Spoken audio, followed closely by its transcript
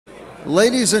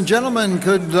Ladies and gentlemen,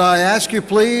 could I ask you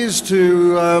please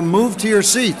to move to your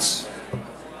seats?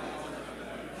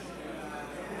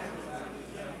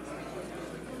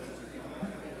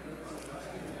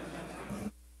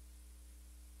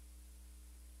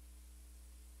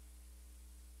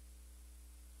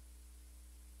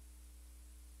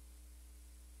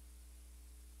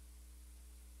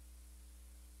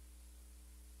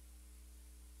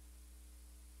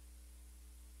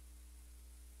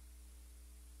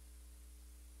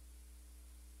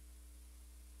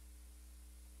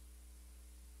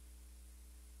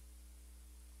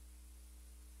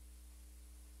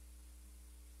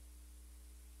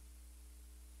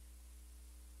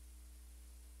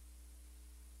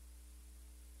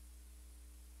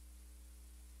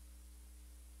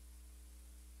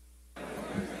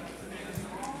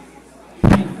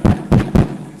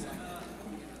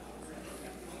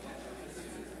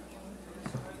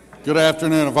 Good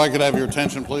afternoon. If I could have your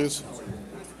attention, please.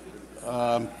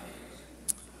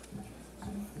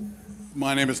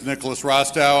 My name is Nicholas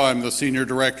Rostow. I'm the Senior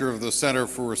Director of the Center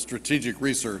for Strategic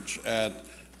Research at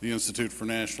the Institute for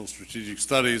National Strategic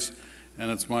Studies, and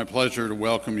it's my pleasure to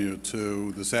welcome you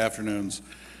to this afternoon's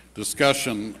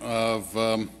discussion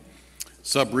of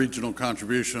sub-regional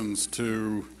contributions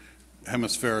to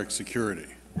hemispheric security.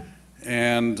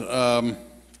 And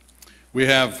we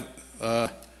have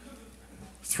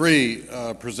three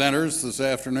presenters this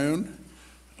afternoon.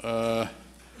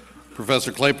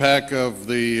 Professor Klepak of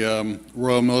the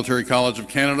Royal Military College of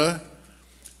Canada,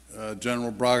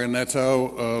 General Braga Netto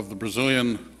of the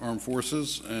Brazilian Armed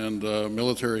Forces and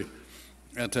military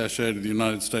attaché to the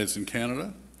United States and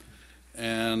Canada,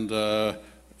 and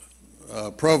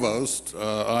Provost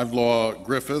Ivelaw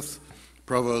Griffith,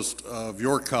 Provost of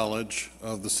York College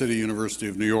of the City University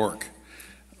of New York.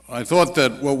 I thought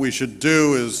that what we should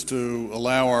do is to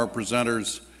allow our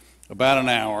presenters about an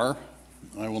hour.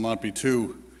 I will not be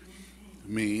too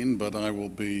mean, but I will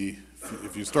be,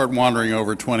 if you start wandering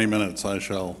over 20 minutes, I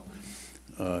shall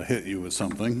hit you with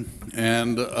something.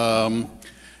 And so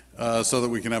that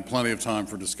we can have plenty of time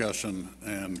for discussion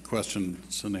and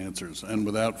questions and answers. And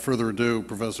without further ado,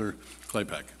 Professor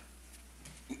Klepak.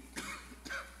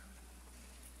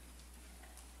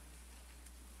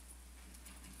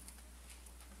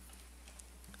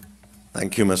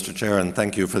 Thank you, Mr. Chair, and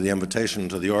thank you for the invitation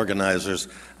to the organizers.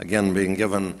 Again, being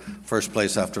given first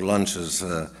place after lunch is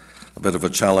a bit of a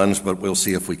challenge, but we'll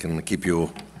see if we can keep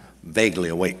you vaguely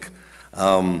awake.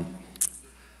 I'm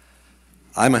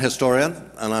a historian,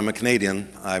 and I'm a Canadian.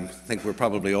 I think we're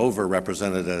probably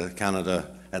overrepresented at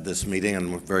Canada at this meeting,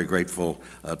 and we're very grateful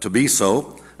to be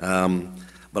so.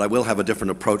 But I will have a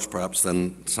different approach, perhaps,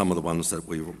 than some of the ones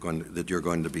that you're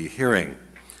going to be hearing.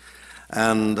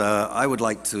 And I would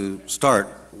like to start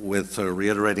with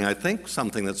reiterating, I think,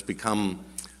 something that's become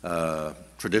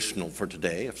traditional for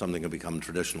today, if something can become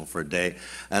traditional for a day,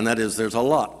 and that is there's a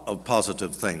lot of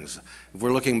positive things. If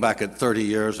we're looking back at 30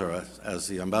 years, or as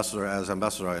Ambassador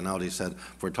Einaudi said,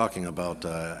 if we're talking about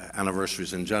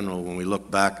anniversaries in general, when we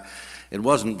look back, it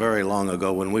wasn't very long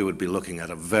ago when we would be looking at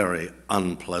a very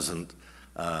unpleasant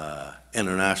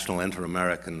international,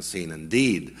 inter-American scene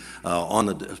indeed,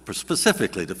 on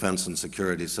specifically defense and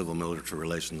security, civil military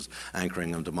relations,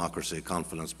 anchoring on democracy,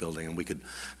 confidence building, and we could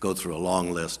go through a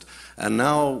long list. And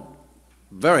now,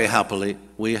 very happily,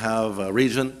 we have a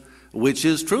region which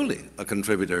is truly a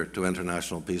contributor to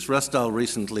international peace. Rostow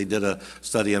recently did a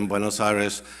study in Buenos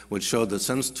Aires which showed that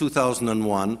since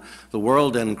 2001, the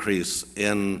world increase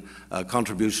in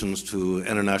contributions to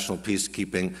international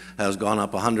peacekeeping has gone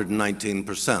up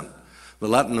 119%. The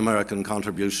Latin American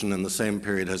contribution in the same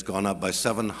period has gone up by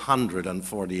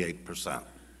 748%.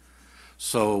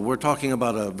 So we're talking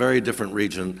about a very different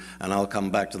region, and I'll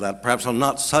come back to that, perhaps on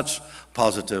not such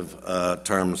positive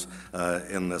terms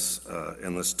in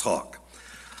this talk.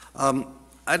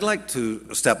 I'd like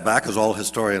to step back, as all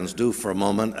historians do, for a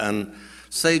moment and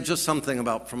say just something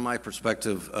about, from my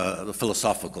perspective, the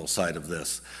philosophical side of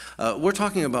this. We're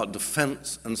talking about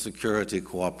defense and security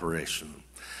cooperation.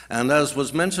 And as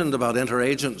was mentioned about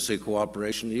interagency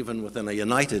cooperation, even within a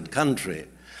united country,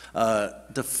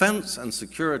 defense and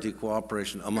security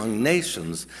cooperation among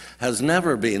nations has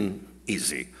never been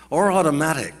easy or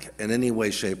automatic in any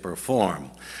way, shape, or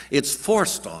form. It's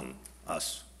forced on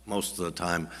us most of the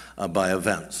time by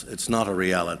events. It's not a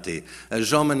reality.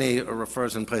 As Jomini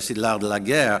refers in Précis l'art de la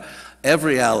guerre,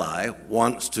 every ally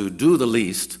wants to do the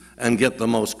least and get the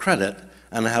most credit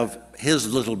and have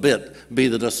his little bit be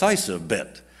the decisive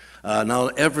bit. Now,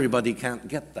 everybody can't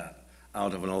get that.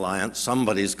 out of an alliance.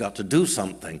 Somebody's got to do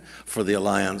something for the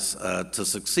alliance to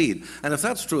succeed. And if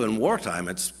that's true in wartime,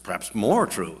 it's perhaps more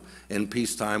true in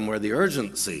peacetime, where the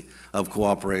urgency of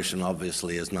cooperation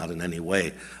obviously is not in any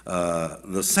way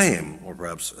the same, or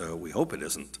perhaps we hope it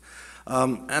isn't.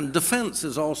 And defense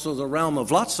is also the realm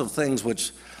of lots of things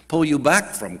which pull you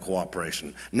back from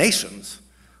cooperation. Nations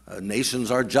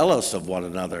are jealous of one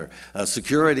another.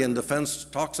 Security and defense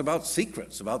talks about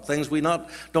secrets, about things we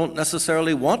don't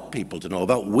necessarily want people to know,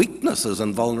 about weaknesses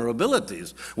and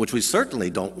vulnerabilities, which we certainly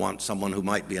don't want someone who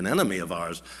might be an enemy of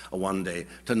ours one day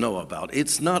to know about.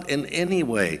 It's not in any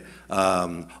way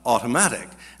automatic.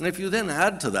 And if you then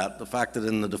add to that the fact that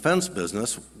in the defense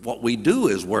business, what we do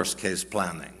is worst-case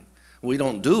planning. We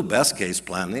don't do best-case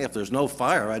planning. If there's no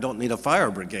fire, I don't need a fire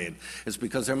brigade. It's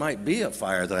because there might be a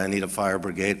fire that I need a fire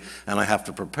brigade, and I have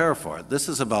to prepare for it. This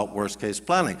is about worst-case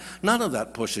planning. None of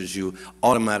that pushes you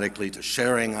automatically to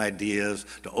sharing ideas,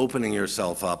 to opening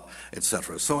yourself up,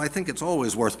 etc. So I think it's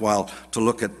always worthwhile to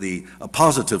look at the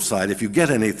positive side. If you get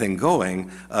anything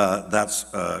going, that's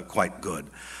quite good.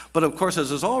 But of course, as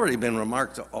has already been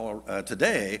remarked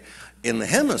today, in the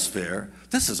hemisphere,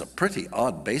 this is a pretty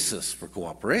odd basis for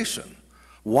cooperation.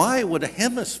 Why would a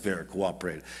hemisphere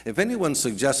cooperate? If anyone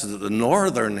suggested that the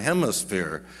northern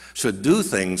hemisphere should do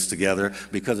things together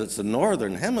because it's the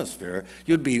northern hemisphere,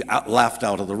 you'd be laughed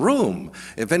out of the room.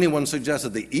 If anyone suggested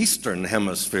the eastern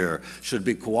hemisphere should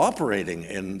be cooperating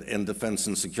in defense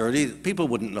and security, people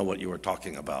wouldn't know what you were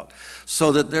talking about.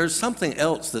 So that there's something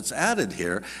else that's added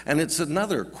here, and it's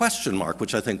another question mark,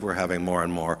 which I think we're having more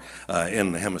and more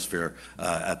in the hemisphere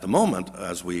at the moment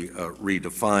as we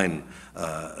redefine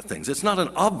things. It's not an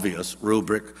obvious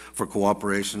rubric for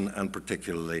cooperation, and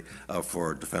particularly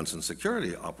for defense and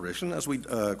security cooperation, as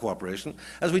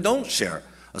we don't share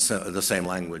the same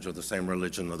language or the same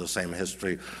religion or the same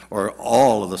history or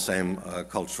all of the same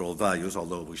cultural values,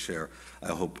 although we share,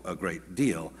 I hope, a great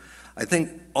deal. I think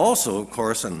also, of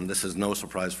course, and this is no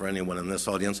surprise for anyone in this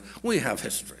audience, we have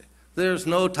history. There's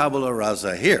no tabula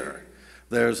rasa here.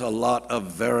 There's a lot of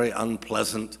very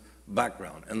unpleasant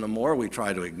background. And the more we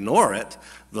try to ignore it,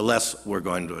 the less we're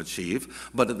going to achieve.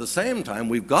 But at the same time,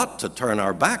 we've got to turn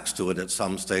our backs to it at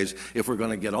some stage if we're going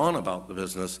to get on about the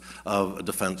business of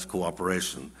defense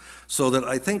cooperation. So that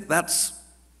I think that's,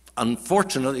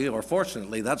 unfortunately or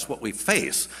fortunately, that's what we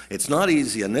face. It's not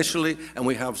easy initially, and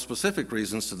we have specific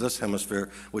reasons to this hemisphere,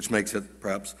 which makes it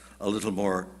perhaps a little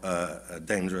more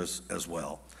dangerous as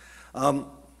well.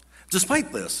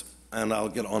 Despite this, and I'll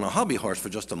get on a hobby horse for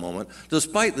just a moment,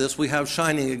 despite this, we have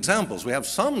shining examples. We have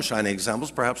some shining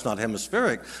examples, perhaps not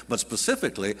hemispheric, but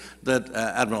specifically, that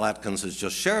Admiral Atkins has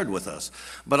just shared with us.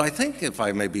 But I think, if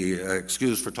I may be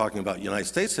excused for talking about United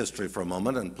States history for a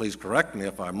moment, and please correct me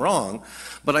if I'm wrong,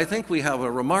 but I think we have a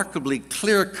remarkably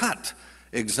clear-cut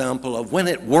example of when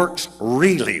it works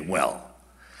really well.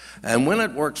 And when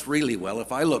it works really well,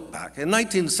 if I look back, in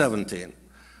 1917,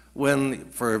 when,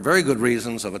 for very good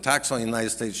reasons of attacks on United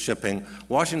States shipping,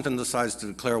 Washington decides to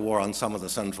declare war on some of the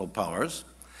Central Powers,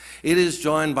 it is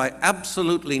joined by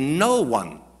absolutely no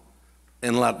one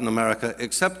in Latin America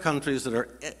except countries that are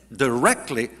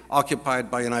directly occupied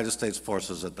by United States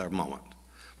forces at that moment.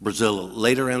 Brazil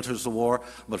later enters the war,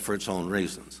 but for its own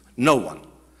reasons. No one.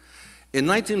 In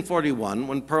 1941,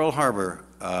 when Pearl Harbor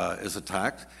is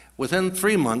attacked, within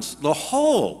 3 months, the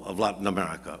whole of Latin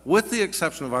America, with the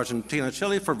exception of Argentina,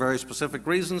 Chile, for very specific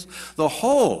reasons, the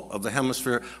whole of the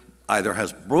hemisphere either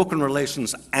has broken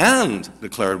relations and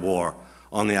declared war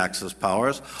on the Axis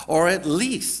powers, or at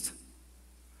least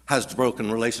has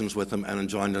broken relations with them and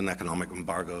enjoined on economic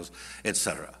embargoes,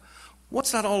 etc.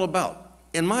 What's that all about?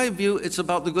 In my view, it's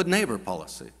about the good neighbor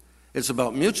policy. It's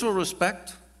about mutual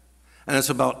respect, and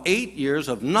it's about 8 years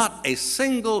of not a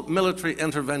single military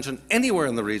intervention anywhere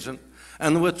in the region,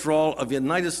 and the withdrawal of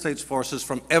United States forces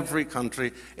from every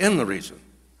country in the region.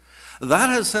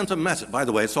 That has sent a message. By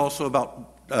the way, it's also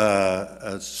about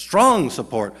a strong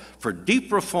support for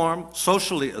deep reform,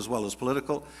 socially as well as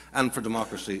political, and for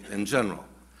democracy in general.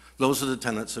 Those are the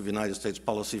tenets of United States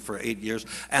policy for 8 years,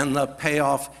 and the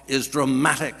payoff is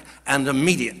dramatic and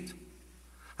immediate.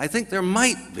 I think there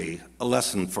might be a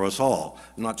lesson for us all,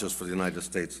 not just for the United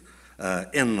States,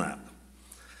 in that.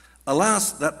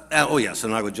 Alas, oh yes,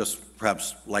 and I would just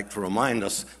perhaps like to remind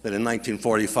us that in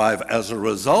 1945, as a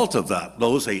result of that,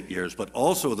 those 8 years, but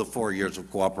also the 4 years of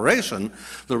cooperation,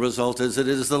 the result is it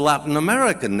is the Latin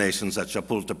American nations at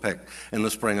Chapultepec in the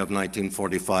spring of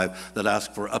 1945 that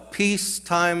ask for a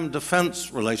peacetime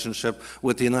defense relationship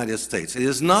with the United States. It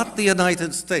is not the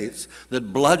United States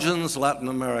that bludgeons Latin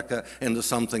America into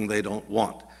something they don't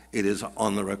want. It is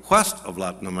on the request of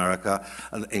Latin America,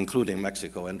 including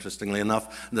Mexico, interestingly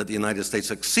enough, that the United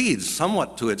States accedes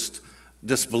somewhat to its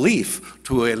disbelief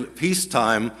to a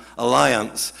peacetime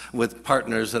alliance with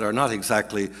partners that are not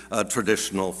exactly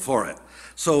traditional for it.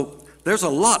 So there's a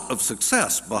lot of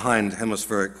success behind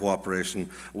hemispheric cooperation.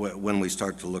 When we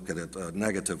start to look at it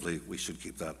negatively, we should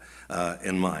keep that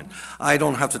in mind. I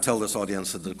don't have to tell this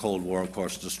audience that the Cold War, of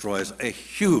course, destroys a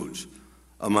huge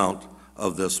amount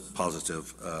of this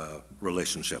positive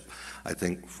relationship. I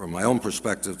think from my own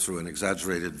perspective, through an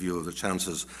exaggerated view of the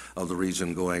chances of the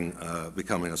region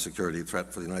becoming a security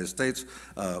threat for the United States,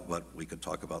 but we could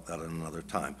talk about that at another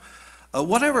time.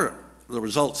 Whatever the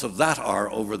results of that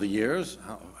are over the years,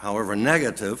 however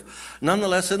negative,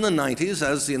 nonetheless in the 90s,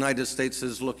 as the United States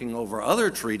is looking over other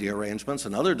treaty arrangements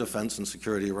and other defense and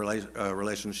security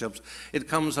relationships, it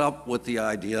comes up with the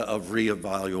idea of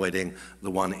reevaluating the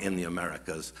one in the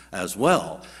Americas as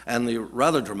well. And the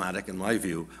rather dramatic, in my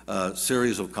view,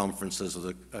 series of conferences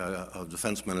of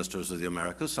defense ministers of the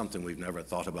Americas, something we've never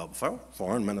thought about before.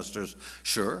 Foreign ministers,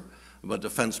 sure, but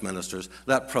defense ministers,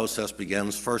 that process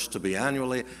begins first to be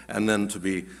annually and then to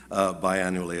be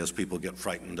biannually as people get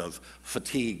frightened of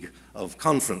fatigue of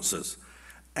conferences.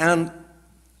 And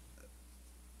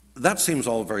that seems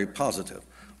all very positive.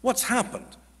 What's happened?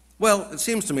 Well, it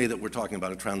seems to me that we're talking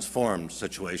about a transformed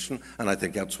situation, and I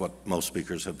think that's what most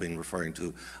speakers have been referring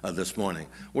to this morning.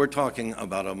 We're talking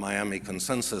about a Miami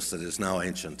consensus that is now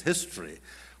ancient history.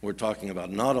 We're talking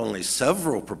about not only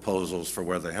several proposals for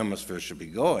where the hemisphere should be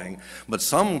going, but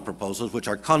some proposals which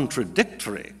are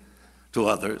contradictory to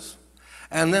others.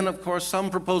 And then, of course, some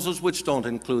proposals which don't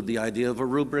include the idea of a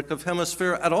rubric of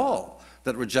hemisphere at all,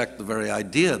 that reject the very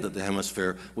idea that the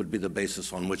hemisphere would be the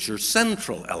basis on which your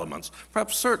central elements,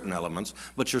 perhaps certain elements,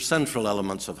 but your central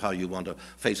elements of how you want to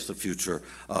face the future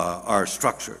are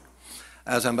structured.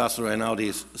 As Ambassador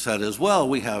Einaudi said as well,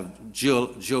 we have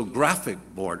geographic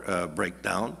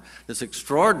breakdown, this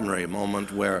extraordinary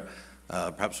moment where,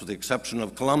 perhaps with the exception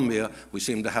of Colombia, we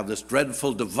seem to have this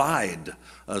dreadful divide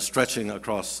stretching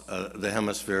across the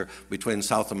hemisphere between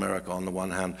South America on the one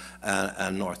hand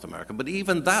and North America. But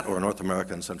even that, or North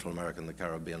America and Central America and the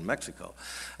Caribbean, Mexico.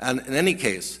 And in any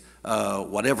case,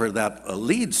 whatever that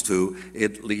leads to,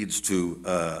 it leads to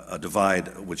a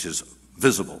divide which is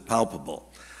visible, palpable.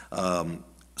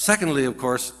 Secondly, of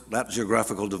course, that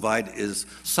geographical divide is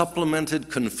supplemented,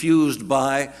 confused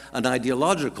by an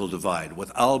ideological divide,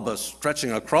 with ALBA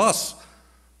stretching across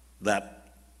that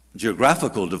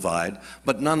geographical divide,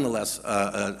 but nonetheless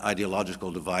an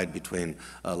ideological divide between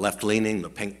left-leaning, the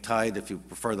pink tide, if you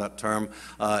prefer that term,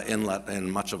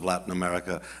 in much of Latin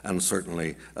America, and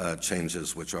certainly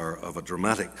changes which are of a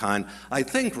dramatic kind, I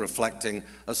think reflecting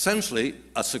essentially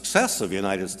a success of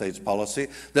United States policy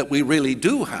that we really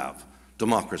do have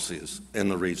democracies in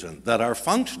the region that are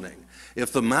functioning.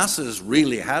 If the masses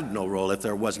really had no role, if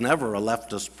there was never a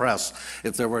leftist press,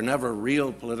 if there were never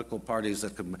real political parties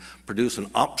that could produce an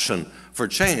option for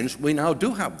change, we now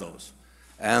do have those.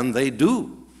 And they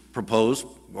do propose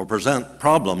or present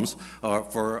problems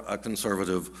for a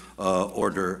conservative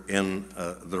order in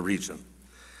the region.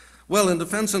 Well, in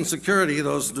defense and security,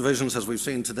 those divisions, as we've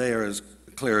seen today, are as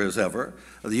clear as ever.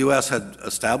 The U.S. had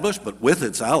established, but with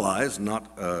its allies,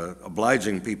 not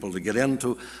obliging people to get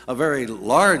into, a very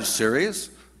large series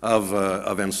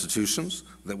of institutions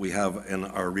that we have in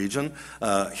our region.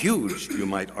 Huge, you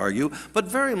might argue, but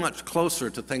very much closer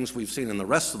to things we've seen in the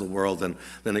rest of the world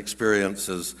than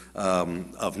experiences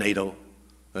of NATO.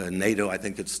 NATO, I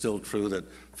think it's still true that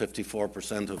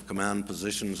 54% of command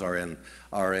positions are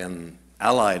in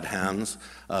Allied hands,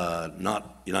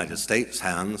 not United States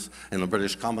hands. In the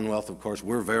British Commonwealth, of course,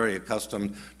 we're very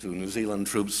accustomed to New Zealand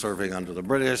troops serving under the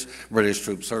British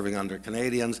troops serving under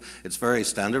Canadians. It's very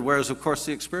standard, whereas, of course,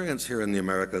 the experience here in the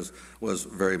Americas was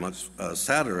very much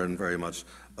sadder and very much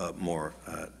more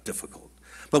difficult.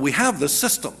 But we have the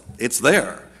system. It's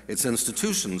there. Its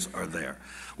institutions are there.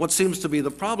 What seems to be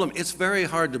the problem, it's very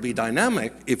hard to be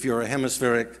dynamic if you're a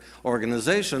hemispheric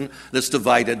organization that's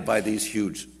divided by these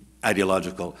huge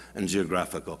ideological and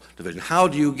geographical division. How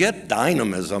do you get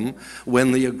dynamism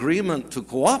when the agreement to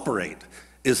cooperate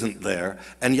isn't there,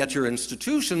 and yet your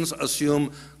institutions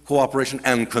assume cooperation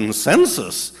and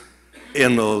consensus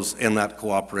in that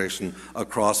cooperation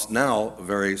across now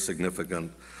very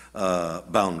significant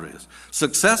boundaries?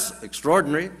 Success,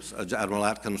 extraordinary. Admiral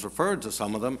Atkins referred to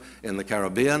some of them in the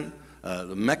Caribbean,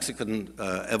 The Mexican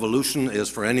evolution is,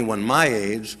 for anyone my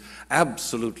age,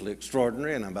 absolutely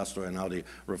extraordinary, and Ambassador Einaudi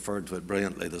referred to it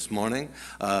brilliantly this morning.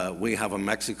 We have a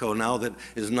Mexico now that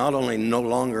is not only no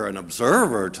longer an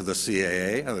observer to the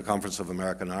CAA, the Conference of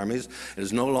American Armies, it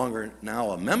is no longer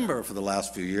now a member for the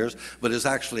last few years, but is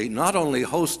actually not only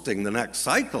hosting the next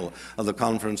cycle of the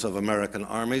Conference of American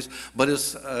Armies, but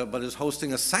is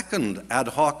hosting a second ad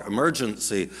hoc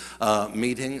emergency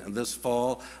meeting this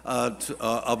fall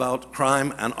about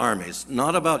crime and armies.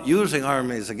 Not about using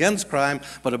armies against crime,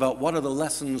 but about what are the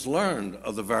lessons learned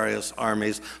of the various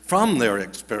armies from their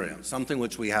experience, something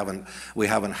which we haven't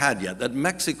had yet. That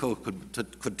Mexico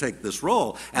could take this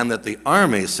role, and that the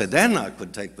Army, Sedena,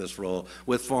 could take this role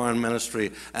with Foreign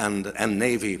Ministry and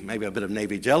Navy, maybe a bit of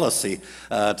Navy jealousy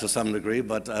to some degree,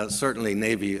 but certainly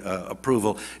Navy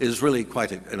approval is really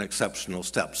quite an exceptional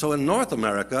step. So in North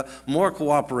America, more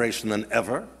cooperation than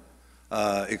ever.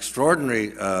 Extraordinary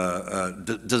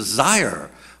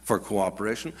desire for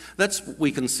cooperation.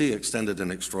 We can see extended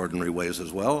in extraordinary ways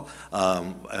as well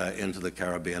into the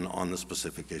Caribbean on the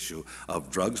specific issue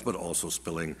of drugs, but also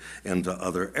spilling into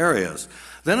other areas.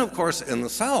 Then, of course, in the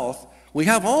South, we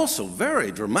have also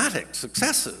very dramatic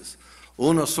successes.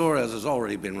 UNASUR, as has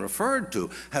already been referred to,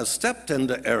 has stepped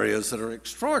into areas that are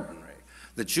extraordinary.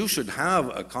 That you should have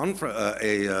a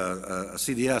CDS,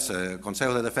 a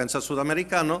Consejo de Defensa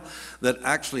Sudamericano, that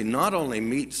actually not only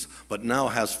meets, but now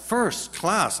has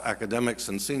first-class academics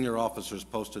and senior officers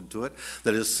posted to it,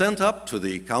 that is sent up to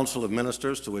the Council of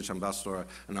Ministers, to which Ambassador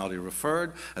Einaudi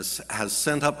referred, has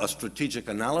sent up a strategic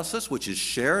analysis, which is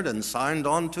shared and signed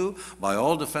onto by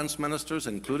all defense ministers,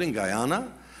 including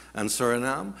Guyana and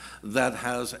Suriname, that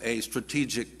has a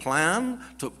strategic plan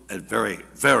to a very,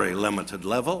 very limited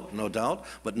level, no doubt,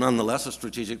 but nonetheless a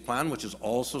strategic plan which is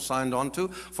also signed onto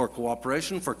for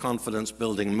cooperation, for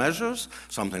confidence-building measures,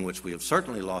 something which we have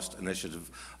certainly lost initiative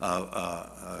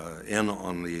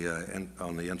on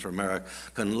the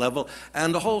inter-American level,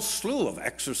 and a whole slew of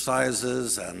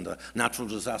exercises and natural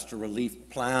disaster relief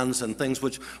plans and things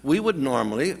which we would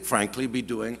normally, frankly, be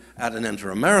doing at an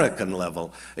inter-American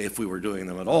level if we were doing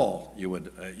them at all. You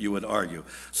would argue.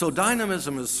 So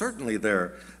dynamism is certainly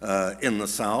there in the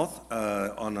South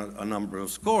on a number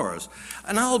of scores.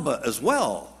 And ALBA as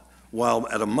well, while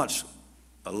at a much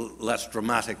less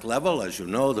dramatic level, as you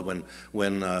know, that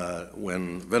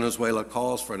when Venezuela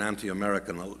calls for an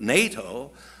anti-American NATO,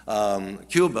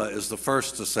 Cuba is the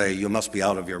first to say, you must be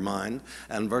out of your mind,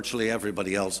 and virtually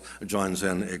everybody else joins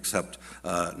in except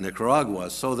Nicaragua.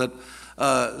 So that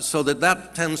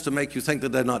tends to make you think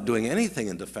that they're not doing anything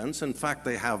in defense. In fact,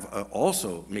 they have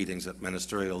also meetings at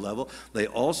ministerial level. They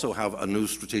also have a new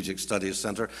strategic studies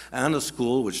center and a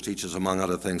school which teaches, among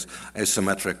other things,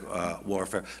 asymmetric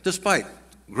warfare, despite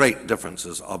great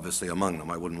differences, obviously, among them.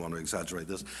 I wouldn't want to exaggerate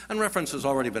this. And reference has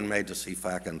already been made to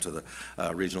CFAC and to the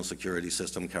regional security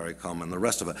system, CARICOM, and the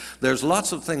rest of it. There's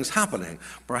lots of things happening.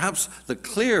 Perhaps the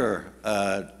clear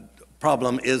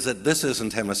problem is that this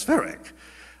isn't hemispheric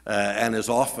and is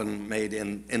often made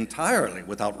entirely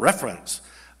without reference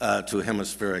to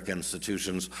hemispheric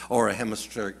institutions or a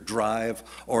hemispheric drive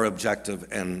or objective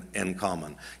in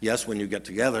common. Yes, when you get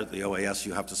together at the OAS,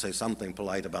 you have to say something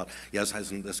polite about, yes,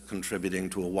 isn't this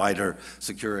contributing to a wider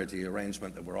security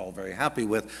arrangement that we're all very happy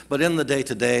with? But in the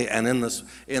day-to-day and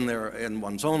in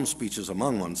one's own speeches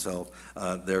among oneself,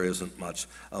 there isn't much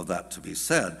of that to be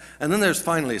said. And then there's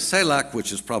finally CELAC,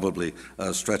 which is probably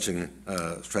stretching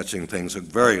things a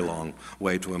very long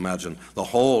way to imagine the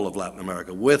whole of Latin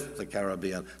America with the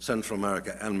Caribbean, Central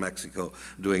America, and Mexico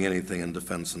doing anything in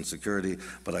defense and security,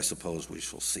 but I suppose we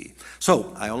shall see.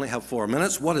 So, I only have 4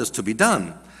 minutes. What is to be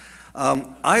done?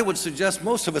 I would suggest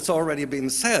most of it's already been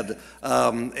said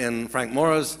in Frank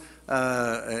Mora's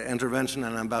intervention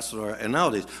and Ambassador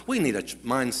Einaudi's. We need a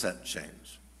mindset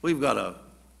change. We've got a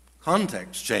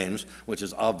context change, which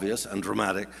is obvious and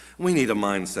dramatic. We need a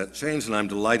mindset change, and I'm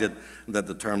delighted that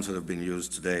the terms that have been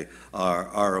used today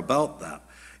are about that.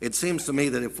 It seems to me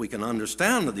that if we can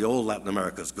understand that the old Latin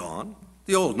America is gone,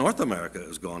 the old North America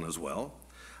is gone as well,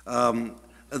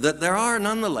 that there are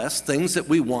nonetheless things that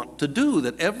we want to do,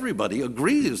 that everybody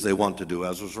agrees they want to do,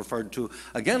 as was referred to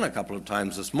again a couple of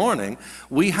times this morning.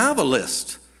 We have a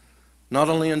list, not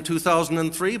only in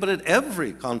 2003, but at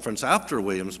every conference after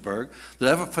Williamsburg, that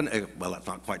ever, well, that's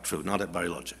not quite true, not at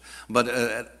Bariloche, but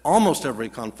at almost every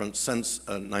conference since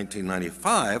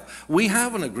 1995, we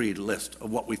have an agreed list of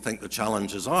what we think the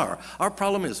challenges are. Our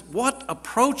problem is, what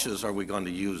approaches are we going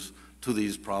to use to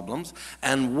these problems,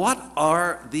 and what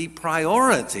are the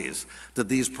priorities that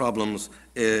these problems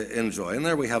enjoy? And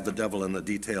there we have the devil in the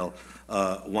detail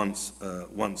once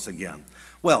again.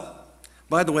 Well,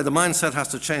 By the way, the mindset has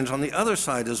to change on the other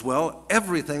side as well.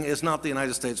 Everything is not the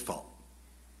United States' fault.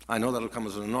 I know that'll come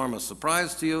as an enormous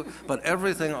surprise to you, but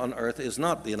everything on Earth is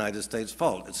not the United States'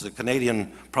 fault. It's a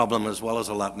Canadian problem as well as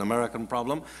a Latin American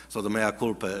problem, so the mea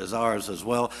culpa is ours as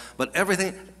well. But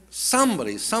everything,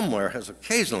 somebody somewhere has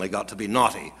occasionally got to be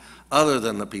naughty, other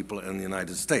than the people in the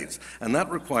United States. And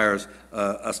that requires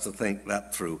us to think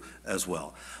that through as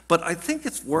well. But I think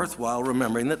it's worthwhile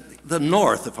remembering that the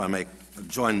North, if I may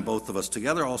join both of us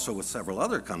together, also with several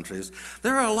other countries,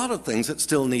 there are a lot of things that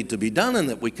still need to be done and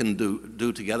that we can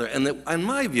do together, and that, in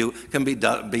my view, can be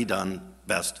done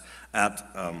best at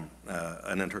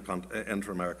an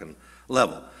inter-American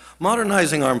level.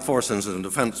 Modernizing armed forces and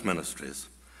defense ministries,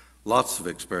 lots of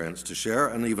experience to share,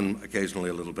 and even occasionally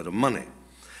a little bit of money.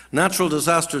 Natural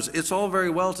disasters, it's all very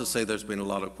well to say there's been a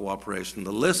lot of cooperation.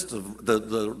 The list of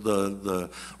the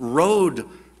road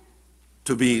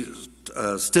to be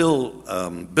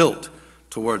still built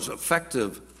towards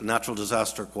effective natural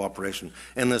disaster cooperation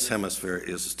in this hemisphere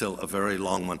is still a very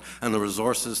long one. And the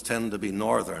resources tend to be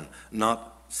northern,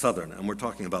 not southern. And we're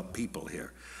talking about people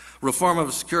here. Reform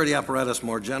of security apparatus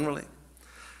more generally.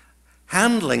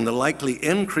 Handling the likely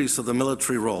increase of the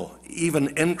military role, even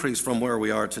increase from where we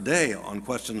are today on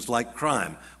questions like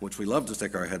crime, which we love to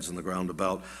stick our heads in the ground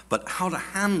about, but how to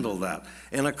handle that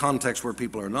in a context where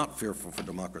people are not fearful for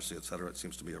democracy, et cetera, it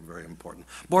seems to be very important.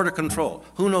 Border control.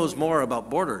 Who knows more about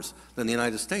borders than the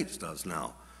United States does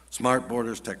now? Smart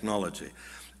borders technology.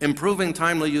 Improving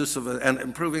timely use of, and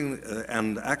improving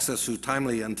and access to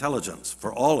timely intelligence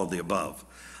for all of the above.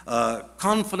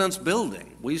 Confidence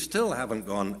building. We still haven't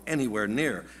gone anywhere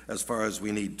near as far as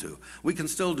we need to. We can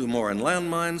still do more in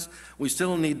landmines. We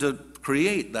still need to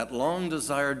create that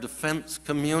long-desired defense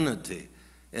community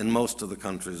in most of the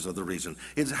countries of the region.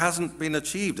 It hasn't been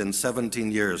achieved in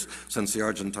 17 years since the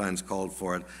Argentines called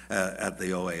for it at the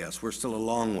OAS. We're still a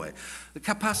long way. The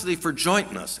capacity for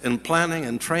jointness in planning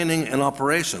and training and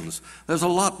operations. There's a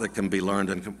lot that can be learned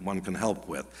and one can help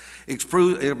with.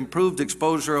 Improved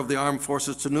exposure of the armed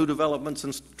forces to new developments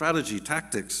in strategy,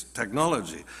 tactics,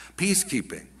 technology,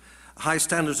 peacekeeping, high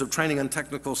standards of training and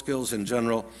technical skills in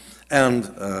general, and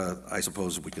I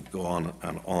suppose we could go on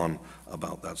and on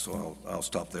about that, so I'll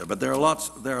stop there. But there are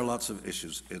lots of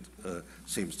issues, it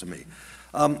seems to me.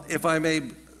 If I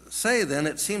may say then,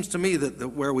 it seems to me that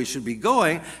where we should be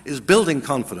going is building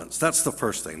confidence. That's the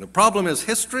first thing. The problem is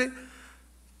history,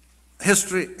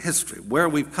 where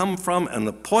we've come from, and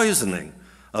the poisoning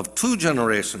of 2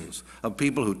 generations of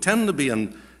people who tend to be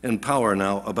in power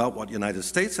now about what United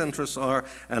States interests are,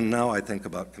 and now I think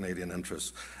about Canadian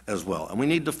interests as well. And we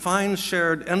need to find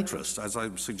shared interests. As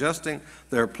I'm suggesting,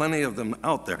 there are plenty of them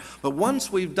out there. But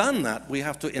once we've done that, we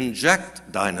have to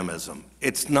inject dynamism.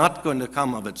 It's not going to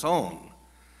come of its own.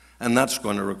 And that's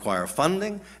going to require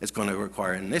funding, it's going to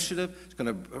require initiative, it's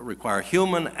going to require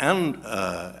human and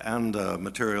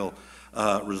material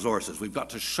resources. We've got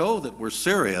to show that we're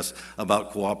serious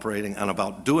about cooperating and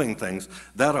about doing things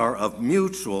that are of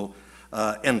mutual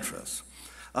interest.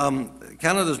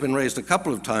 Canada's been raised a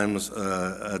couple of times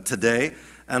today,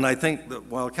 and I think that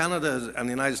while Canada and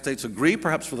the United States agree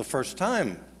perhaps for the first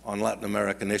time on Latin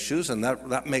American issues, and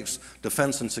that makes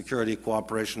defense and security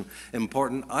cooperation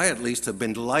important, I at least have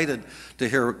been delighted to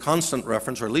hear a constant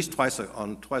reference, or at least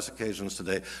on twice occasions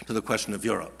today, to the question of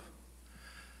Europe.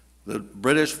 The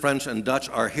British, French, and Dutch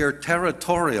are here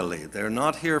territorially. They're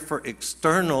not here for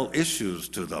external issues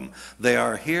to them. They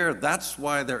are here, that's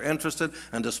why they're interested,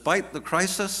 and despite the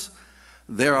crisis,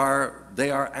 they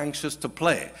are anxious to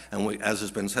play. And as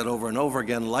has been said over and over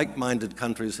again, like-minded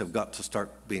countries have got to start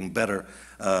being better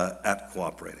at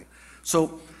cooperating.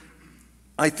 So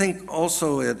I think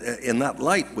also in that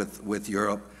light with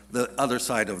Europe, the other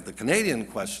side of the Canadian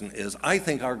question is, I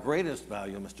think our greatest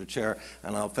value, Mr. Chair,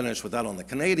 and I'll finish with that on the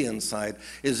Canadian side,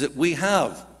 is that we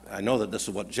have, I know that this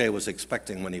is what Jay was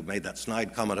expecting when he made that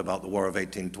snide comment about the War of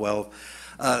 1812.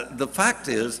 The fact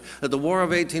is that the War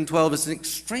of 1812 is an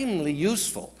extremely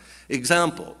useful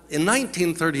example. In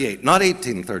 1938, not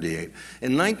 1838,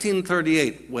 in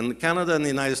 1938, when Canada and the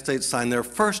United States signed their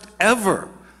first ever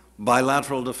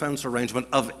bilateral defense arrangement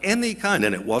of any kind,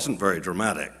 and it wasn't very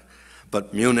dramatic,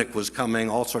 but Munich was coming,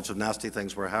 all sorts of nasty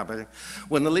things were happening.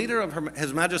 When the leader of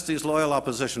His Majesty's Loyal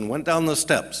Opposition went down the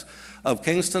steps of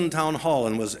Kingston Town Hall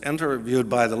and was interviewed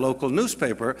by the local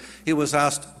newspaper, he was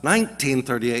asked,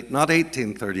 1938, not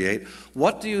 1838,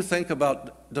 what do you think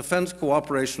about defense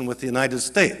cooperation with the United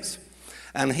States?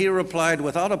 And he replied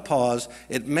without a pause,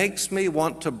 it makes me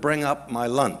want to bring up my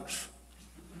lunch.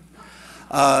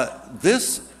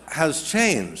 This has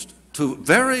changed to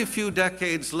very few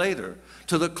decades later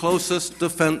to the closest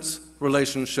defense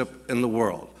relationship in the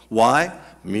world. Why?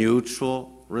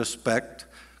 Mutual respect,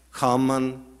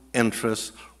 common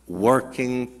interests,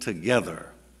 working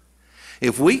together.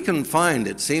 If we can find,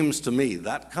 it seems to me,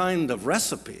 that kind of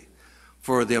recipe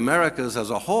for the Americas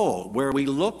as a whole, where we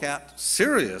look at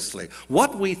seriously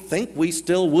what we think we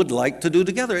still would like to do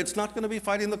together. It's not going to be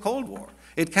fighting the Cold War.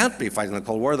 It can't be fighting the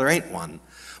Cold War, there ain't one.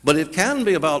 But it can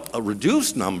be about a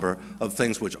reduced number of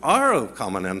things which are of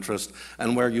common interest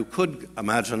and where you could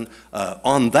imagine,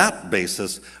 on that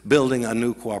basis, building a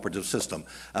new cooperative system.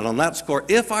 And on that score,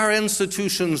 if our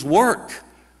institutions work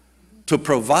to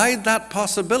provide that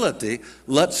possibility,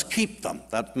 let's keep them.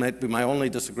 That might be my only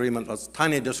disagreement, a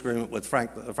tiny disagreement with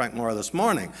Frank Mora this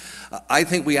morning. I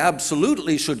think we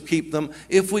absolutely should keep them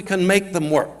if we can make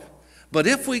them work. But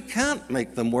if we can't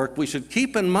make them work, we should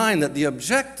keep in mind that the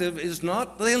objective is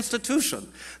not the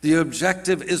institution. The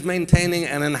objective is maintaining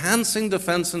and enhancing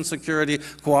defense and security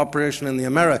cooperation in the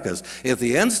Americas. If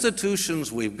the institutions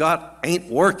we've got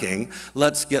ain't working,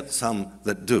 let's get some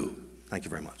that do. Thank you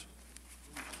very much.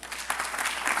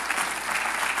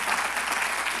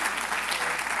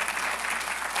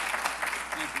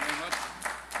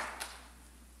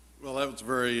 Well, that was a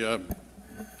very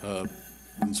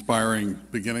inspiring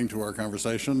beginning to our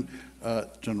conversation.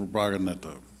 General Braga,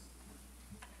 Netto.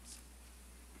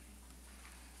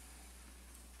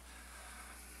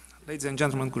 Ladies and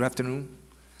gentlemen, good afternoon.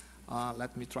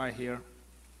 Let me try here.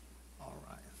 All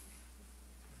right.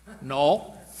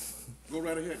 No. Go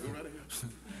right ahead, go right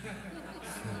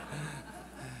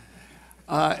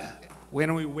ahead.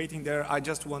 When we're waiting there, I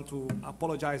just want to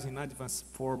apologize in advance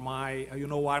for my,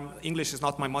 English is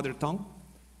not my mother tongue.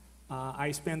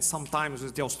 I spend some time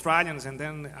with the Australians, and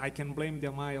then I can blame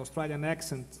my Australian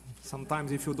accent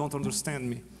sometimes if you don't understand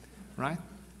me, right?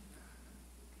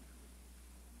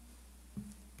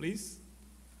 Please.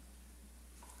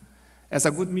 As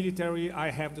a good military,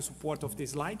 I have the support of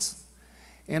these lights,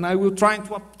 and I will try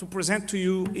to present to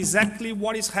you exactly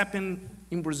what is happening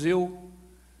in Brazil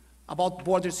about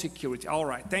border security. All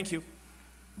right, thank you.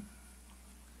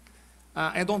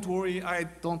 And don't worry, I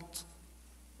don't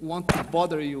want to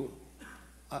bother you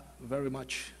very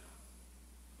much.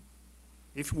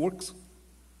 If it works.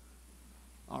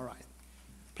 All right,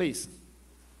 please.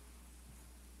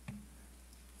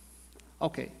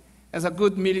 Okay, as a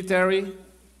good military,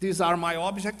 these are my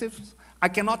objectives. I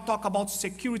cannot talk about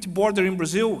security border in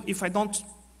Brazil if I don't,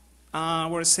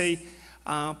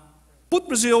 put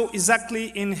Brazil exactly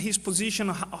in his position.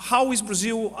 How is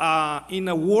Brazil in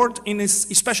a world,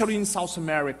 especially in South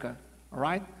America? All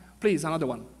right? Please, another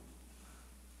one.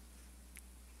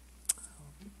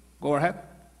 Go ahead.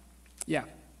 Yeah.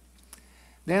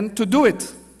 Then to do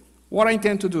it, what I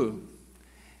intend to do.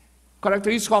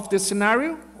 Characteristics of this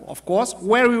scenario, of course,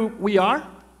 where we are.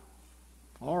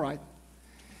 All right.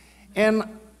 And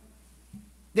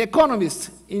the Economist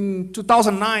in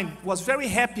 2009 was very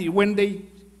happy when they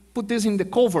put this in the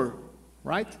cover,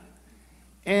 right?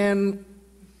 And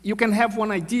you can have one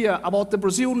idea about the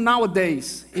Brazil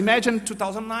nowadays. Imagine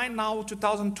 2009, now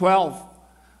 2012.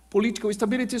 Political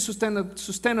stability,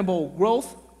 sustainable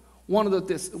growth.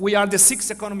 We are the 6th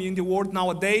economy in the world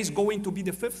nowadays, going to be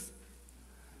the 5th.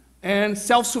 And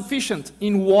self-sufficient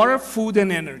in water, food, and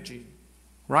energy,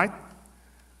 right?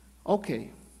 Okay.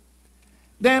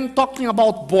 Then talking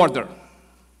about border.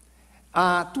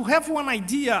 To have one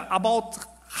idea about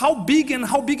how big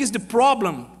is the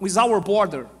problem with our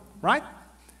border, right?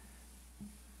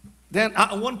 Then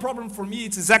one problem for me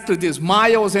is exactly this,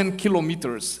 miles and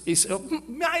kilometers.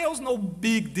 Miles, no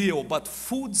big deal, but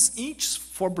food's inch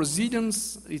for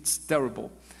Brazilians, it's terrible.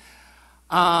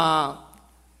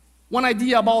 One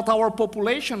idea about our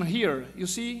population here, you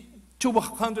see,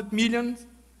 200 million,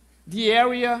 the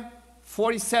area,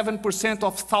 47%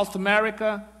 of South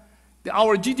America,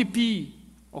 our GDP,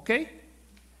 okay?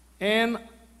 And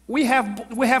we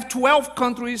have 12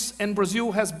 countries, and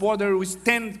Brazil has border with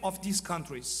 10 of these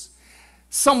countries.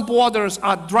 Some borders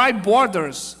are dry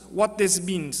borders. What this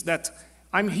means, that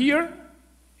I'm here,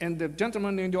 and the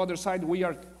gentleman on the other side, we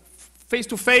are face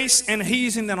to face, and he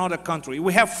is in another country.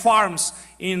 We have farms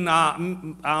in,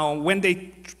 when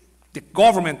the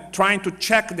government trying to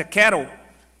check the cattle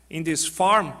in this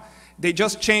farm, they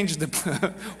just changed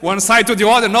the one side to the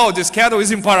other. No, this cattle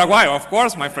is in Paraguay, of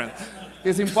course, my friend.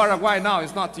 It's in Paraguay now,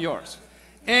 it's not yours.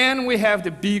 And we have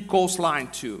the big coastline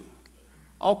too.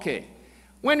 Okay.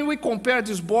 When we compare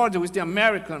this border with the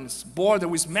Americans' border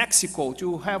with Mexico,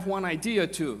 to have one idea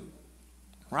too,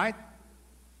 right?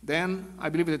 Then I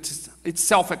believe it's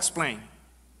self-explained,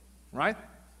 right?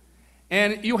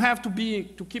 And you have to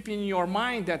keep in your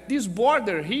mind that this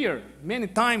border here, many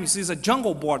times, is a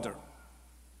jungle border,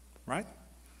 right?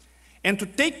 And to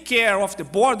take care of the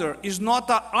border is not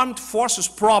an armed forces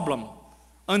problem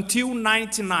until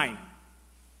 99.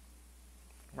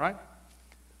 Right?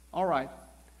 All right.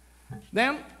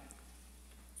 Then,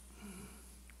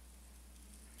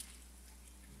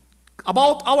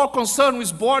 about our concern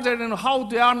with border and how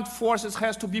the armed forces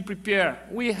has to be prepared.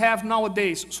 We have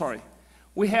nowadays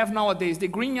the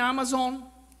Green Amazon.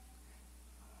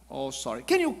 Oh, sorry.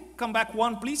 Can you come back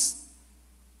one, please?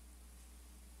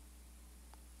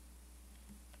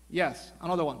 Yes,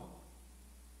 another one.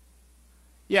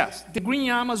 Yes, the Green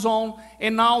Amazon,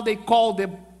 and now they call the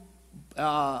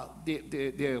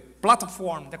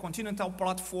platform, the continental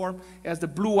platform, as the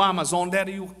Blue Amazon. That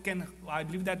you can, I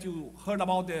believe that you heard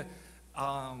about the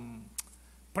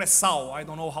pre-sal. I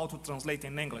don't know how to translate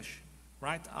in English,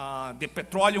 right? The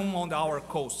petroleum on our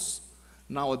coasts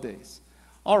nowadays.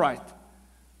 All right.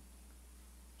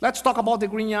 Let's talk about the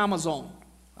Green Amazon.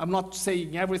 I'm not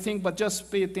saying everything, but just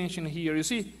pay attention here. You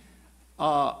see,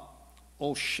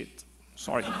 oh shit,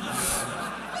 sorry.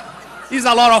 It's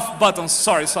a lot of buttons,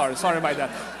 sorry about that.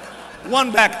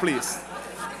 One back, please.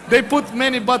 They put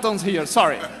many buttons here,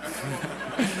 sorry.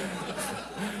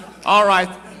 All right,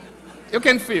 you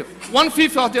can feel.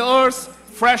 1/5 of the Earth's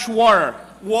fresh water.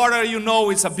 Water, you know,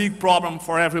 is a big problem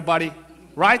for everybody,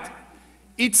 right?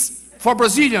 It's, for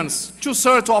Brazilians,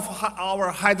 2/3 of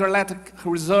our hydroelectric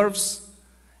reserves,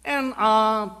 and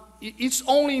it's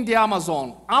only in the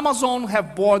Amazon. Amazon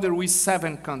have border with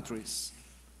 7 countries,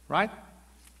 right?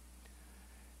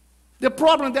 The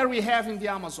problem that we have in the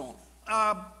Amazon,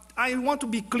 I want to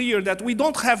be clear that we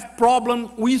don't have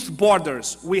problem with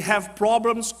borders. We have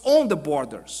problems on the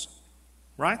borders,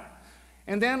 right?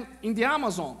 And then in the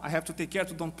Amazon, I have to take care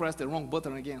to don't press the wrong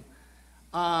button again.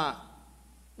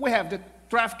 We have the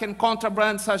traffic and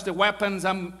contraband, such as the weapons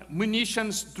and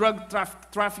munitions, drug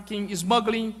trafficking,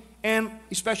 smuggling, and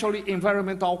especially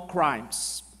environmental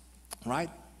crimes, right?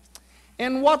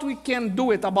 And what we can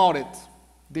do about it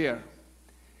there.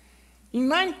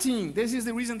 This is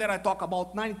the reason that I talk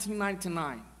about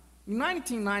 1999. In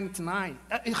 1999,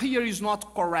 here is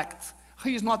not correct.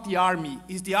 Here is not the army,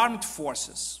 it's the armed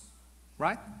forces,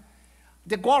 right?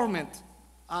 The government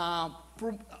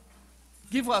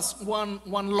give us one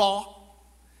law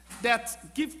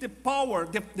that gives the power,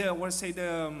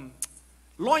 the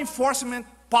law enforcement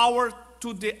power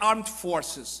to the armed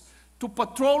forces, to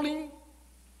patrolling,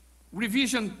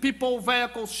 revision people,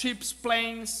 vehicles, ships,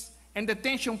 planes, and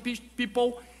detention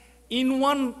people in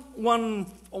one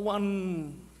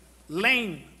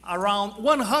lane around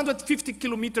 150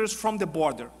 kilometers from the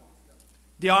border.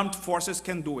 The armed forces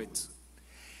can do it.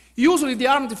 Usually the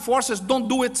armed forces don't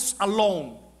do it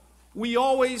alone. We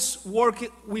always work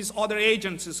with other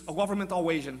agencies,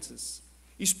 governmental agencies,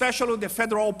 especially the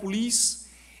federal police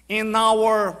and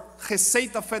our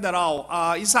Receita Federal.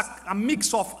 It's a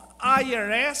mix of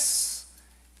IRS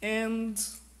and,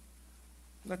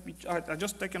 I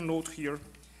just take a note here,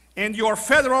 and your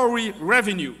federal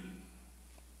revenue.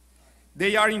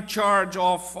 They are in charge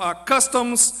of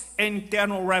customs and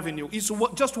internal revenue. It's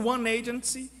just one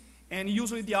agency, and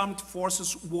usually the armed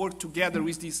forces work together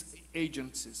with these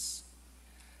agencies.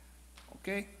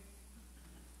 Okay?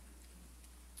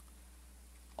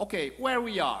 Okay, where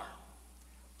we are.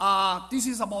 This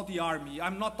is about the army.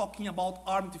 I'm not talking about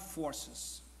armed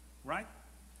forces, right?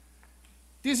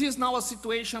 This is now a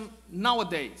situation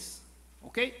nowadays,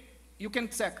 okay? You can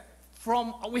check.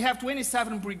 We have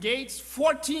 27 brigades,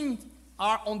 14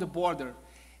 are on the border,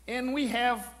 and we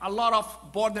have a lot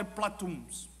of border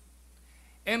platoons.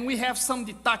 And we have some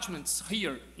detachments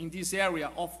here in this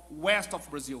area of west of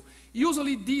Brazil.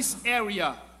 Usually this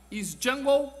area is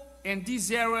jungle, and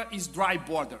this area is dry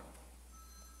border,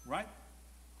 right?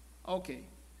 Okay.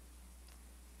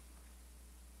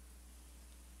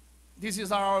 This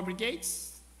is our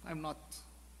brigades. I'm not.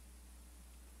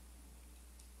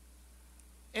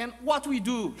 And what we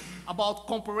do about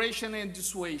cooperation and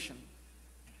dissuasion.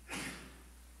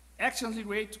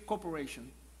 Accelerate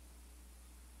cooperation.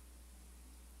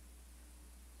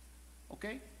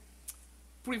 Okay?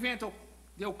 Prevent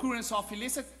the occurrence of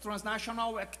illicit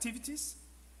transnational activities,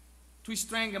 to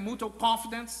strengthen mutual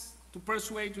confidence, to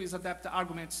persuade with adaptive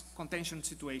arguments, contention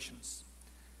situations.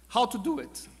 How to do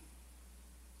it?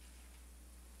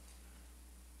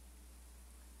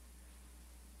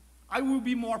 I will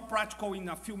be more practical in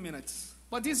a few minutes,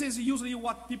 but this is usually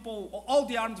what people, all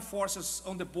the armed forces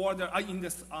on the border, in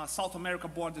the South America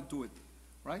border do it,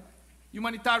 right?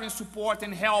 Humanitarian support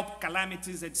and help,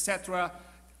 calamities, etc.,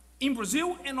 in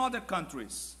Brazil and other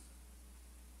countries.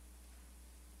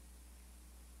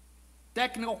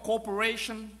 Technical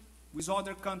cooperation with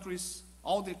other countries,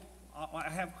 all the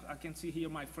I can see here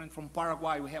my friend from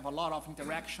Paraguay. We have a lot of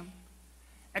interaction,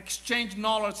 exchange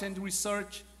knowledge and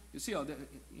research. You see,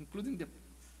 including the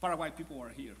Paraguay people are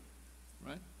here,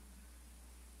 right?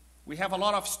 We have a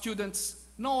lot of students,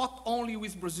 not only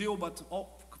with Brazil, but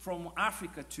from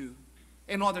Africa too,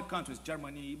 and other countries,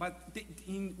 Germany, but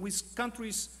with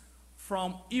countries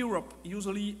from Europe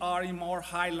usually are in more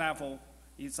high level.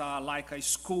 It's like a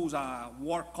schools,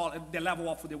 the level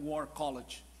of the war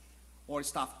college or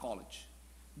staff college.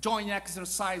 Joint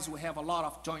exercise, we have a lot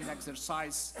of joint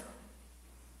exercise.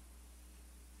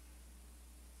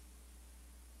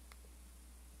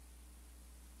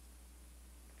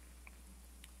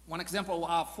 One example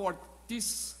for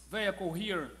this vehicle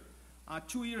here,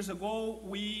 2 years ago,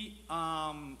 we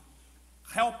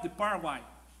helped the Paraguay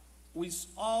with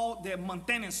all the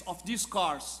maintenance of these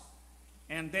cars,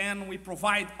 and then we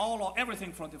provide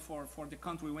everything for the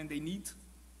country when they need.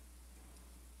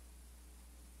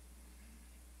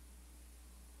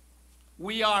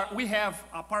 We have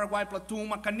a Paraguay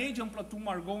platoon, a Canadian platoon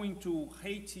are going to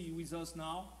Haiti with us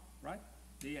now, right?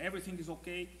 Everything is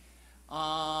okay.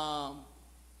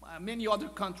 Many other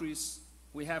countries,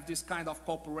 we have this kind of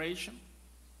cooperation.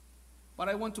 But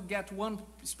I want to get one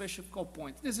specific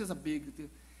point. This is a big deal.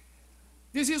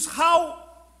 This is how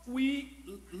we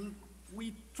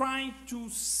try to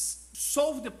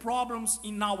solve the problems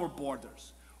in our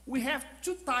borders. We have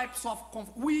two types of,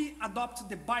 we adopt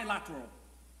the bilateral,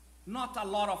 not a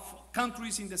lot of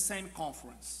countries in the same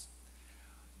conference.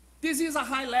 This is a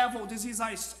high level, this is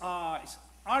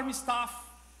army staff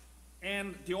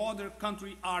and the other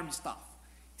country army staff.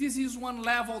 This is one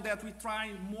level that we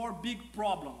try more big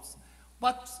problems.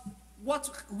 But what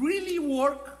really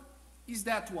works is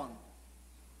that one.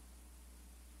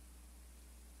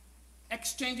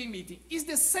 Exchanging meeting. It's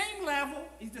the same level,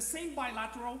 it's the same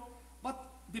bilateral, but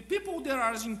the people that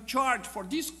are in charge for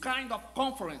this kind of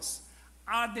conference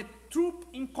are the troop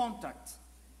in contact.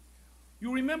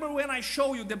 You remember when I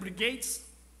show you the brigades?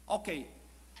 Okay.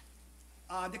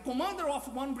 The commander of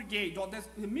one brigade, or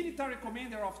the military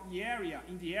commander of the area,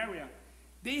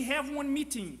 they have one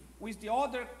meeting with the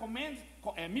other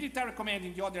military command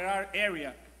in the other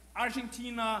area.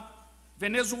 Argentina,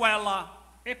 Venezuela,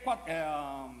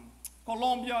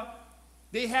 Colombia,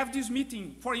 they have this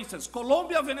meeting. For instance,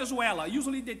 Colombia, Venezuela,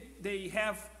 usually they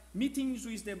have meetings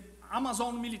with the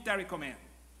Amazon military command.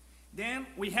 Then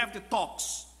we have the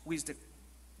talks with the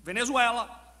Venezuela,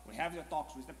 we have the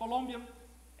talks with the Colombian,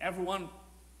 everyone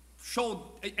showed,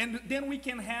 and then we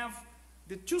can have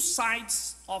the two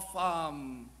sides of,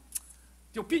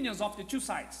 the opinions of the two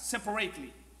sides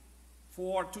separately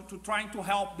to trying to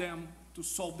help them to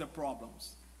solve their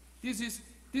problems. This is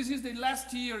the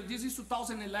last year, this is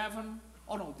 2011,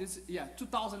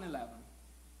 2011.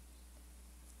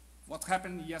 What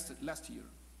happened last year.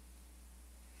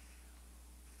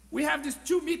 We have these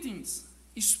two meetings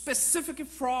specifically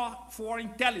for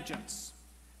intelligence.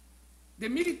 The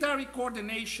military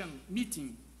coordination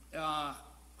meeting,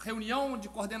 reunião de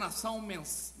coordenação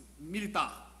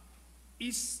militar,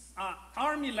 is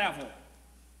army level,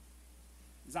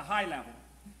 is a high level.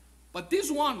 But this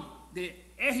one, the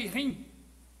RIRIM,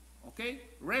 okay,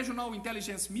 Regional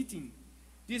Intelligence Meeting,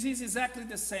 this is exactly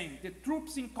the same. The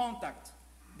troops in contact,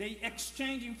 they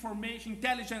exchange information,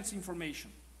 intelligence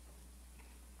information.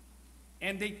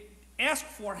 And they ask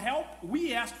for help,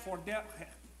 we ask for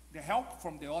the help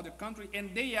from the other country,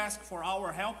 and they ask for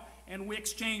our help, and we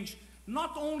exchange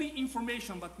not only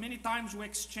information, but many times we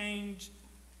exchange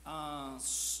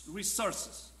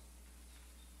resources,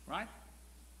 right?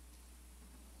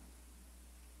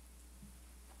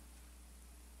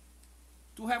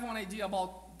 To have one idea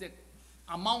about the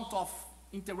amount of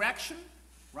interaction,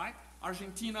 right?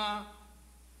 Argentina,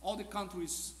 all the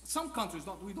countries, some countries,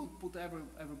 we don't put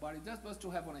everybody, just to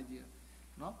have an idea,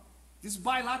 no? These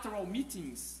bilateral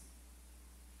meetings,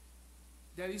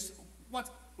 that is what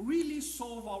really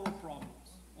solve our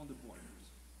problems on the borders,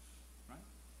 right?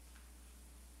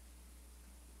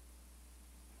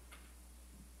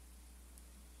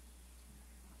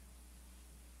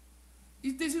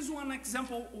 This is one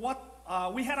example.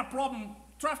 We had a problem,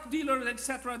 traffic dealers,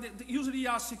 etc. They usually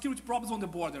are security problems on the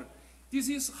border. This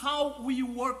is how we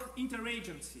work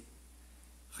interagency.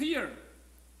 Here,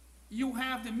 you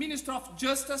have the Minister of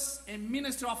Justice and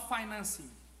Minister of Financing.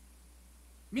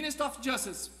 Minister of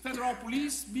Justice, Federal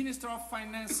Police, Minister of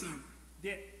Financing,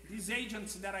 these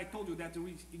agents that I told you that are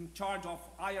in charge of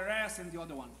IRS and the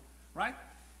other one, right?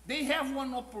 They have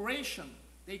one operation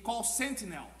they call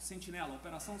Sentinel,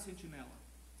 Operação Sentinela.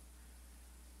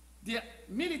 The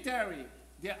military,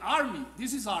 the army,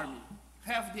 this is army,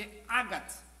 have the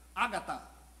Agatha,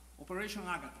 Operation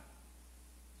Agatha.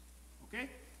 Okay?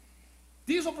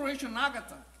 This Operation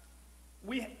Agatha,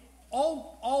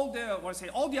 all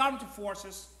the armed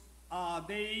forces,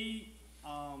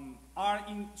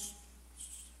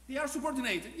 they are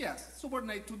subordinated, yes,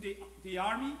 subordinated to the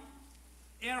Army,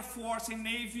 Air Force and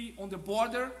Navy on the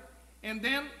border, and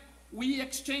then we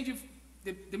exchange,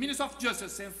 the Minister of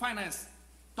Justice and Finance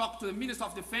talk to the Minister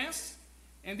of Defense,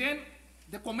 and then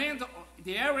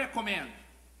the area command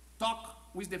talk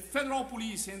with the federal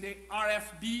police and the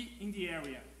RFB in the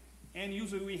area. And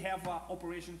usually we have an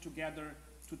operation together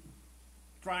to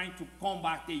trying to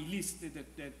combat the illicit,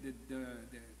 the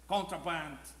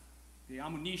contraband, the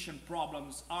ammunition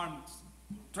problems, arms,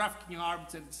 trafficking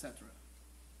arms, etc.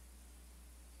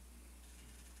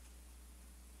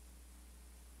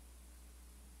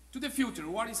 To the future,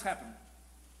 what is happening?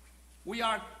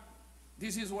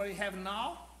 This is what we have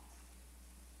now.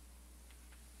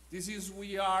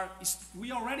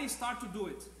 We already start to do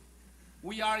it.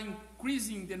 We are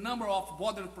increasing the number of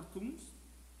border platoons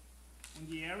in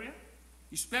the area,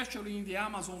 especially in the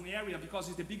Amazon area, because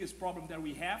it's the biggest problem that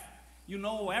we have. You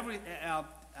know,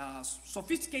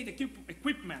 sophisticated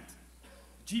equipment,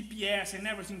 GPS and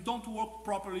everything don't work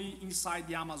properly inside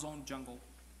the Amazon jungle.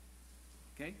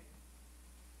 Okay?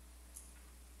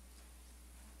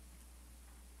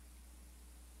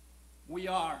 We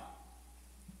are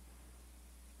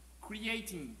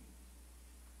creating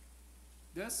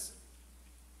this.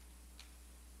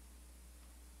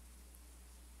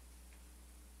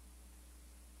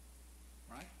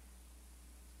 Right?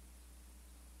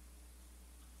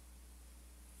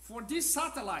 For this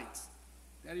satellite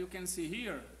that you can see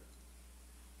here,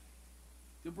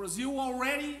 the Brazil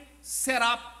already set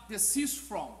up the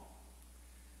CISFROM.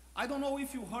 I don't know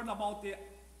if you heard about the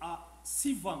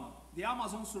CIVAM, the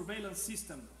Amazon surveillance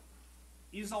system,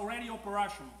 is already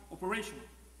operational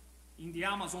in the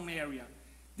Amazon area.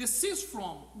 The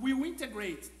CISFROM will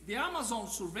integrate the Amazon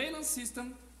surveillance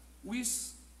system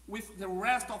with the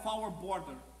rest of our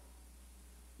border.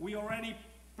 We already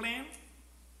planned,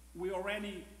 we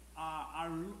already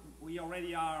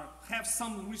have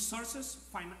some resources,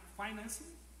 financing.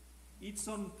 It's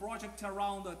on project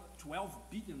around $12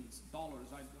 billion,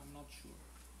 I'm not sure,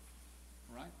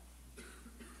 right?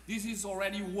 This is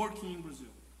already working in Brazil.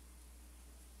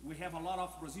 We have a lot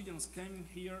of Brazilians coming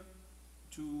here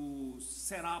to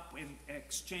set up and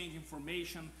exchange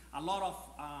information. A lot of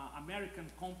American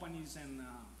companies and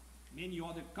many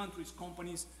other countries'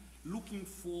 companies looking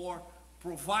for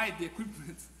provide the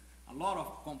equipment. A lot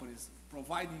of companies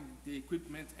providing the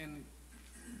equipment and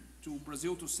to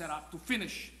Brazil to set up, to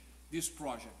finish this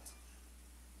project.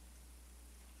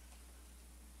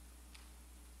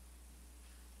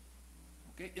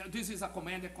 Okay, this is a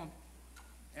command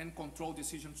and control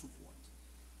decision support.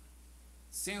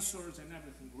 Sensors and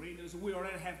everything, radars. We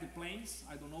already have the planes.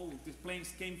 I don't know if the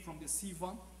planes came from the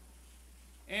CIVAM.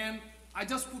 And I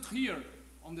just put here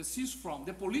on the CISFROM,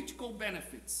 the political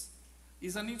benefits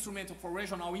is an instrument for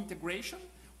regional integration.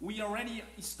 We already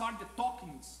started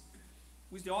talkings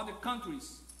with the other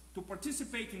countries to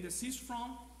participate in the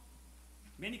CISFROM.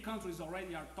 Many countries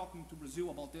already are talking to Brazil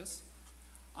about this.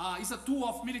 It's a tool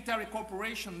of military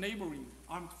cooperation neighboring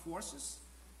armed forces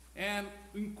and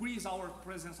increase our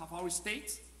presence of our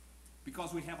states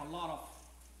because we have a lot of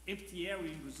empty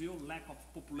area in Brazil, lack of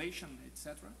population,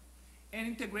 etc. And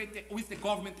integrate with the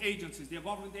government agencies. The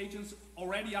government agencies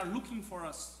already are looking for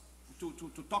us to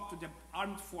talk to the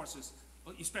armed forces,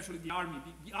 especially the Army.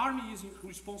 The Army is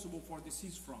responsible for the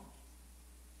CISFROM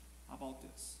about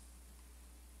this.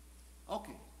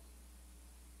 Okay.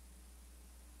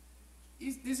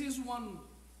 This is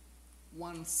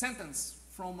one sentence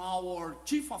from our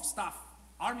Chief of Staff,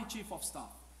 Army Chief of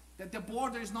Staff, that the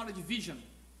border is not a division,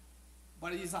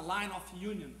 but it is a line of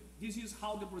union. This is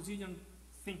how the Brazilian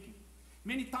thinking.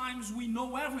 Many times we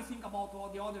know everything about all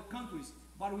the other countries,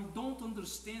 but we don't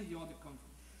understand the other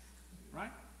country,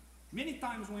 right? Many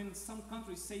times when some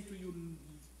countries say to you,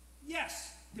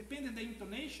 yes, depending on the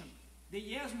intonation, the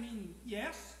yes mean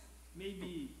yes,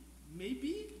 maybe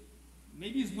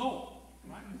is no.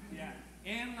 Right? Yeah.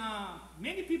 And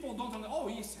many people don't know, oh,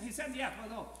 he said yes, but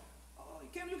no. Oh, you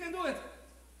can do it.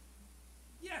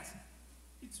 Yes.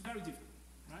 It's very different,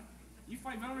 right? If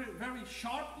I'm very, very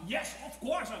sharp, yes, of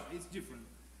course, it's different,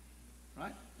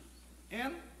 right?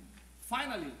 And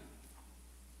finally,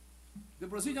 the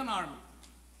Brazilian Army.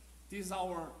 This is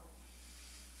our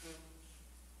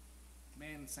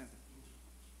main center.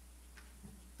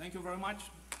 Thank you very much.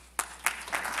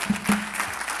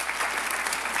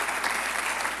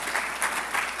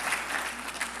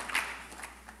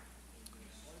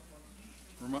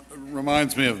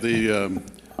 Reminds me of the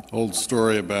old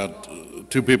story about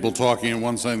two people talking and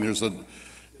one saying there's a,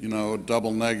 you know,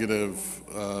 double negative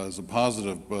is a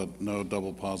positive, but no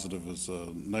double positive is a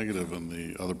negative, and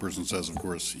the other person says, of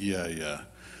course,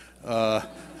 yeah.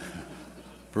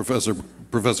 Professor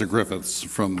Griffiths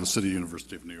from the City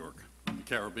University of New York, in the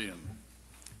Caribbean.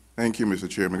 Thank you, Mr.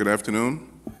 Chairman. Good afternoon.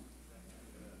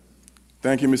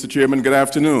 Thank you, Mr. Chairman. Good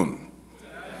afternoon.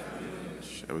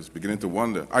 I was beginning to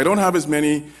wonder. I don't have as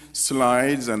many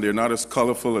slides, and they're not as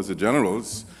colorful as the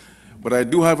generals, but I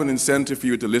do have an incentive for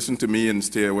you to listen to me and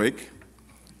stay awake.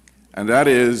 And that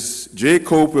is, J.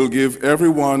 Cope will give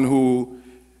everyone who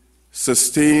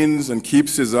sustains and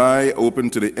keeps his eye open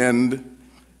to the end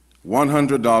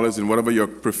 $100 in whatever your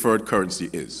preferred currency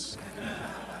is.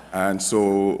 And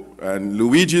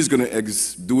Luigi is going to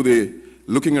do the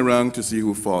looking around to see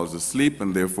who falls asleep,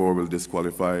 and therefore will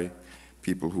disqualify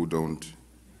people who don't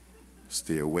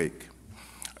stay awake.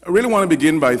 I really want to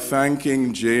begin by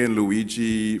thanking Jay and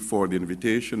Luigi for the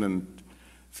invitation, and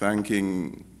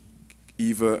thanking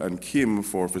Eva and Kim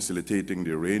for facilitating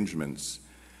the arrangements.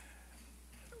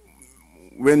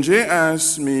 When Jay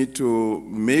asked me to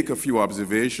make a few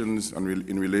observations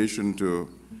in relation to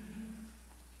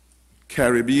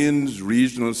Caribbean's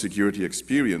regional security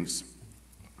experience,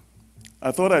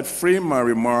 I thought I'd frame my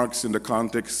remarks in the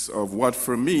context of what,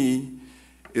 for me,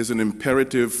 is an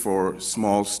imperative for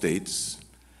small states,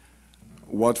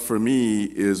 what, for me,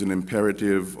 is an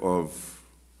imperative of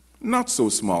not so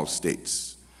small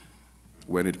states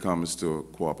when it comes to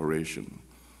cooperation.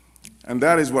 And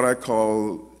that is what I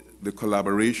call the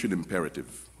collaboration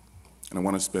imperative. And I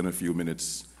want to spend a few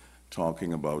minutes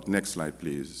talking about, next slide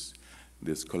please,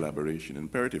 this collaboration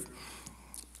imperative.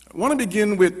 I want to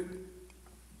begin with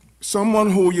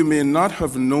someone who you may not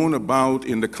have known about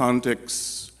in the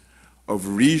context of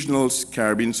regional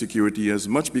Caribbean security as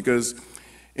much, because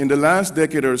in the last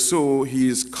decade or so,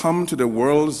 he's come to the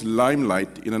world's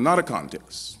limelight in another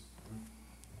context.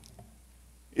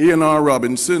 A.N.R.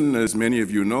 Robinson, as many of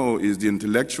you know, is the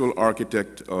intellectual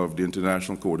architect of the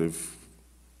International Court of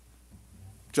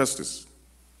Justice,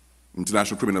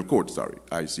 International Criminal Court, sorry,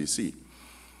 ICC.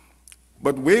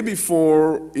 But way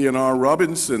before A.N.R.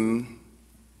 Robinson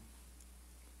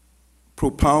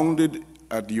propounded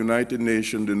at the United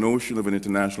Nations the notion of an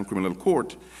International Criminal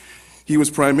Court, he was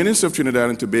Prime Minister of Trinidad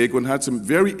and Tobago and had some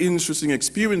very interesting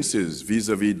experiences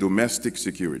vis-a-vis domestic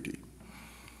security.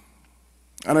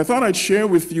 And I thought I'd share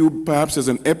with you, perhaps as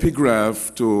an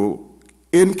epigraph to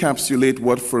encapsulate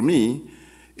what, for me,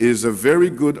 is a very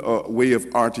good way of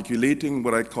articulating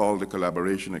what I call the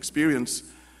collaboration experience,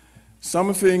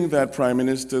 something that Prime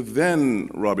Minister then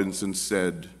Robinson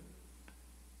said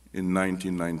in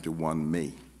 1991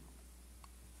 May.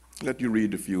 Let you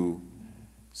read a few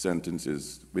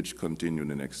sentences which continue in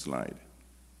the next slide.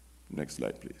 Next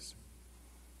slide, please.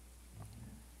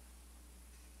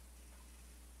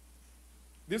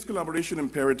 This collaboration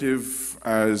imperative,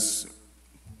 as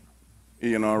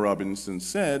A.N.R. Robinson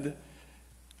said,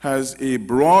 has a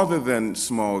broader than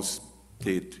small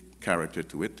state character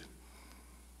to it,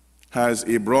 has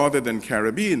a broader than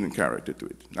Caribbean character to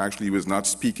it. Actually, he was not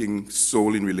speaking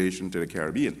solely in relation to the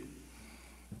Caribbean.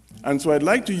 And so I'd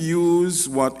like to use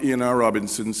what A.N.R.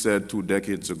 Robinson said 2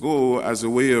 decades ago as a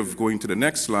way of going to the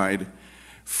next slide,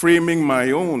 framing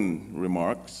my own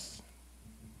remarks,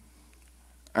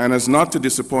 and as not to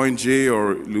disappoint Jay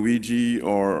or Luigi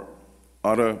or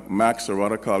other Max or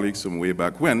other colleagues from way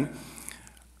back when,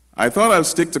 I thought I'll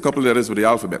stick to a couple of letters of the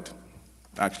alphabet.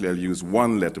 Actually, I'll use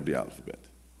one letter of the alphabet,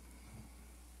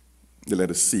 the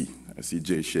letter C. I see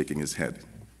Jay shaking his head.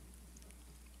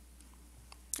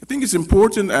 I think it's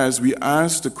important as we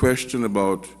ask the question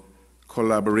about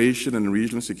collaboration and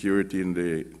regional security in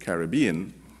the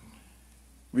Caribbean,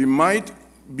 we might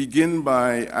begin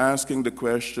by asking the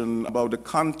question about the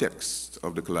context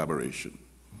of the collaboration.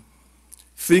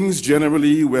 Things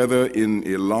generally, whether in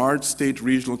a large state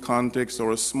regional context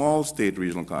or a small state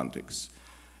regional context,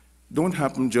 don't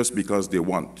happen just because they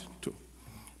want to. I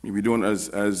mean, we don't,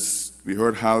 as we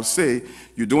heard Hal say,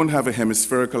 you don't have a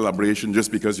hemispherical collaboration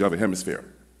just because you have a hemisphere.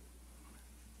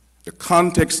 The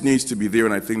context needs to be there,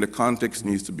 and I think the context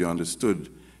needs to be understood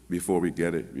before we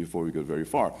get it, before we go very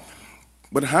far.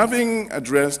 But having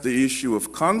addressed the issue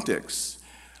of context,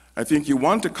 I think you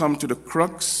want to come to the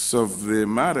crux of the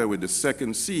matter with the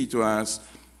second C to ask,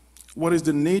 what is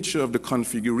the nature of the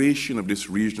configuration of this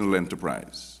regional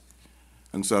enterprise?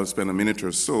 And so I'll spend a minute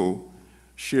or so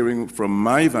sharing from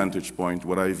my vantage point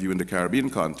what I view in the Caribbean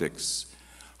context,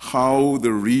 how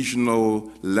the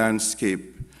regional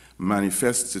landscape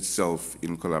manifests itself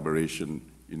in collaboration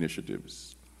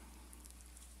initiatives.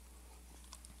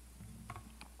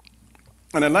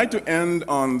 And I'd like to end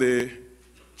on the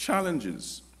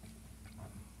challenges.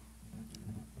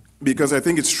 Because I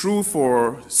think it's true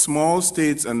for small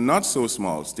states and not so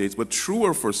small states, but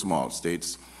truer for small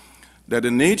states, that the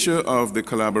nature of the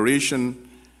collaboration,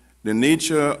 the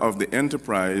nature of the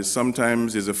enterprise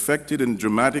sometimes is affected in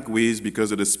dramatic ways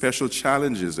because of the special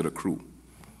challenges that accrue.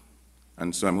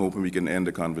 And so I'm hoping we can end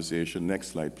the conversation,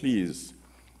 next slide please,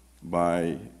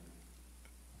 by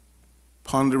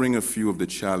pondering a few of the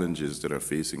challenges that are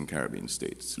facing Caribbean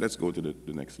states. Let's go to the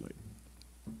next slide.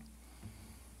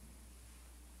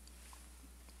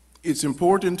 It's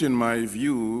important in my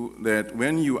view that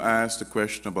when you ask the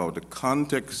question about the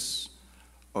context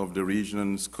of the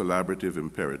region's collaborative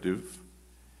imperative,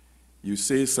 you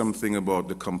say something about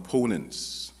the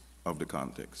components of the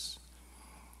context.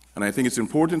 And I think it's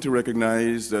important to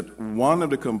recognize that one of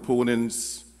the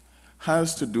components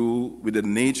has to do with the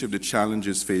nature of the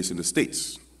challenges facing the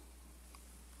states.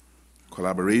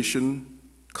 Collaboration,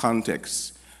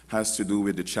 context, has to do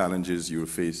with the challenges you're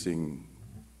facing.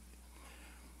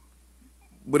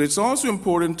 But it's also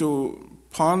important to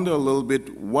ponder a little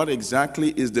bit what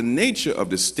exactly is the nature of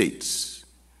the states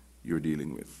you're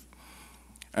dealing with.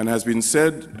 And has been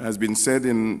said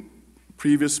in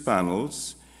previous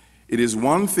panels, it is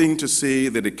one thing to say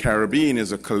that the Caribbean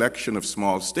is a collection of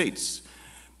small states,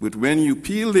 but when you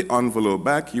peel the envelope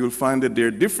back, you'll find that there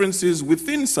are differences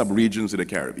within subregions of the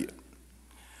Caribbean.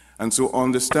 And so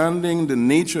understanding the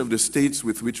nature of the states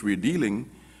with which we're dealing,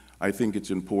 I think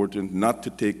it's important not to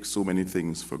take so many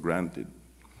things for granted.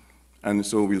 And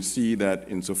so we'll see that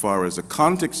insofar as the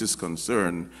context is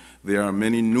concerned, there are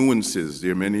many nuances,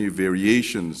 there are many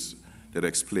variations that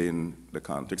explain the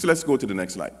context. So let's go to the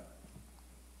next slide.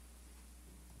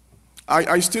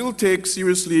 I still take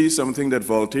seriously something that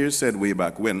Voltaire said way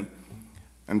back when,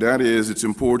 and that is it's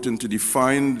important to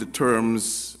define the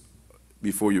terms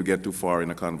before you get too far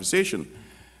in a conversation.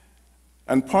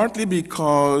 And partly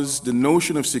because the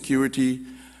notion of security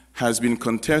has been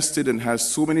contested and has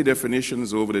so many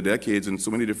definitions over the decades in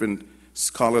so many different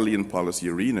scholarly and policy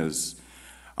arenas,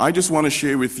 I just want to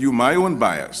share with you my own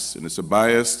bias, and it's a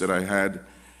bias that I had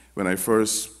when I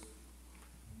first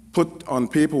put on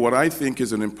paper what I think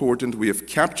is an important way of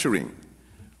capturing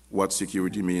what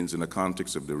security means in the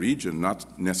context of the region,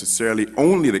 not necessarily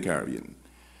only the Caribbean.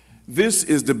 This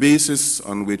is the basis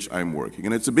on which I'm working,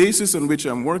 and it's a basis on which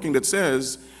I'm working that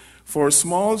says, for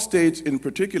small states in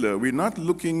particular, we're not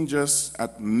looking just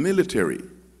at military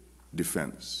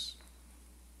defense.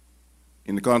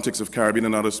 In the context of Caribbean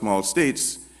and other small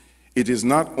states, it is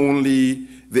not only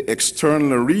the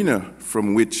external arena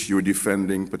from which you're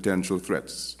defending potential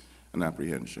threats and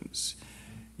apprehensions.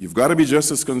 You've got to be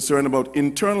just as concerned about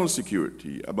internal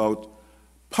security, about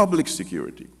public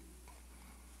security.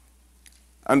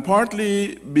 And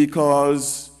partly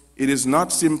because it is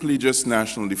not simply just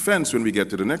national defense. When we get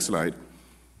to the next slide,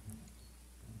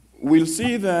 we'll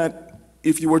see that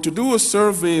if you were to do a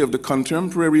survey of the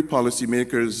contemporary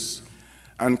policymakers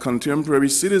and contemporary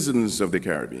citizens of the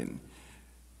Caribbean,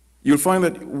 you'll find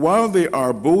that while there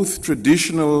are both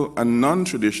traditional and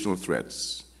non-traditional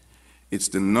threats, it's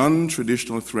the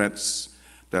non-traditional threats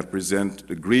that present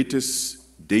the greatest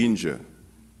danger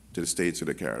to the states of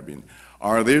the Caribbean.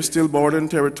 Are there still border and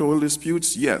territorial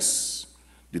disputes? Yes.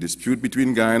 The dispute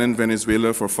between Guyana and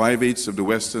Venezuela for 5/8 of the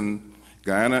western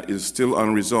Guyana is still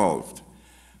unresolved.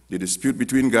 The dispute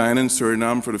between Guyana and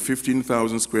Suriname for the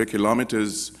 15,000 square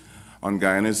kilometers on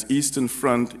Guyana's eastern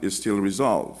front is still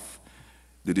resolved.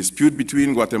 The dispute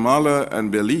between Guatemala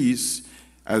and Belize,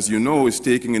 as you know, is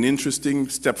taking an interesting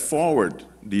step forward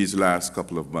these last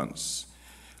couple of months.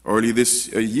 Early this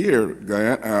year,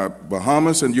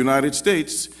 Bahamas and the United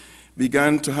States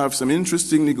began to have some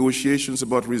interesting negotiations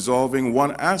about resolving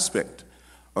one aspect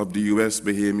of the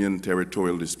U.S.-Bahamian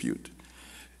territorial dispute.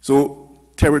 So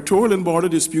territorial and border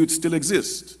disputes still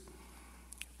exist.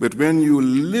 But when you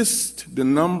list the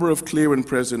number of clear and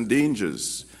present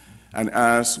dangers and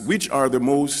ask which are the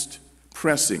most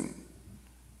pressing,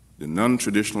 the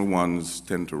non-traditional ones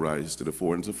tend to rise to the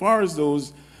fore. And so far as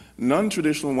those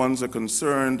non-traditional ones are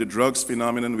concerned, the drugs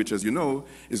phenomenon, which as you know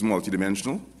is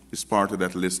multidimensional, is part of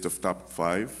that list of top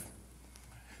 5.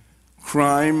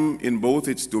 Crime in both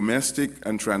its domestic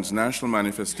and transnational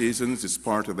manifestations is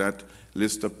part of that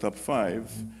list of top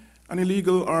 5. And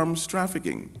illegal arms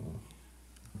trafficking,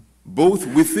 both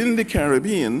within the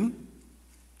Caribbean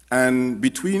and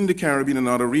between the Caribbean and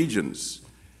other regions.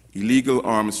 Illegal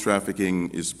arms trafficking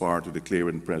is part of the clear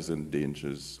and present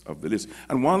dangers of the list.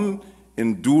 And one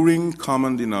enduring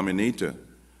common denominator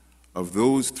of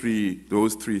those three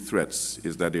threats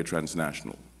is that they're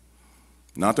transnational.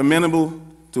 Not amenable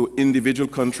to individual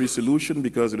country solution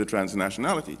because of the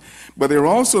transnationality. But they're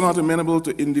also not amenable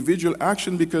to individual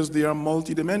action because they are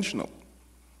multidimensional.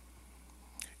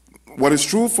 What is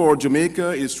true for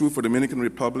Jamaica is true for Dominican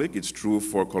Republic, it's true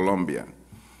for Colombia.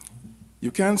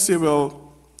 You can't say,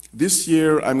 well, this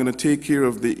year I'm going to take care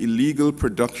of the illegal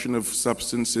production of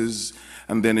substances,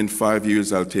 and then in 5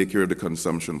 years I'll take care of the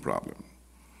consumption problem.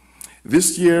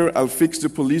 This year I'll fix the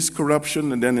police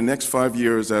corruption, and then the next 5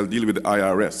 years I'll deal with the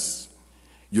IRS.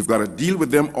 You've got to deal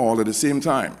with them all at the same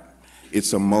time.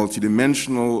 It's a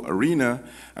multidimensional arena,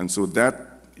 and so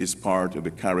that is part of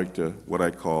the character, what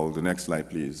I call, the next slide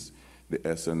please, the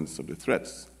essence of the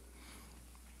threats.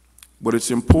 But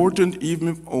it's important, even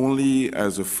if only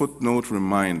as a footnote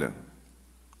reminder,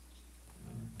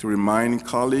 to remind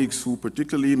colleagues who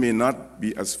particularly may not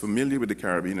be as familiar with the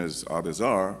Caribbean as others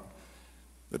are,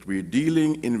 that we're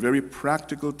dealing in very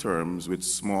practical terms with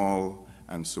small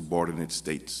and subordinate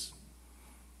states.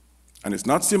 And it's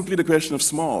not simply the question of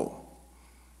small.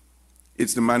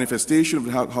 It's the manifestation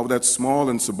of how that small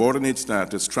and subordinate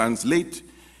status translate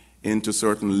into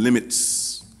certain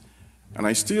limits. And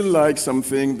I still like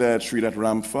something that Sridhar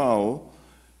Ramphal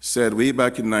said way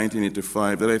back in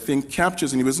 1985 that I think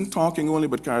captures, and he wasn't talking only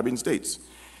about Caribbean states.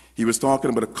 He was talking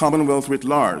about a Commonwealth writ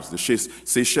large, the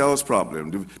Seychelles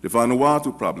problem, the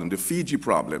Vanuatu problem, the Fiji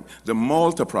problem, the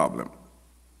Malta problem.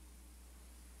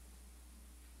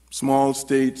 Small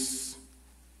states,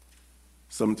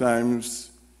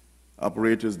 sometimes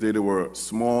operators, they were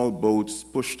small boats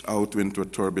pushed out into a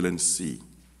turbulent sea.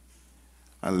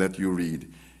 I'll let you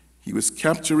read. He was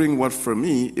capturing what for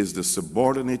me is the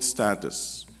subordinate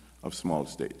status of small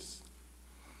states.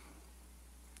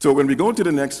 So when we go to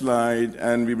the next slide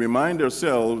and we remind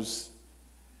ourselves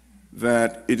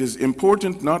that it is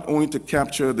important not only to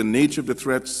capture the nature of the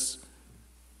threats,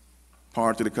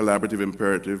 part of the collaborative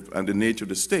imperative, and the nature of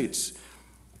the states,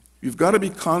 we've got to be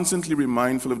constantly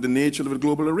mindful of the nature of the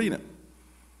global arena.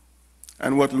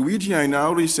 And what Luigi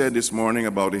Einaudi said this morning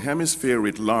about the hemisphere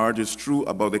writ large is true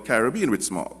about the Caribbean writ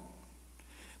small.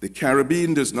 The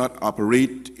Caribbean does not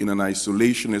operate in an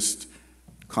isolationist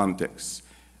context.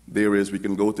 There is, we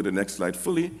can go to the next slide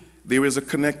fully, there is a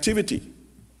connectivity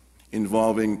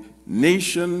involving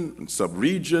nation, and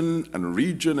sub-region, and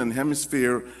region, and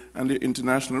hemisphere, and the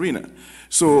international arena.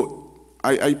 So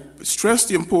I stress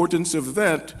the importance of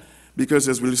that because,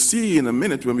 as we'll see in a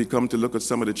minute when we come to look at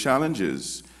some of the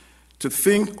challenges, to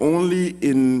think only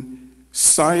in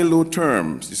silo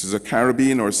terms, this is a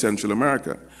Caribbean or Central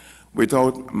America,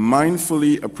 without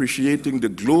mindfully appreciating the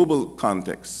global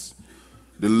context,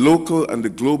 the local and the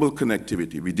global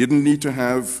connectivity. We didn't need to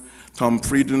have Tom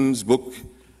Frieden's book,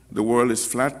 The World is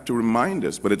Flat, to remind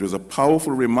us, but it was a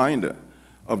powerful reminder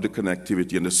of the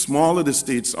connectivity. And the smaller the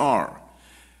states are,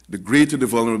 the greater the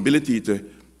vulnerability to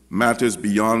matters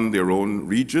beyond their own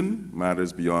region,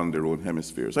 matters beyond their own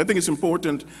hemispheres. I think it's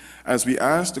important, as we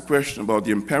ask the question about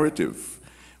the imperative,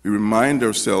 we remind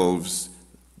ourselves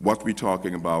what we're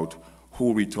talking about,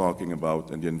 who we're talking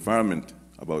about, and the environment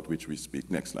about which we speak.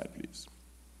 Next slide, please.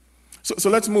 So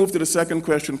let's move to the second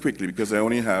question quickly, because I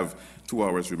only have 2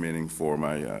 hours remaining for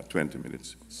my 20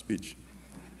 minutes speech.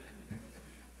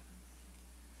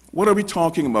 What are we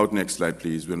talking about, next slide,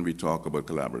 please, when we talk about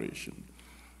collaboration?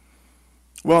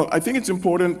 Well, I think it's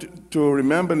important to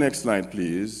remember, next slide,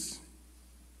 please,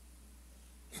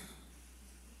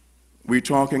 we're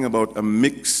talking about a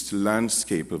mixed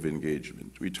landscape of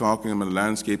engagement. We're talking about a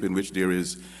landscape in which there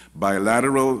is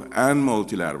bilateral and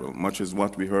multilateral, much as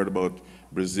what we heard about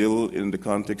Brazil in the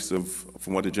context of,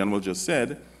 from what the general just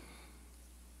said.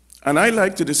 And I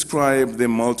like to describe the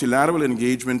multilateral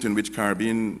engagement in which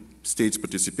Caribbean states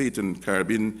participate and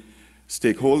Caribbean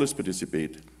stakeholders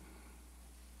participate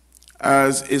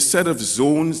as a set of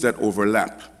zones that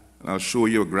overlap. And I'll show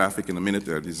you a graphic in a minute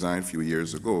that I designed a few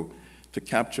years ago to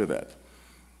capture that.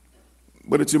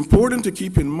 But it's important to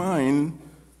keep in mind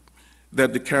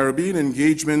that the Caribbean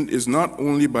engagement is not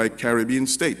only by Caribbean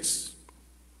states.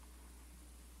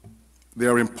 There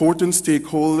are important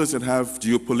stakeholders that have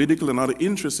geopolitical and other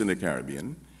interests in the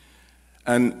Caribbean,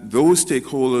 and those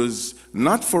stakeholders,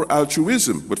 not for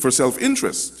altruism, but for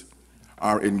self-interest,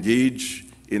 are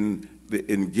engaged in the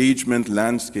engagement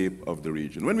landscape of the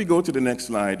region. When we go to the next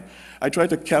slide, I try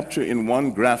to capture in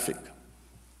one graphic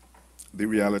the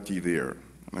reality there.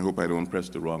 I hope I don't press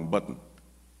the wrong button.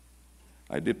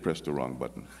 I did press the wrong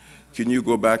button. Can you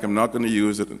go back? I'm not going to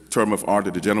use a term of art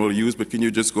that the general used, but can you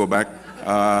just go back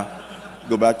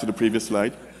to the previous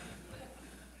slide?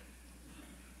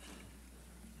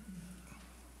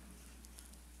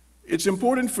 It's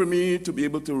important for me to be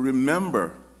able to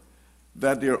remember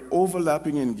that there are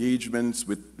overlapping engagements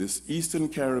with this Eastern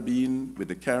Caribbean, with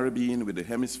the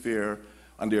Hemisphere,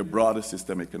 and their broader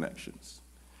systemic connections.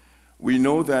 We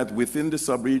know that within the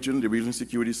sub-region, the regional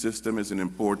security system is an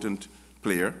important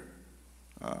player.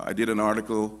 I did an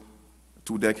article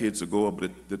 2 decades ago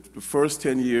about the first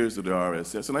 10 years of the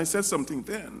RSS, and I said something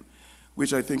then,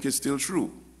 which I think is still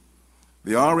true.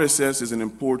 The RSS is an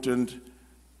important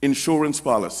insurance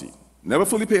policy. Never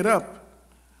fully paid up,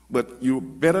 but you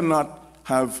better not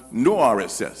have no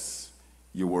RSS.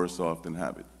 You're worse off than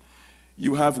have it.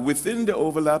 You have within the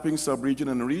overlapping sub-region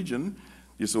and region,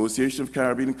 the Association of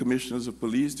Caribbean Commissioners of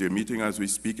Police. They're meeting as we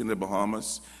speak in the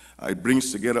Bahamas. It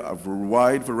brings together a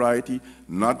wide variety,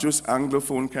 not just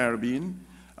Anglophone Caribbean,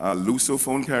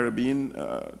 Lusophone Caribbean,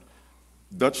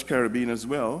 Dutch Caribbean as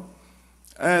well.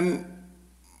 And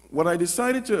what I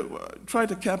decided to try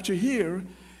to capture here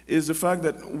is the fact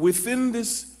that within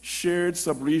this shared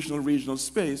sub-regional, regional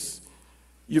space,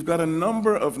 you've got a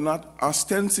number of not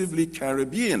ostensibly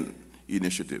Caribbean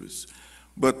initiatives,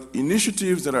 but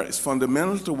initiatives that are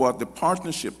fundamental to what the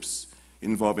partnerships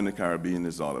involving the Caribbean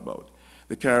is all about.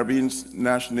 The Caribbean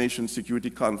Nation Security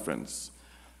Conference,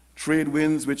 Trade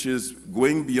Winds, which is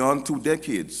going beyond 2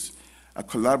 decades, a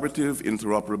collaborative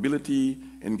interoperability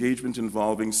engagement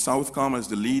involving Southcom as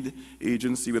the lead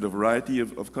agency with a variety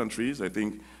of countries. I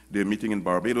think they're meeting in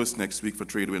Barbados next week for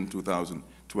Trade Wind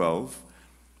 2012.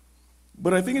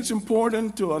 But I think it's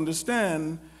important to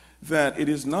understand that it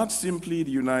is not simply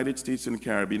the United States and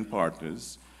Caribbean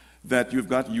partners, that you've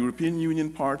got European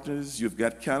Union partners, you've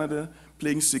got Canada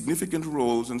playing significant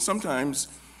roles, and sometimes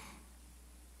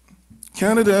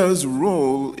Canada's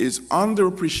role is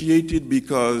underappreciated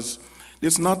because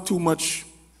there's not too much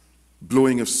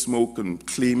blowing of smoke and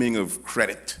claiming of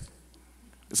credit.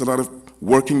 There's a lot of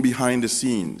working behind the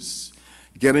scenes,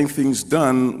 getting things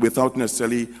done without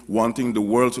necessarily wanting the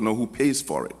world to know who pays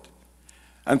for it.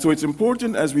 And so it's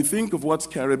important as we think of what's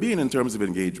Caribbean in terms of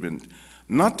engagement,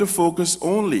 not to focus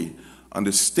only on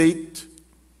the state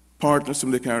partners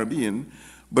from the Caribbean,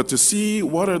 but to see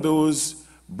what are those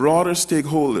broader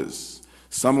stakeholders,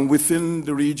 some within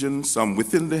the region, some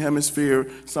within the hemisphere,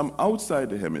 some outside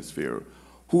the hemisphere,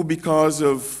 who because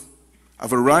of a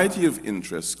variety of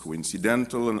interests,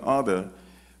 coincidental and other,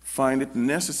 find it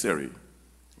necessary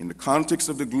in the context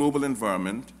of the global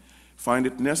environment, find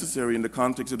it necessary in the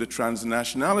context of the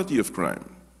transnationality of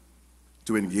crime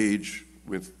to engage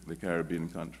with the Caribbean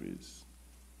countries.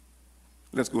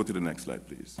 Let's go to the next slide,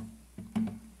 please.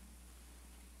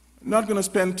 Not going to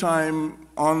spend time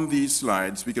on these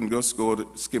slides. We can just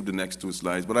skip the next 2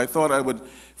 slides. But I thought I would,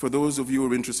 for those of you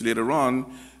who are interested later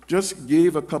on, just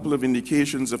give a couple of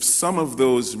indications of some of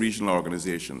those regional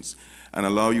organizations and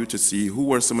allow you to see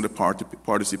who are some of the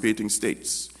participating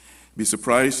states. Be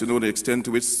surprised to know the extent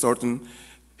to which certain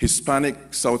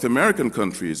Hispanic South American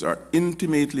countries are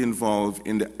intimately involved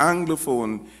in the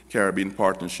Anglophone Caribbean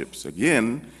partnerships.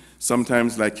 Again,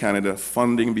 sometimes like Canada,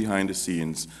 funding behind the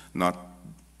scenes, not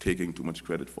taking too much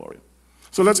credit for it.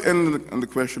 So let's end on the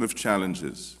question of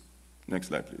challenges. Next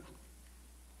slide, please.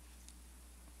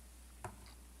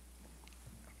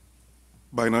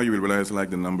 By now you will realize I like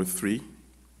the number 3.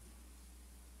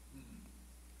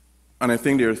 And I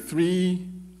think there are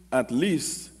at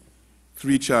least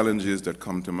three challenges that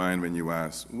come to mind when you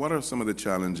ask, what are some of the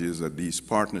challenges that these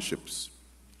partnerships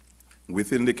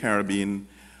within the Caribbean,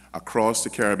 across the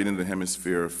Caribbean and the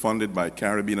Hemisphere, funded by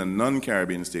Caribbean and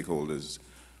non-Caribbean stakeholders,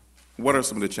 what are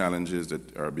some of the challenges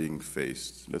that are being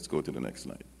faced? Let's go to the next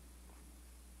slide.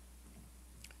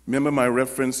 Remember my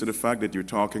reference to the fact that you're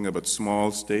talking about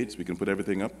small states? We can put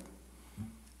everything up.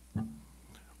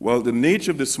 Well, the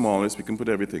nature of the smallest, we can put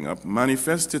everything up,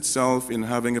 manifests itself in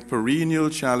having a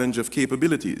perennial challenge of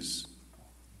capabilities.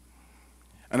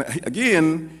 And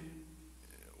again,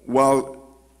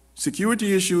 while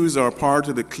security issues are part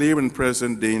of the clear and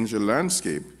present danger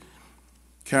landscape,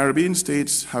 Caribbean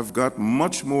states have got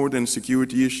much more than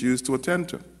security issues to attend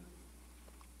to.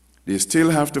 They still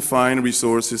have to find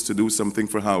resources to do something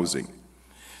for housing,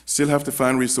 still have to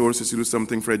find resources to do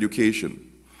something for education,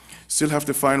 still have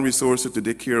to find resources to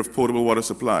take care of potable water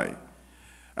supply.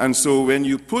 And so when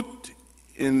you put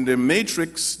in the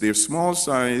matrix their small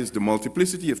size, the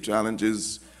multiplicity of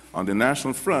challenges on the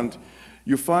national front,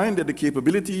 you find that the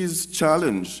capabilities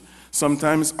challenge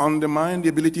sometimes undermine the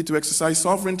ability to exercise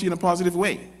sovereignty in a positive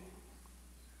way.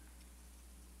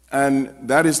 And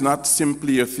that is not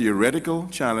simply a theoretical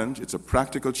challenge, it's a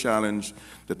practical challenge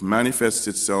that manifests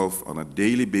itself on a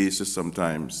daily basis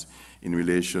sometimes in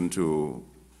relation to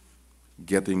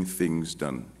getting things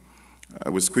done. I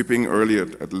was quipping earlier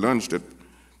at lunch that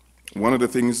one of the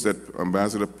things that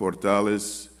Ambassador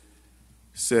Portales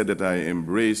said that I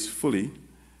embrace fully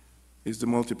is the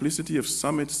multiplicity of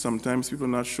summits. Sometimes people are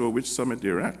not sure which summit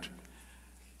they're at.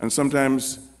 And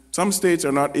sometimes some states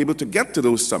are not able to get to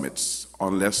those summits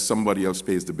unless somebody else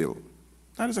pays the bill.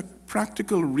 That is a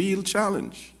practical, real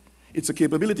challenge. It's a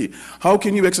capability. How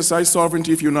can you exercise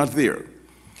sovereignty if you're not there?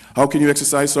 How can you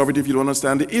exercise sovereignty if you don't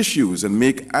understand the issues and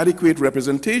make adequate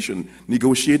representation,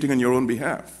 negotiating on your own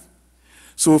behalf?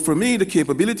 So for me, the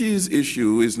capabilities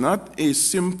issue is not a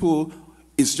simple,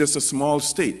 it's just a small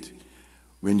state.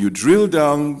 When you drill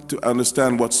down to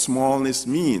understand what smallness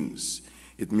means,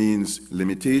 it means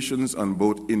limitations on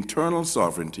both internal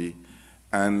sovereignty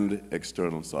and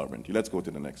external sovereignty. Let's go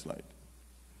to the next slide.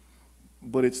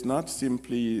 But it's not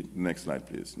simply, next slide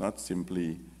please, not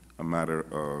simply a matter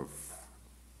of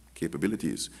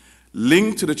capabilities.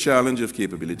 Linked to the challenge of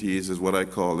capabilities is what I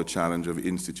call the challenge of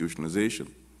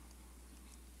institutionalization.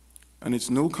 And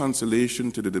it's no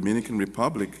consolation to the Dominican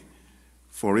Republic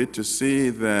for it to say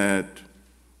that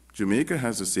Jamaica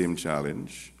has the same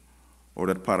challenge or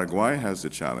that Paraguay has the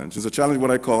challenge. It's a challenge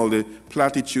what I call the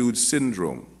platitude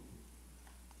syndrome.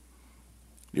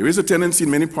 There is a tendency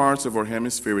in many parts of our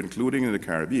hemisphere, including in the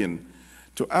Caribbean,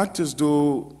 to act as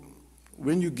though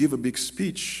when you give a big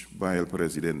speech by El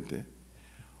Presidente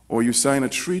or you sign a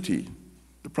treaty,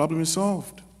 the problem is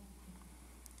solved.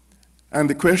 And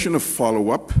the question of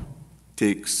follow-up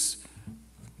takes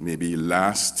maybe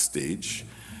last stage.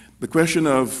 The question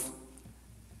of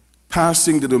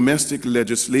passing the domestic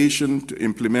legislation to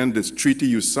implement this treaty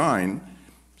you sign,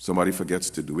 somebody forgets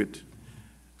to do it.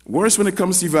 Worse when it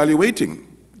comes to evaluating.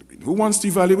 Who wants to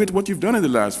evaluate what you've done in the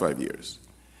last 5 years?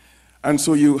 And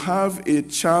so you have a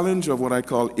challenge of what I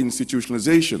call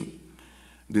institutionalization,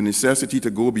 the necessity to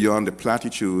go beyond the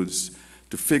platitudes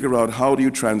to figure out how do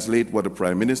you translate what the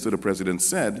Prime Minister, the President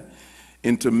said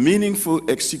into meaningful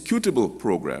executable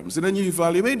programs. And then you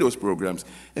evaluate those programs,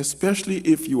 especially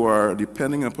if you are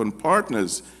depending upon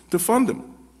partners to fund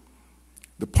them.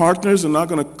 The partners are not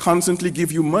going to constantly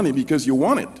give you money because you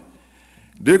want it.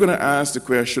 They're going to ask the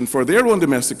question for their own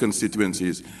domestic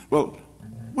constituencies, well,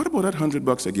 what about that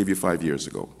 $100 I gave you 5 years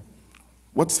ago?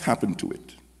 What's happened to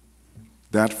it?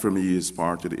 That, for me, is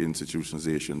part of the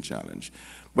institutionalization challenge.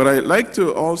 But I'd like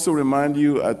to also remind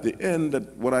you at the end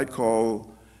that what I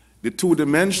call the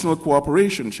two-dimensional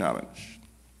cooperation challenge.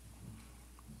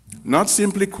 Not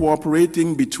simply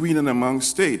cooperating between and among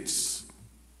states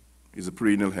is a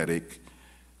perennial headache.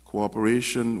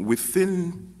 Cooperation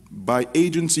within, by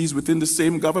agencies within the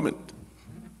same government.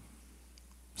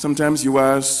 Sometimes you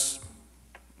ask,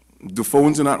 the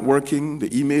phones are not working,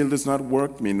 the email does not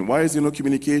work. I mean, why is there no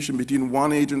communication between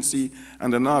one agency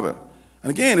and another? And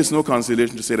again, it's no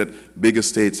consolation to say that bigger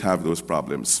states have those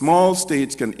problems. Small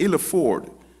states can ill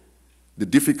afford the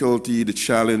difficulty, the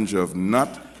challenge of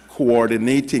not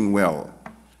coordinating well,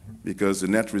 because the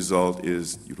net result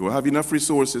is you don't have enough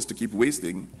resources to keep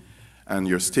wasting, and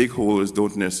your stakeholders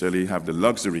don't necessarily have the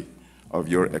luxury of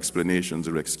your explanations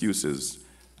or excuses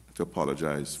to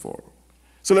apologize for.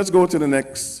 So let's go to the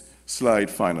next slide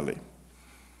finally.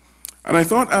 And I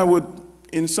thought I would,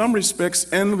 in some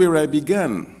respects, end where I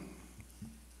began,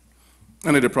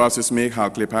 and in the process make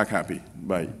Klepak happy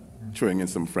by throwing in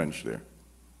some French there.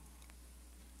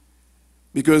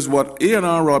 Because what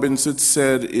A.N.R. Robinson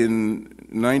said in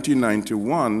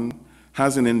 1991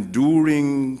 has an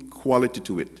enduring quality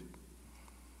to it.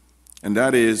 And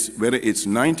that is, whether it's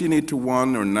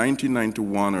 1981 or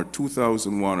 1991 or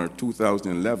 2001 or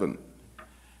 2011,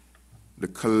 the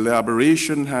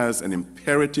collaboration has an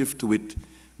imperative to it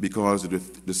because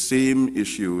of the same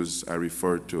issues I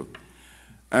referred to.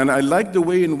 And I like the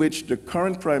way in which the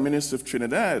current Prime Minister of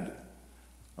Trinidad,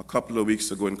 a couple of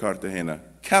weeks ago in Cartagena,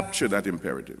 captured that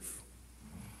imperative.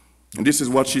 And this is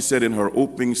what she said in her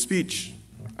opening speech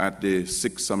at the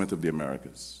 6th Summit of the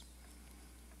Americas.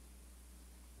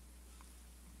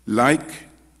 Like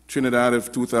Trinidad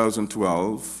of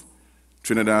 2012,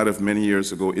 Trinidad of many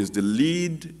years ago is the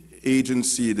lead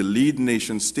agency, the lead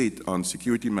nation state on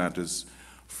security matters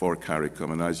for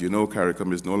CARICOM. And as you know,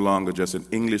 CARICOM is no longer just an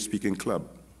English-speaking club.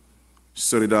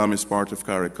 Suriname is part of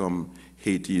CARICOM,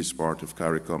 Haiti is part of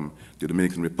CARICOM, the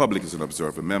Dominican Republic is an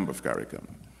observer member of CARICOM.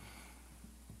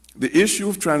 The issue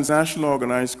of transnational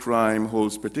organized crime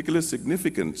holds particular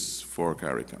significance for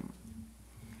CARICOM.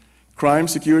 Crime,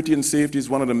 security, and safety is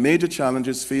one of the major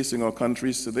challenges facing our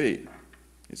countries today.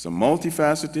 It's a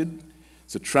multifaceted,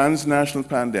 it's a transnational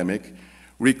pandemic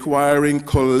requiring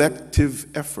collective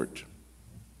effort.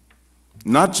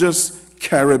 Not just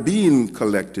Caribbean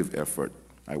collective effort,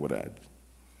 I would add.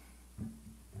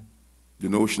 The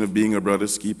notion of being a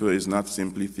brother's keeper is not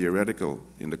simply theoretical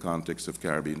in the context of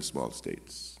Caribbean small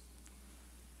states.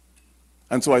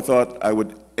 And so I thought I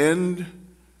would end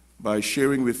by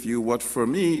sharing with you what for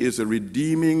me is a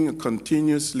redeeming,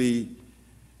 continuously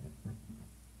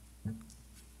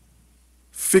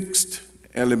fixed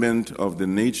element of the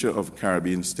nature of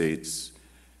Caribbean states,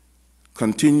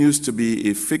 continues to be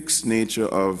a fixed nature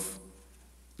of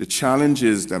the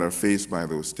challenges that are faced by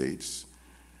those states,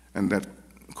 and that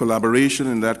collaboration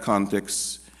in that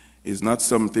context is not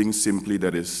something simply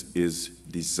that is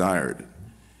desired.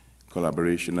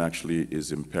 Collaboration actually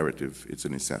is imperative, it's a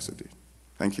necessity.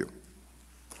 Thank you.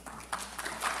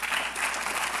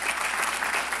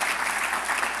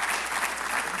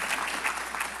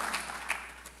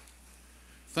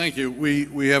 Thank you.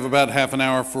 We have about half an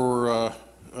hour for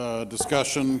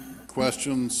discussion,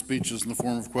 questions, speeches in the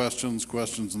form of questions,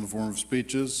 questions in the form of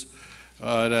speeches.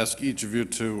 I'd ask each of you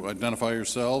to identify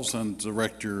yourselves and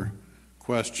direct your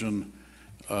question,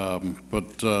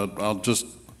 but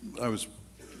I was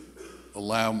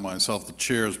allow myself the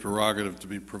chair's prerogative to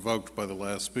be provoked by the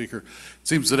last speaker. It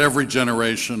seems that every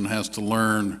generation has to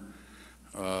learn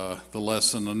the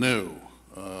lesson anew.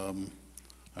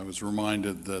 I was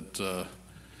reminded that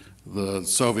the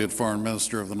Soviet foreign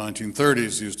minister of the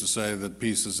 1930s used to say that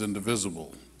peace is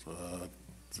indivisible.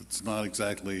 It's not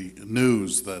exactly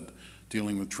news that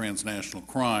dealing with transnational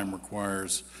crime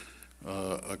requires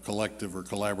a collective or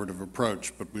collaborative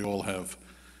approach, but we all have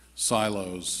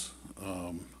silos,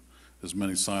 as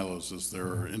many silos as there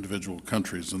are individual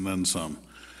countries and then some.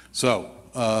 So,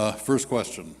 first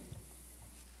question.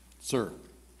 Sir.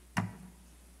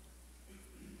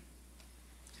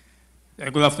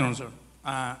 Good afternoon, sir.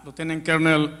 Lieutenant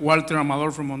Colonel Walter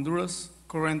Amador from Honduras,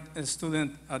 current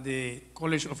student at the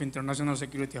College of International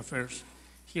Security Affairs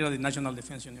here at the National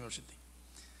Defense University.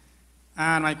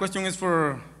 And my question is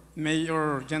for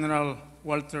Major General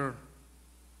Walter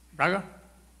Braga.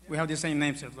 We have the same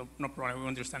name, sir, so no problem, we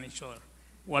understand each other.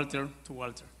 Walter to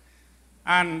Walter.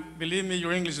 And believe me,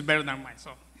 your English is better than mine,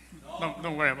 so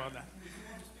don't worry about that.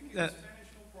 Yeah,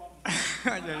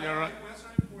 you're right.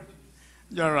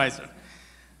 You're right, sir.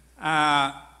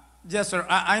 Yes, sir.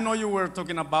 I know you were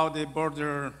talking about the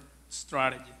border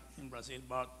strategy in Brazil,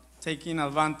 but taking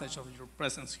advantage of your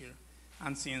presence here,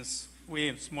 and since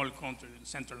we, small countries in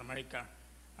Central America,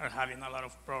 are having a lot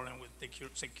of problems with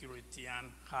security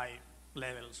and high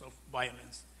levels of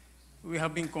violence, we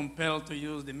have been compelled to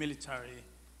use the military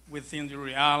within the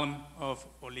realm of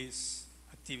police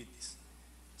activities.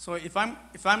 So if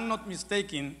I'm not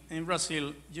mistaken, in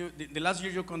Brazil, the last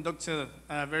year you conducted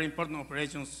very important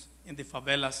operations in the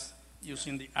favelas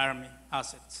using the army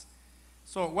assets.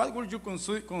 So what would you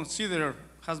consider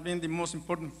has been the most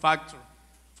important factor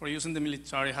for using the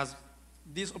military? Has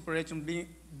this operation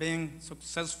been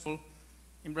successful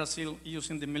in Brazil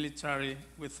using the military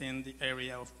within the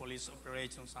area of police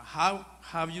operations? How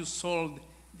have you solved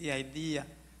the idea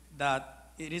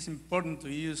that it is important to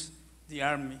use the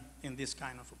army in this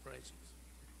kind of operations?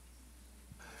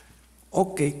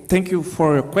 Okay, thank you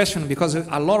for your question, because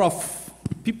a lot of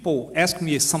people ask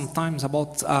me sometimes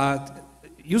about,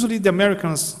 usually the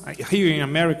Americans here in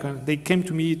America, they came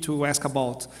to me to ask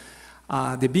about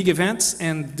the big events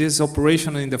and this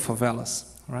operation in the favelas,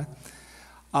 right?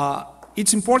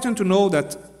 It's important to know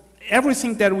that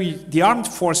everything that the armed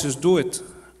forces do it,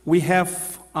 we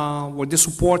have with the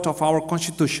support of our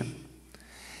Constitution.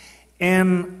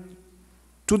 And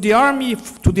to the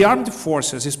armed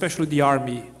forces, especially the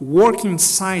army, work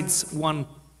inside one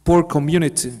poor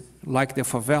community like the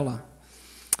favela,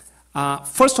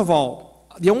 first of all,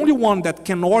 the only one that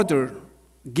can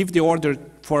give the order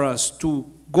for us to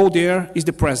go there is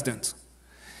the president.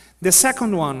 The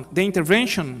second one, the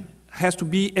intervention has to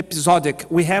be episodic.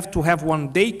 We have to have one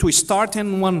day to start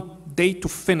and one day to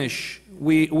finish.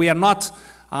 We are not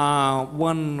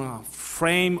one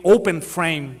frame, open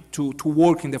frame to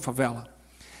work in the favela.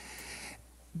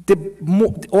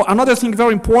 Another thing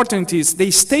very important is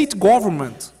the state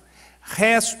government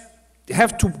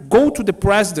have to go to the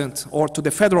president or to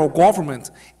the federal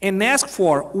government and ask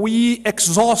for, we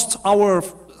exhaust our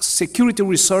security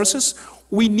resources,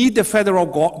 we need the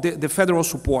federal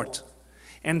support.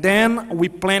 And then we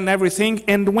plan everything,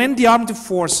 and when the armed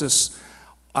forces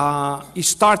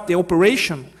start the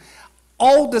operation,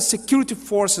 all the security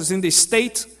forces in the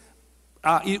state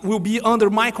it will be under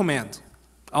my command.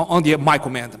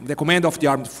 The command of the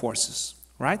armed forces,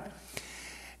 right?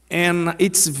 And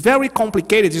it's very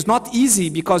complicated. It's not easy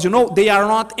because, you know, they are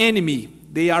not enemy.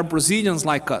 They are Brazilians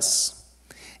like us.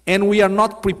 And we are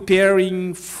not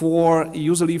preparing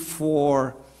usually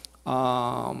for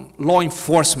law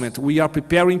enforcement. We are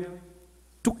preparing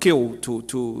to kill,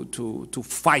 to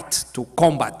fight, to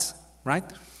combat, right?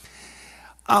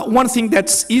 One thing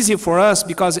that's easy for us,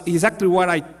 because exactly what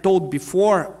I told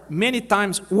before, many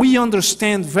times we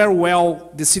understand very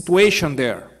well the situation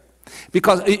there.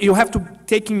 Because you have to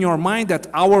take in your mind that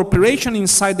our operation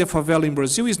inside the favela in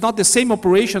Brazil is not the same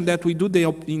operation that we do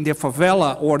in the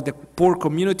favela or the poor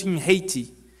community in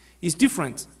Haiti. It's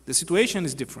different. The situation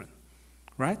is different,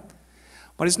 right?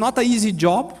 But it's not an easy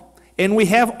job, and we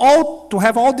have to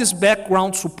have all this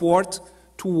background support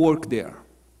to work there,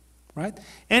 right?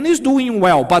 And it's doing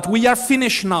well, but we are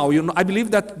finished now. You know, I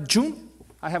believe that June,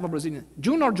 I have a Brazilian,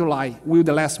 June or July will be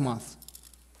the last month.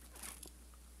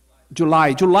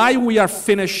 July we are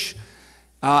finished.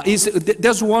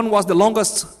 This one was the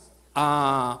longest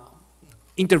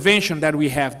intervention that we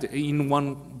have in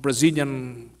one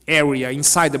Brazilian area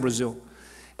inside the Brazil.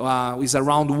 It's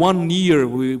around 1 year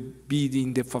we'll be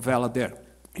in the favela there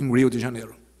in Rio de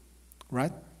Janeiro,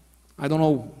 right? I don't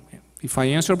know if I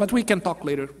answer, but we can talk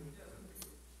later.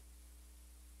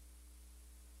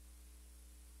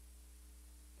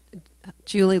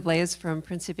 Julie Blaze from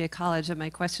Principia College, and my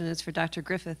question is for Dr.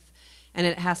 Griffith, and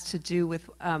it has to do with,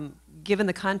 given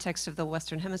the context of the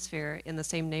Western Hemisphere in the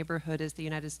same neighborhood as the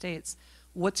United States,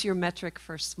 what's your metric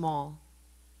for small?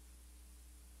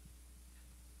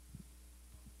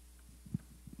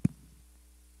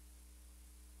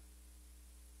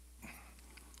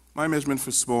 My measurement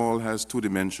for small has 2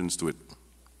 dimensions to it.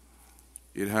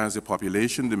 It has a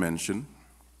population dimension,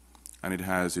 and it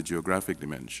has a geographic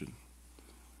dimension.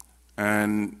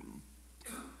 And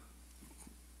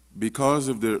because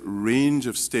of the range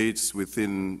of states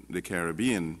within the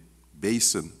Caribbean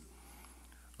basin,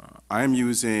 I'm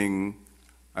using,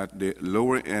 at the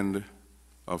lower end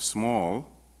of small,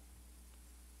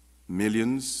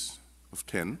 millions of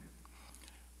 10,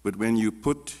 but when you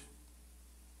put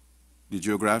the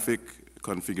geographic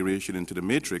configuration into the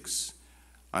matrix,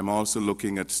 I'm also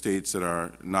looking at states that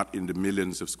are not in the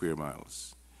millions of square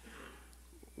miles.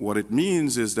 What it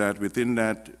means is that within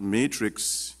that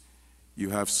matrix, you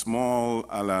have small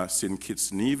a la St.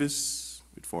 Kitts Nevis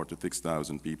with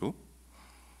 46,000 people.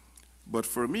 But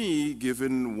for me,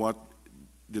 given what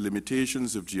the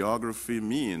limitations of geography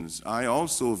means, I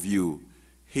also view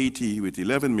Haiti with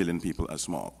 11 million people as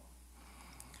small.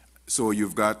 So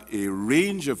you've got a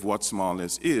range of what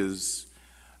smallness is,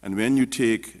 and when you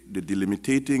take the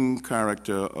delimiting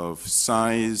character of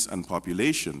size and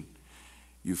population,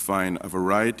 you find a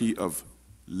variety of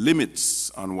limits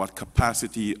on what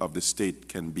capacity of the state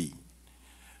can be.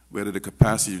 Whether the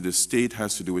capacity of the state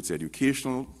has to do with its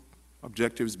educational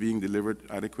objectives being delivered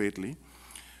adequately,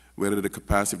 whether the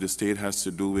capacity of the state has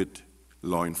to do with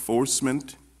law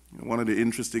enforcement. You know, one of the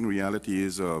interesting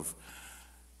realities of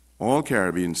all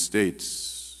Caribbean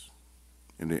states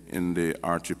in the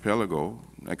archipelago,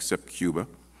 except Cuba,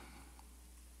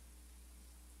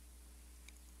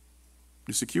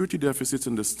 the security deficits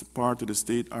in this part of the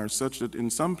state are such that in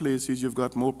some places you've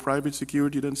got more private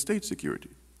security than state security.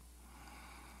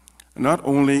 Not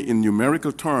only in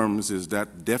numerical terms is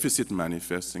that deficit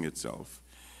manifesting itself,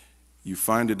 you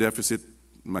find the deficit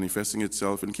manifesting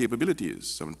itself in capabilities.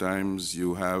 Sometimes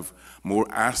you have more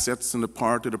assets in the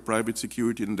part of the private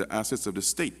security than the assets of the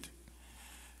state.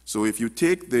 So if you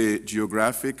take the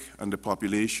geographic and the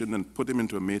population and put them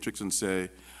into a matrix and say,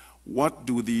 what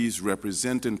do these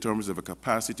represent in terms of a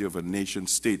capacity of a nation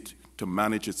state to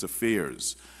manage its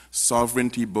affairs?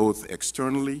 Sovereignty both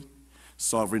externally,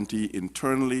 sovereignty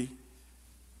internally.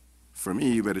 For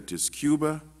me, whether it is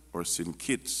Cuba or St.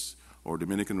 Kitts or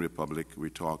Dominican Republic, we're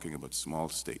talking about small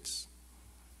states.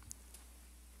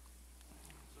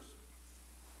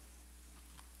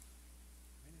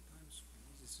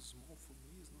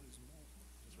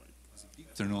 Good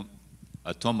afternoon.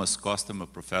 Thomas Costa, I'm a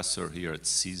professor here at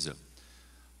CISA.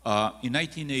 In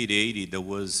 1980, there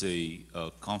was a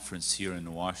conference here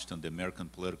in Washington, the American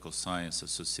Political Science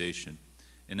Association,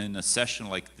 and in a session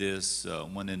like this,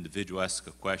 one individual asked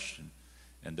a question,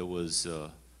 and there was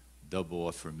double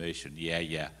affirmation,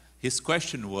 yeah. His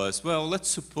question was, well, let's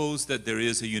suppose that there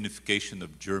is a unification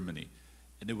of Germany,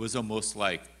 and it was almost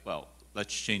like, well,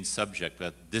 let's change subject,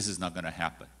 but this is not going to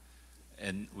happen.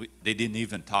 And they didn't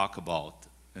even talk about,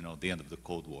 you know, the end of the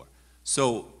Cold War.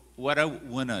 So what I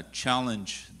want to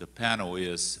challenge the panel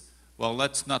is, well,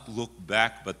 let's not look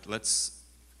back, but let's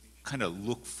kind of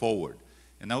look forward.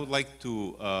 And I would like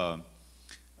to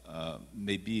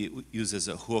maybe use as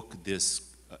a hook this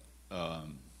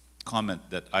comment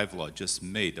that Ivelaw just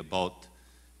made about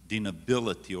the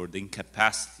inability or the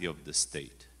incapacity of the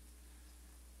state.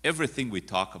 Everything we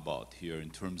talk about here in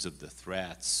terms of the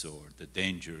threats or the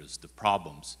dangers, the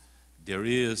problems, there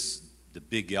is the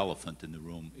big elephant in the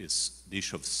room is the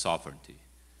issue of sovereignty.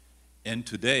 And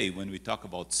today, when we talk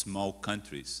about small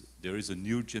countries, there is a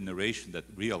new generation that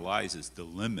realizes the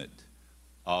limit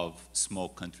of small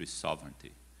country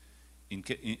sovereignty.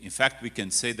 In fact, we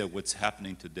can say that what's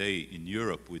happening today in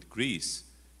Europe with Greece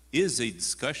is a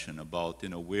discussion about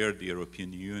where the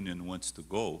European Union wants to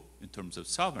go in terms of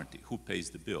sovereignty, who pays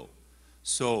the bill.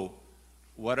 So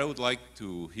what I would like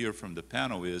to hear from the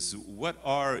panel is, what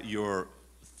are your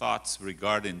thoughts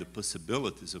regarding the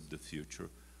possibilities of the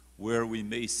future where we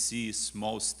may see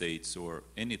small states or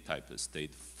any type of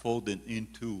state folded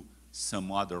into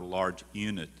some other large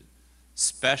unit,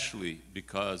 especially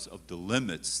because of the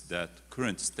limits that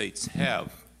current states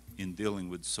have in dealing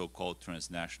with so-called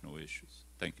transnational issues?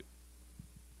 Thank you.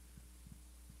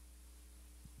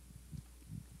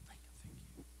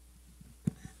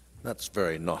 That's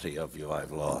very naughty of you,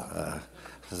 Ivelaw,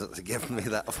 giving me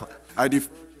that one.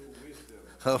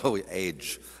 Oh,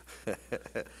 age.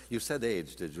 You said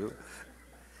age, did you?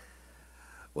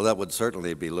 Well, that would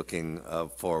certainly be looking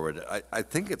forward. I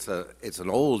think it's an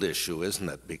old issue, isn't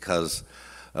it? Because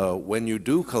when you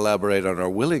do collaborate and are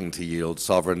willing to yield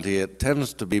sovereignty, it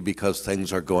tends to be because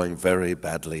things are going very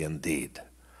badly indeed.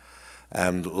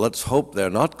 And let's hope they're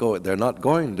not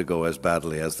going to go as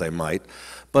badly as they might.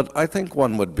 But I think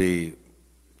one would be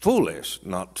foolish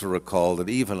not to recall that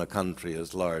even a country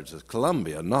as large as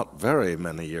Colombia, not very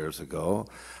many years ago,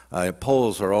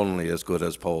 polls are only as good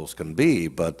as polls can be,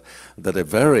 but that a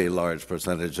very large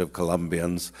percentage of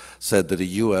Colombians said that a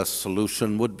U.S.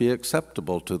 solution would be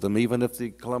acceptable to them, even if the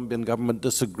Colombian government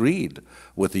disagreed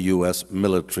with the U.S.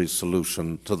 military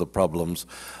solution to the problems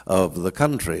of the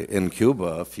country. In Cuba,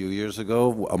 a few years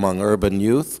ago, among urban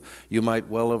youth, you might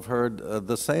well have heard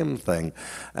the same thing.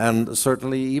 And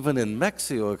certainly even in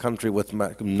Mexico, a country with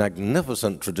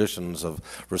magnificent traditions of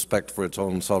respect for its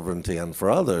own sovereignty and for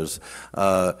others,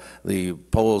 the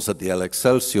polls that the El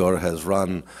Excelsior has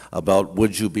run about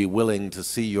would you be willing to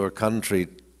see your country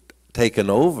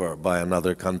taken over by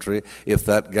another country if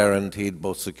that guaranteed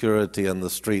both security in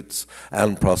the streets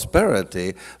and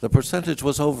prosperity, the percentage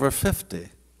was over 50.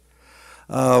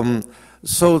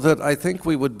 So that I think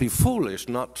we would be foolish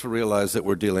not to realize that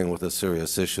we're dealing with a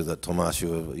serious issue that, Tomas,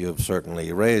 you have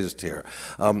certainly raised here.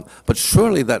 But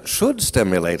surely that should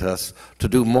stimulate us to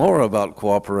do more about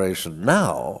cooperation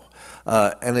now.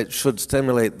 And it should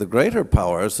stimulate the greater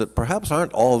powers that perhaps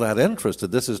aren't all that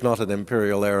interested. This is not an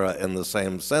imperial era in the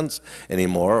same sense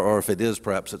anymore, or if it is,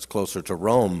 perhaps it's closer to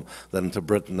Rome than to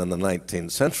Britain in the 19th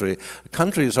century.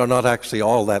 Countries are not actually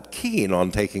all that keen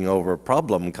on taking over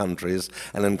problem countries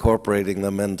and incorporating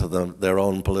them into their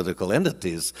own political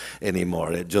entities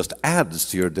anymore. It just adds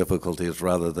to your difficulties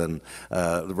rather than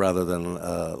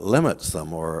limits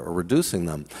them or reducing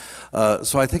them.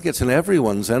 So I think it's in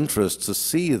everyone's interest to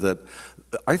see that.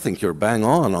 I think you're bang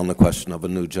on the question of a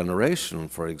new generation,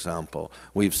 for example.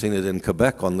 We've seen it in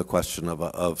Quebec on the question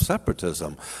of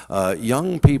separatism.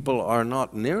 Young people are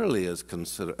not nearly as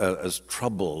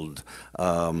troubled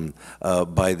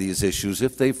by these issues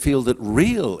if they feel that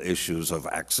real issues of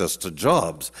access to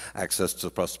jobs, access to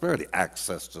prosperity,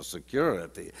 access to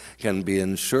security can be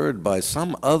ensured by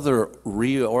some other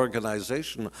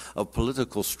reorganization of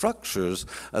political structures.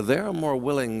 They're more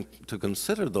willing to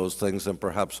consider those things than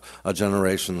perhaps a generation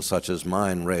such as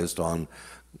mine, raised on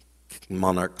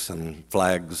monarchs and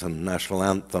flags and national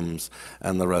anthems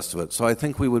and the rest of it. So I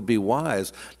think we would be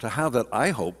wise to have that,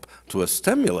 I hope, to a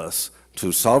stimulus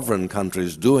to sovereign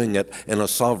countries doing it in a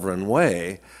sovereign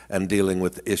way and dealing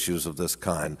with issues of this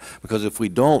kind. Because if we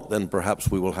don't, then perhaps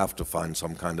we will have to find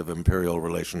some kind of imperial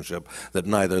relationship that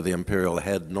neither the imperial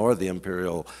head nor the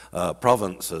imperial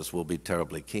provinces will be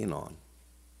terribly keen on.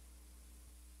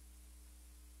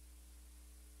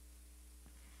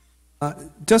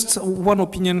 Just one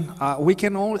opinion. We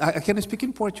can all. I can speak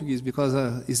in Portuguese because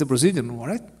it's a Brazilian, all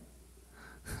right?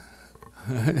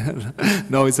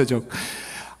 No, it's a joke.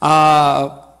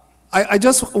 I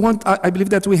just want. I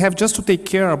believe that we have just to take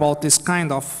care about this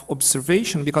kind of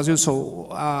observation because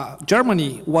also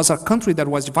Germany was a country that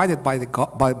was divided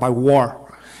by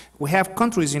war. We have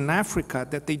countries in Africa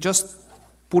that they just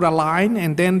put a line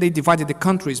and then they divided the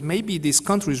countries. Maybe these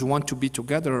countries want to be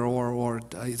together or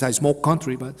it's a small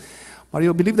country, but I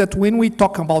believe that when we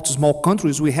talk about small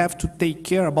countries, we have to take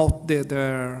care about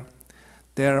their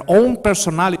own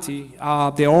personality,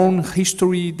 their own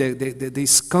history.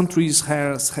 These countries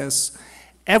has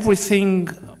everything,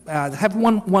 have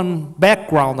one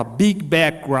background, a big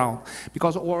background.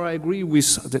 Because, or I agree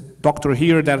with the doctor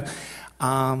here that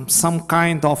some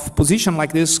kind of position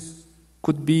like this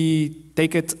could be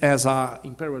taken as an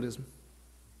imperialism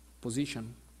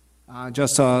position.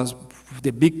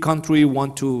 The big country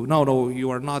want to, no, you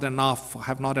are not enough,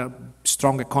 have not a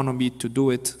strong economy to do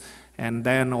it, and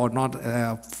then, or not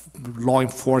law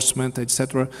enforcement,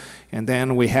 etc. And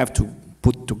then we have to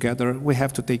put together, we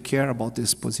have to take care about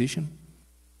this position.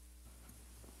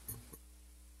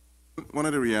 One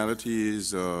of the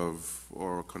realities of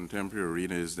our contemporary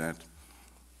arena is that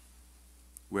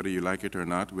whether you like it or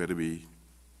not, whether we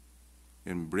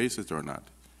embrace it or not,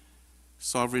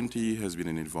 sovereignty has been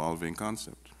an evolving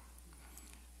concept.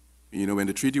 You know, when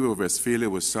the Treaty of Westphalia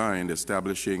was signed,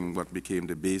 establishing what became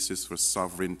the basis for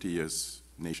sovereignty as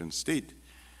nation state,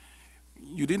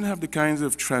 you didn't have the kinds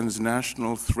of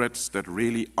transnational threats that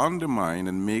really undermine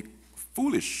and make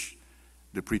foolish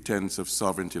the pretense of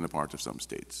sovereignty on the part of some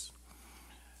states.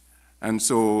 And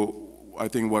so I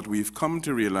think what we've come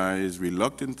to realize,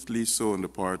 reluctantly so on the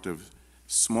part of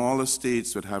smaller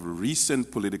states that have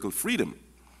recent political freedom,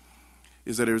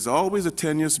 is that there's always a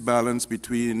tenuous balance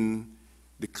between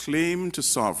the claim to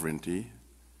sovereignty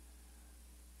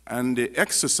and the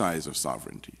exercise of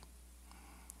sovereignty.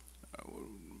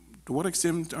 To what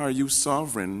extent are you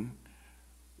sovereign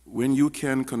when you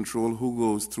can control who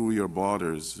goes through your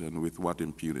borders and with what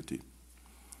impunity?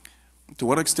 To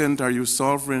what extent are you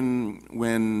sovereign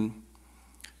when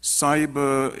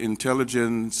cyber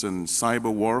intelligence and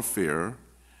cyber warfare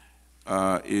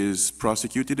is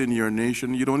prosecuted in your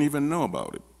nation, you don't even know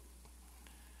about it?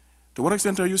 To what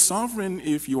extent are you sovereign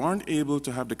if you aren't able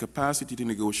to have the capacity to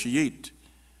negotiate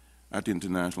at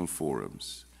international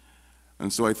forums?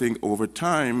 And so I think over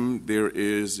time there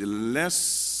is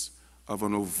less of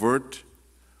an overt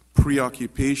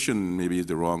preoccupation, maybe is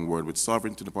the wrong word, with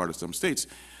sovereignty on the part of some states,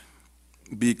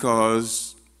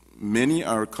 because many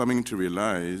are coming to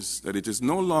realize that it is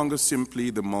no longer simply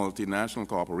the multinational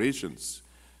corporations,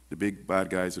 the big bad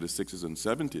guys of the 60s and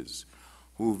 70s,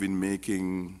 who've been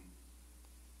making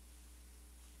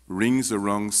rings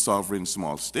around sovereign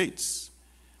small states.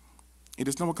 It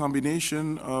is now a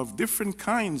combination of different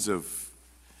kinds of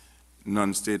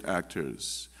non-state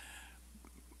actors.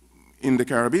 In the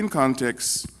Caribbean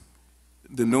context,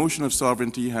 the notion of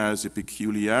sovereignty has a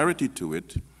peculiarity to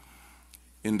it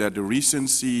in that the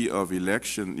recency of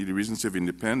election, the recency of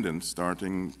independence,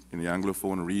 starting in the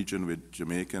Anglophone region with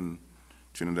Jamaica and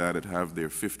Trinidad that have their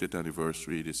 50th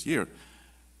anniversary this year.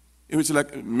 It was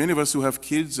like many of us who have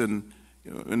kids and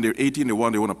when they're 18, they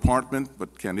want their own apartment,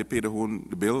 but can they pay the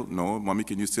bill? No. Mommy,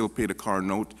 can you still pay the car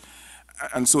note?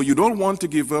 And so you don't want to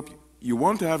give up. You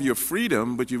want to have your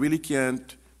freedom, but you really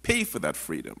can't pay for that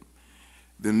freedom.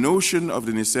 The notion of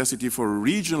the necessity for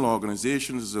regional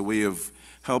organizations is a way of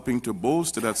helping to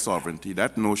bolster that sovereignty.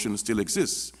 That notion still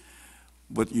exists.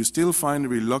 But you still find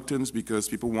reluctance because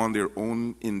people want their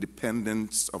own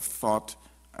independence of thought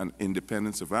and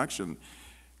independence of action.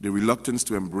 The reluctance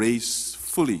to embrace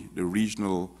fully the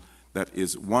regional, that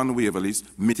is one way of at least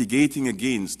mitigating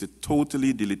against the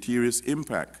totally deleterious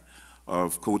impact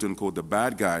of, quote unquote, the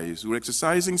bad guys who are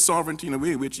exercising sovereignty in a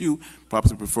way which you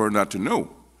perhaps prefer not to know.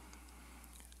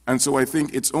 And so I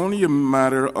think it's only a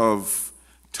matter of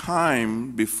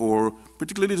time before,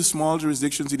 particularly the small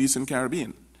jurisdictions in the Eastern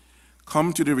Caribbean,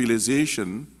 come to the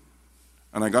realization,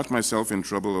 and I got myself in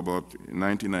trouble about in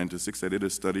 1996, I did a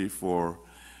study for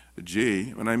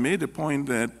Jay, when I made the point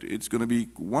that it's going to be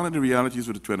one of the realities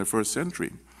of the 21st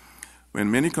century,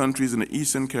 when many countries in the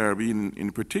Eastern Caribbean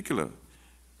in particular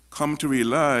come to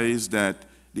realize that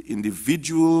the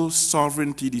individual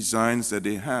sovereignty designs that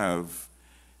they have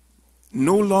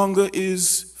no longer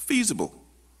is feasible.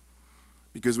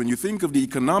 Because when you think of the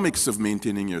economics of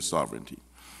maintaining your sovereignty,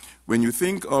 when you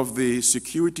think of the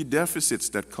security deficits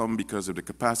that come because of the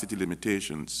capacity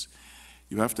limitations,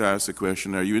 you have to ask the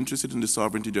question, are you interested in the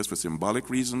sovereignty just for symbolic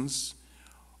reasons,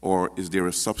 or is there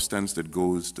a substance that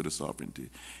goes to the sovereignty?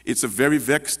 It's a very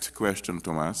vexed question,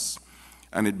 Thomas,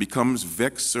 and it becomes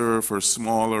vexer for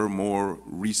smaller, more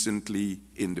recently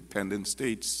independent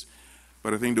states.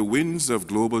 But I think the winds of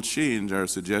global change are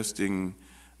suggesting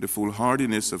the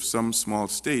foolhardiness of some small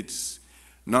states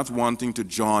not wanting to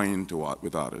join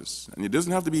with others. And it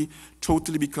doesn't have to be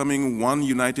totally becoming one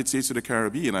United States of the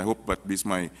Caribbean. I hope at least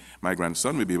my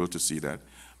grandson will be able to see that.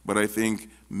 But I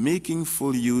think making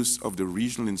full use of the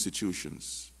regional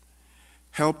institutions,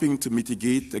 helping to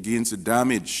mitigate against the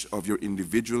damage of your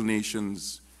individual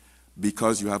nations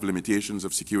because you have limitations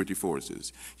of security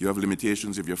forces, you have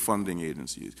limitations of your funding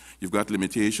agencies, you've got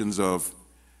limitations of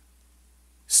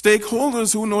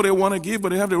stakeholders who know they want to give, but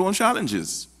they have their own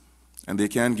challenges. And they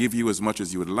can't give you as much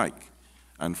as you would like,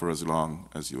 and for as long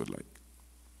as you would like.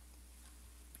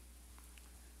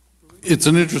 It's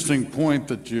an interesting point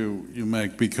that you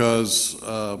make, because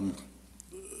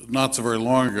not so very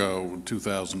long ago,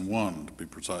 2001 to be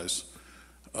precise,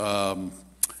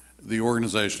 the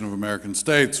Organization of American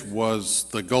States was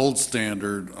the gold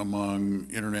standard among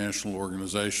international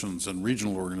organizations and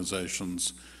regional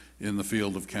organizations in the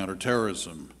field of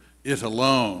counterterrorism. It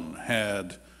alone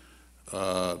had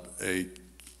a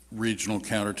regional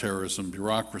counterterrorism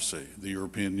bureaucracy. The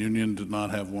European Union did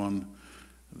not have one,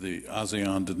 the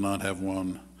ASEAN did not have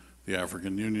one, the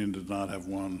African Union did not have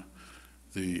one,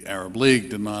 the Arab League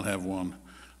did not have one.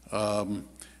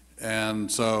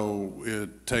 And so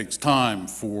it takes time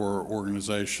for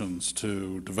organizations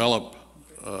to develop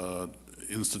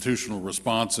institutional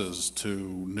responses to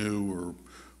new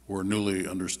or newly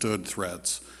understood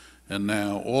threats. And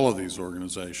now all of these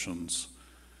organizations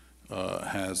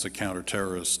has a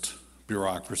counter-terrorist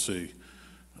bureaucracy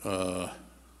of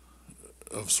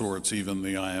sorts. Even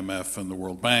the IMF and the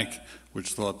World Bank,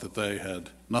 which thought that they had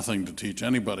nothing to teach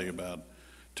anybody about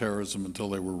terrorism until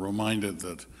they were reminded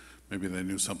that maybe they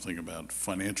knew something about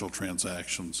financial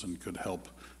transactions and could help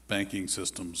banking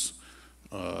systems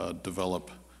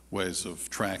develop ways of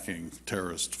tracking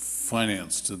terrorist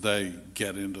finance. Did they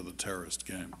get into the terrorist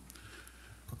game?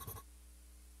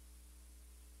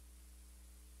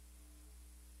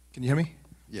 Can you hear me?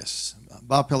 Yes.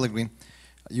 Bob Pellegrin,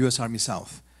 U.S. Army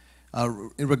South.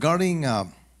 Regarding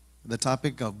the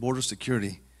topic of border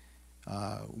security,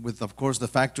 with, of course, the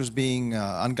factors being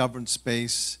ungoverned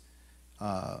space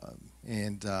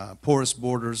and porous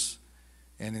borders,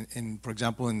 and for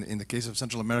example, in the case of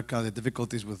Central America, the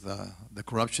difficulties with the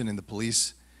corruption in the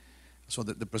police, so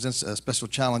that presents special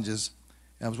challenges.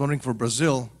 And I was wondering for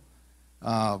Brazil,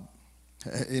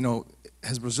 you know,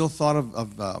 has Brazil thought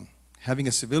of having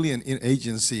a civilian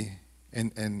agency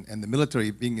and the military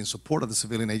being in support of the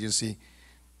civilian agency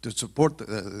to support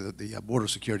the border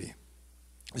security,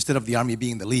 instead of the Army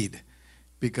being the lead?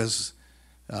 Because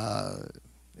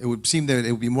it would seem that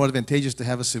it would be more advantageous to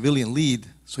have a civilian lead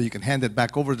so you can hand it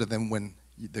back over to them when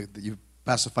you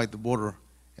pacified the border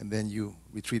and then you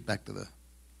retreat back to the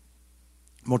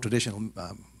more traditional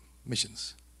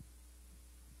missions.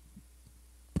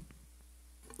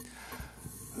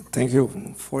 Thank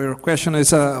you for your question.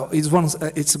 It's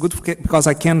good because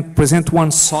I can present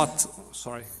one thought.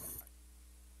 Sorry,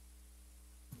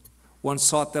 one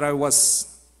thought that I was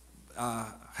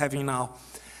having now.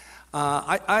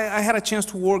 I had a chance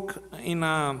to work in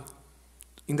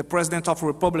the President of the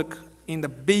Republic in the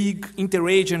big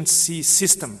interagency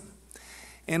system,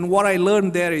 and what I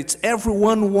learned there is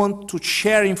everyone wants to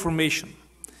share information,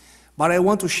 but I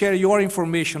want to share your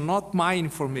information, not my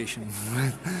information,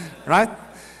 right?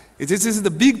 This is the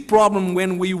big problem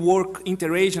when we work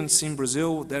interagency in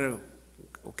Brazil. There,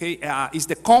 okay, is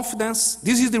the confidence.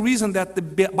 This is the reason that the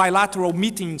bilateral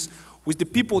meetings with the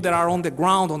people that are on the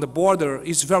ground, on the border,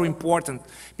 is very important.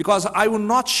 Because I will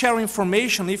not share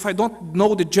information if I don't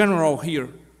know the general here,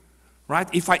 right?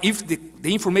 If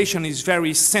the information is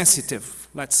very sensitive,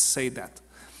 let's say that.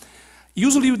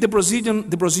 Usually the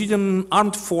Brazilian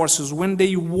armed forces, when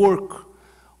they work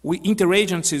with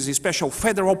interagencies, especially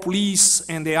federal police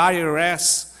and the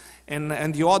IRS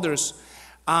and the others,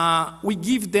 we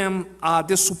give them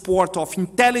the support of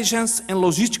intelligence and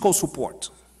logistical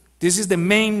support. This is the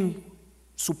main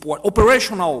support.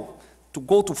 Operational, to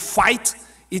go to fight,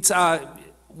 it's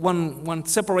one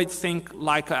separate thing,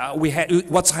 like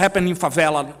what's happened in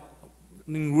favela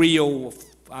in Rio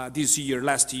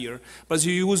last year. But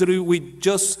usually we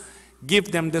just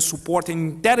give them the support,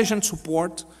 intelligence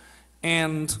support,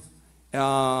 and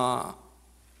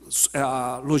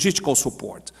logistical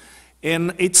support.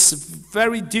 And it's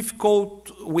very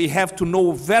difficult. We have to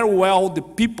know very well the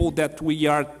people that we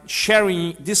are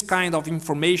sharing this kind of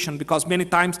information, because many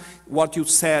times what you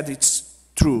said, it's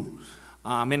true.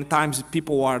 Many times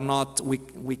people are not,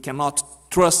 we cannot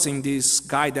trust in this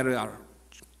guy that are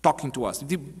talking to us.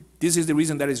 This is the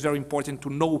reason that it's very important to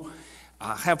know,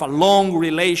 have a long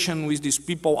relation with these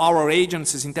people. Our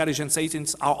agencies, intelligence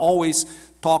agents, are always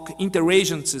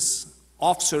interagencies,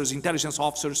 officers, intelligence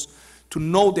officers, to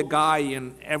know the guy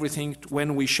and everything.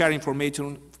 When we share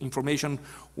information,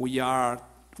 we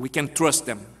can trust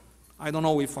them. I don't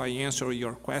know if I answer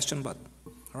your question, but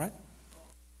all right.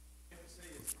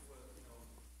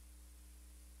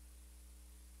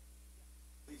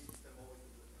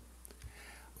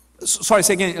 Sorry,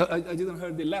 say again. I didn't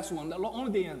hear the last one.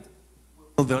 Only the end.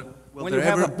 When you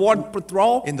have a border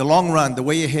patrol? In the long run, the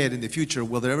way ahead, in the future,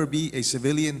 will there ever be a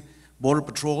civilian border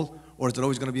patrol, or is it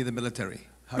always going to be the military?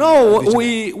 No,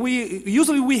 we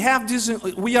usually have this.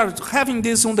 We are having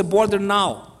this on the border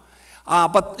now,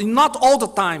 but not all the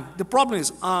time. The problem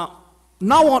is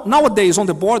nowadays on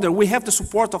the border we have the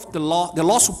support of the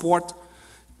law support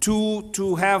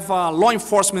to have law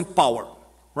enforcement power,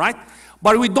 right?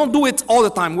 But we don't do it all the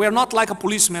time. We're not like a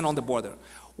policeman on the border.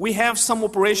 We have some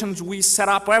operations, we set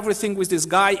up everything with this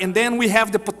guy, and then we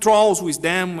have the patrols with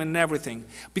them and everything.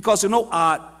 Because, you know,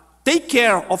 take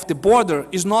care of the border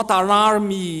is not an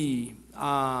army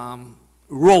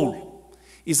role.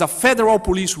 It's a federal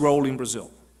police role in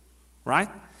Brazil, right?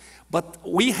 But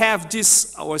we have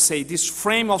this, I would say, this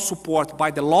frame of support by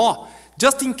the law,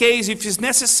 just in case if it's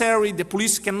necessary, the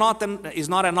police cannot, is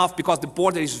not enough because the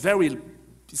border is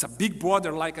it's a big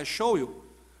border like I show you,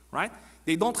 right?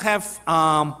 They don't have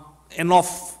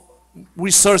enough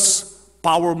resource,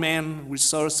 power man,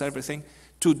 resource, everything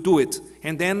to do it.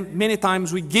 And then many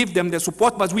times we give them the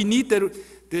support, but we need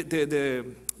the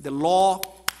law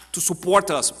to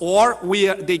support us, or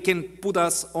they can put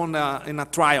us on in a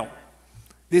trial.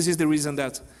 This is the reason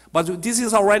that, but this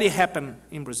is already happened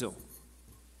in Brazil.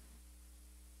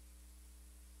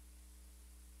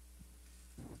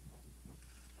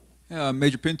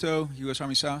 Major Pinto, U.S.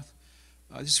 Army South.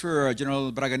 This is for General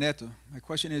Braga Netto. My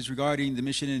question is regarding the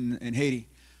mission in Haiti.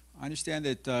 I understand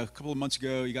that a couple of months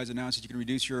ago you guys announced that you can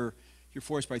reduce your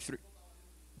force by 3.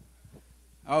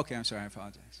 Okay, I'm sorry, I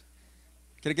apologize.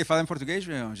 Quer que fale em português,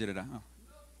 General? Oh.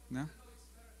 No?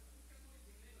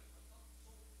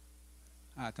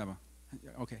 Tá bom.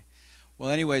 Okay. Well,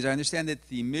 anyways, I understand that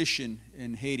the mission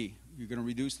in Haiti, you're going to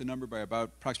reduce the number by about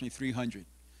approximately 300.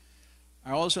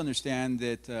 I also understand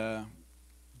that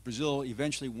Brazil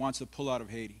eventually wants to pull out of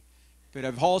Haiti. But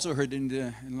I've also heard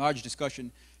in large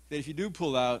discussion that if you do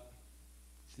pull out,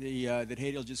 that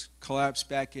Haiti will just collapse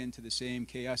back into the same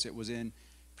chaos it was in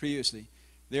previously,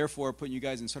 therefore putting you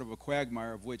guys in sort of a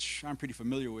quagmire, of which I'm pretty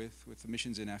familiar with the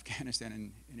missions in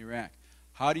Afghanistan and Iraq.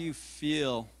 How do you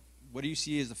feel, what do you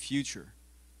see as the future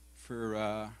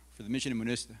for the mission in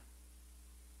MONUSCO?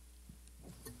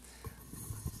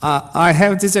 I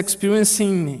have this experience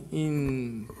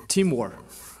in Timor,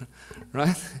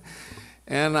 right?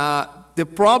 And the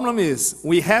problem is,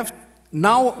 we have,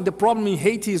 now the problem in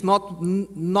Haiti is not,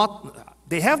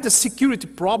 they have the security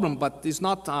problem, but it's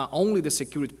not only the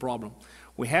security problem.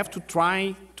 We have to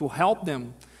try to help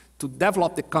them to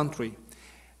develop the country.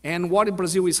 And what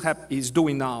Brazil is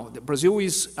doing now, Brazil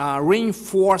is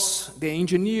reinforce the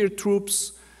engineer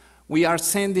troops. We are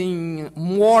sending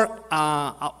more,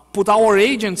 put our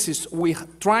agencies, we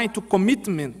try to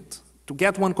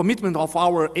get one commitment of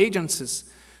our agencies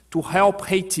to help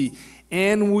Haiti.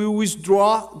 And we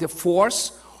withdraw the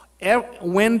force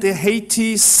when the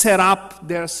Haiti set up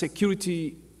their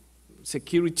security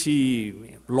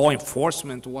law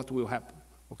enforcement, what will happen,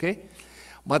 okay?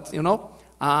 But, you know,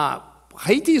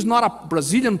 Haiti is not a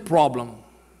Brazilian problem.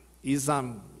 It's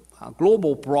a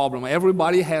global problem.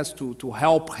 Everybody has to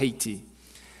help Haiti,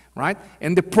 right?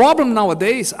 And the problem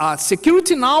nowadays,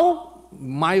 security now,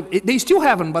 they still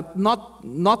haven't, but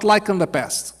not like in the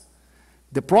past.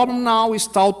 The problem now is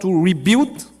how to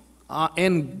rebuild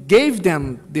and give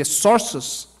them the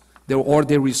sources or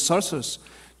the resources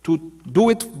to do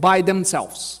it by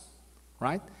themselves,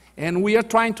 right? And we are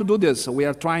trying to do this. We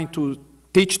are trying to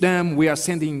teach them. We are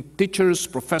sending teachers,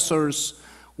 professors.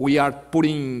 We are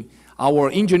putting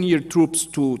our engineer troops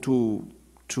to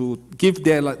give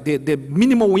the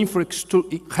minimal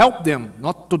infrastructure, help them,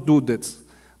 not to do this,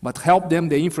 but help them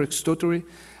the infrastructure.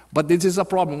 But this is a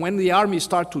problem. When the army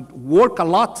start to work a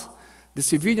lot, the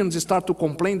civilians start to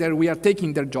complain that we are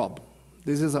taking their job.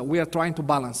 We are trying to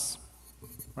balance,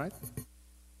 right?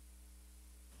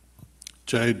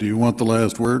 Jay, do you want the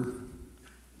last word?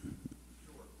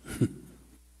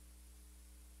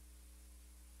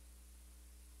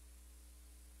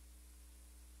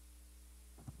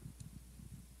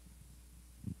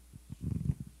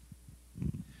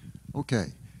 Okay.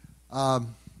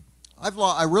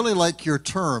 I really like your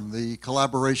term, the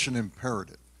collaboration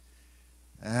imperative.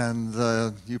 And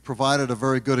you provided a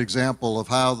very good example of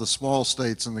how the small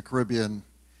states in the Caribbean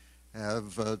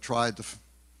have tried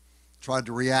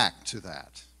to react to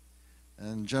that.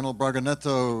 And General Braga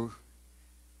Netto,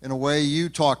 in a way, you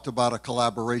talked about a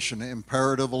collaboration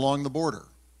imperative along the border,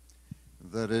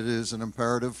 that it is an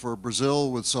imperative for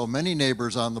Brazil with so many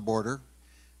neighbors on the border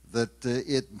that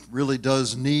it really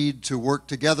does need to work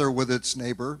together with its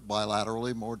neighbor,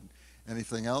 bilaterally more than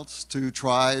anything else, to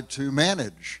try to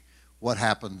manage what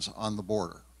happens on the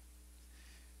border.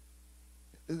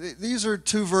 These are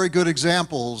two very good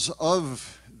examples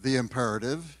of the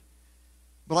imperative,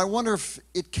 but I wonder if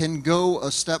it can go a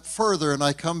step further, and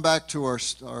I come back to our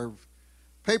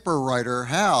paper writer,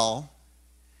 Hal.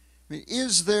 I mean,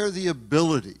 is there the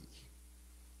ability,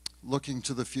 looking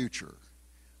to the future,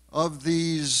 of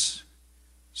these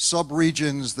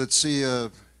sub-regions that see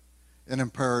an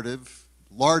imperative,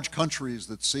 large countries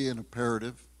that see an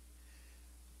imperative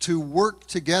to work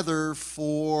together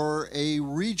for a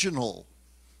regional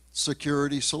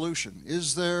security solution?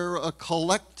 Is there a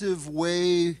collective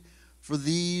way for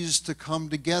these to come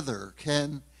together?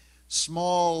 Can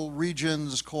small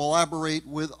regions collaborate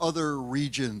with other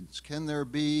regions? Can there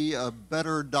be a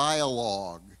better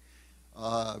dialogue?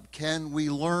 Can we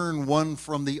learn one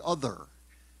from the other?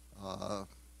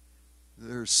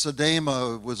 There's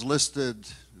SEDEMA was listed,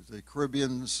 the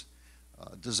Caribbean's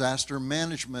disaster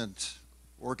management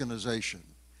organization,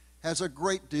 has a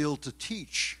great deal to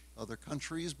teach other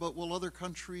countries, but will other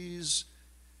countries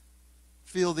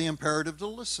feel the imperative to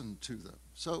listen to them?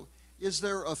 So is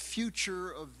there a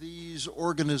future of these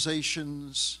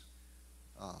organizations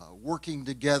working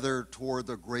together toward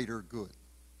the greater good?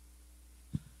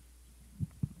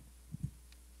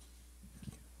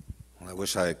 I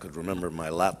wish I could remember my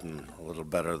Latin a little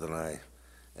better than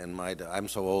I'm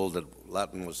so old that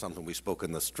Latin was something we spoke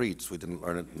in the streets. We didn't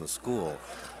learn it in the school.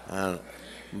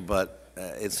 But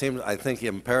it seems, I think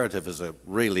imperative is a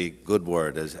really good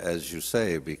word, as you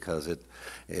say, because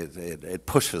it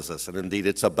pushes us, and indeed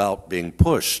it's about being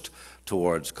pushed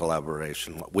towards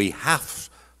collaboration. We have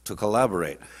to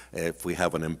collaborate. If we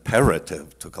have an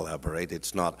imperative to collaborate,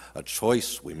 it's not a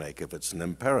choice we make if it's an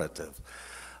imperative.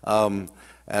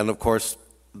 And of course,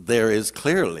 there is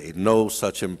clearly no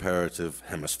such imperative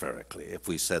hemispherically. If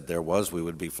we said there was, we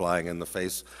would be flying in the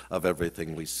face of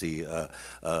everything we see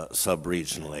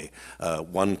sub-regionally.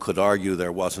 One could argue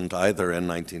there wasn't either in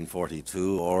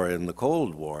 1942 or in the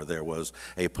Cold War. There was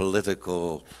a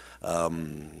political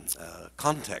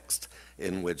context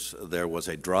in which there was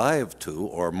a drive to,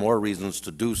 or more reasons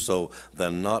to do so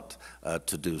than not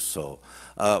to do so.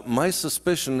 My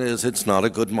suspicion is it's not a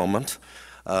good moment.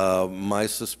 My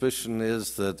suspicion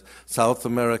is that South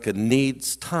America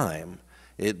needs time.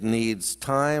 It needs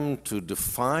time to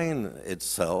define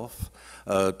itself,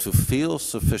 to feel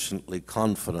sufficiently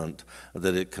confident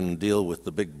that it can deal with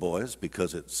the big boys,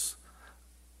 because it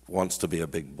wants to be a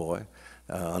big boy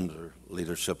under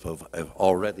leadership of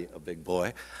already a big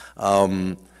boy.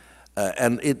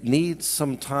 And it needs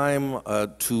some time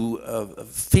to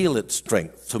feel its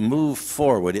strength, to move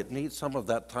forward. It needs some of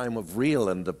that time of real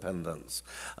independence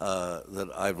that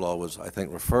Ivelaw was, I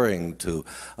think, referring to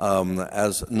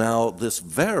as now this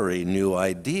very new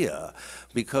idea.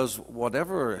 Because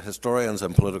whatever historians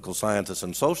and political scientists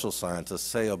and social scientists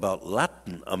say about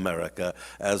Latin America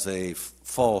as a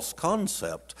false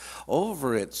concept,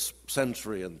 over its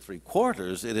century and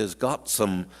 3/4, it has got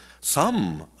some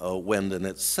wind in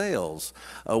its sails,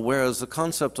 whereas the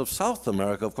concept of South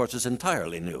America, of course, is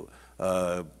entirely new.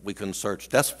 We can search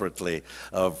desperately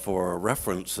for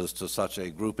references to such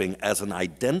a grouping as an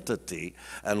identity,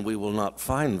 and we will not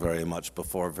find very much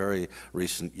before very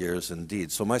recent years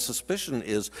indeed. So my suspicion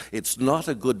is it's not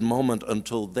a good moment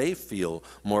until they feel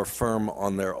more firm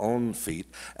on their own feet,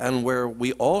 and where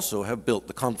we also have built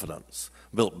the confidence,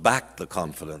 built back the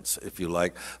confidence, if you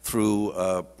like, through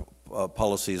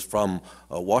policies from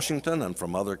Washington and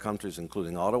from other countries,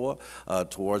 including Ottawa,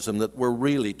 towards them, that we're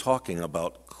really talking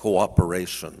about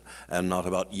cooperation and not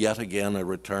about yet again a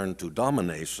return to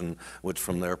domination, which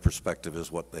from their perspective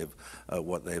is what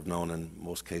they've known in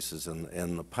most cases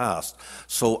in the past.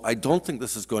 So I don't think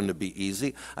this is going to be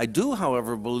easy. I do,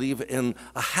 however, believe in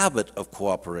a habit of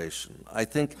cooperation. I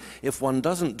think if one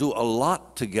doesn't do a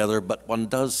lot together, but one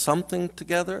does something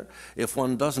together, if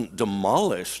one doesn't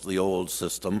demolish the old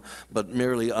system, but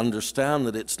merely understand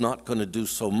that it's not going to do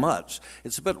so much.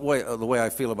 It's a bit the way I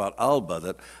feel about ALBA,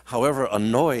 that however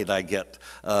annoyed I get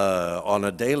on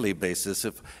a daily basis,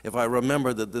 if I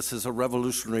remember that this is a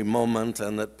revolutionary moment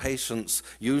and that patience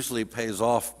usually pays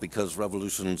off because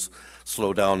revolutions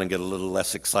slow down and get a little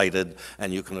less excited,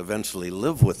 and you can eventually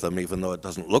live with them even though it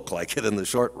doesn't look like it in the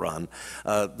short run.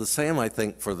 The same, I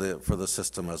think, for the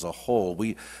system as a whole.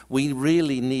 We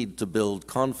really need to build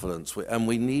confidence, and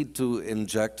we need to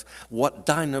inject what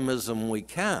dynamism we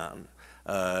can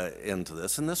into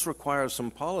this, and this requires some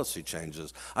policy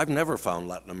changes. I've never found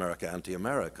Latin America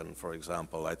anti-American, for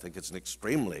example. I think it's an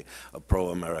extremely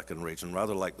pro-American region.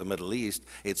 Rather like the Middle East,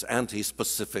 it's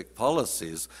anti-specific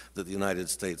policies that the United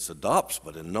States adopts,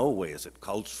 but in no way is it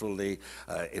culturally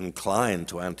inclined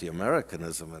to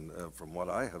anti-Americanism, and from what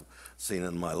I have seen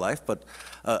in my life. But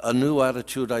a new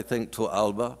attitude, I think, to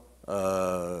ALBA,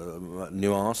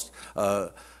 nuanced,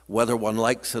 whether one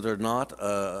likes it or not,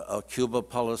 a Cuba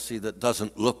policy that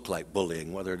doesn't look like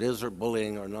bullying, whether it is or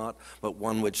bullying or not, but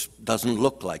one which doesn't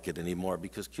look like it anymore,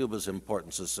 because Cuba's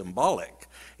importance is symbolic.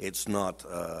 It's not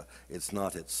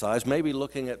its size. Maybe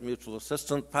looking at mutual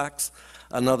assistance pacts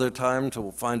another time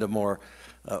to find a more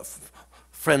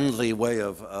friendly way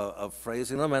of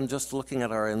phrasing them and just looking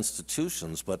at our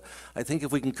institutions. But I think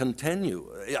if we can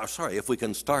continue, if we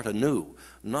can start anew,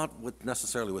 not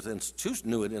necessarily with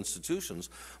new institutions,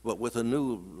 but with a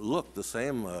new look, the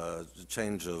same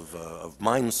change of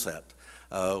mindset,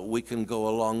 we can go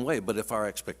a long way. But if our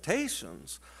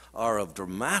expectations are of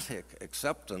dramatic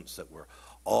acceptance that we're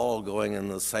all going in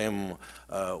the same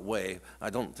way, I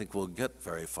don't think we'll get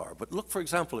very far. But look, for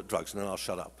example, at drugs, and then I'll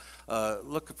shut up.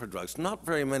 Look for drugs. Not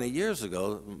very many years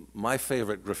ago, my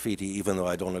favorite graffiti, even though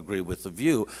I don't agree with the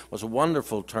view, was a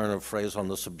wonderful turn of phrase on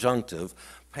the subjunctive,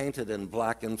 painted in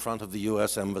black in front of the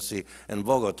U.S. Embassy in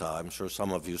Bogota. I'm sure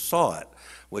some of you saw it,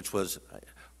 which was,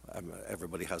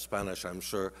 everybody has Spanish, I'm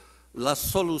sure, la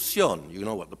solución, you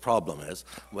know what the problem is,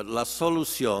 but la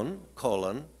solución,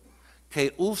 que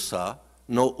usa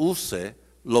no use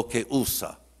lo que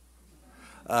usa.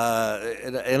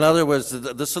 In other words,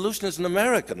 the solution is an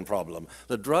American problem.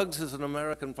 The drugs is an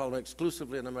American problem,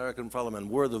 exclusively an American problem, and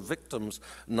we're the victims,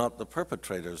 not the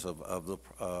perpetrators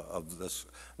of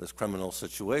this criminal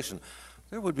situation.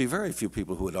 There would be very few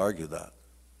people who would argue that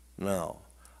now.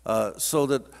 So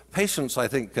that patients, I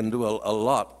think, can do a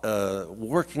lot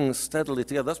working steadily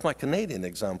together. That's my Canadian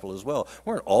example as well.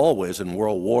 We weren't always in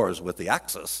world wars with the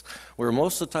Axis. We were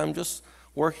most of the time just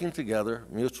working together,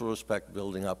 mutual respect,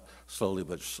 building up slowly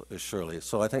but surely.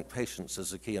 So I think patience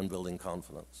is the key in building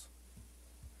confidence.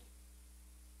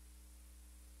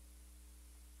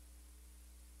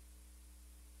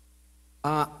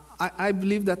 I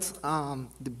believe that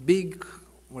the big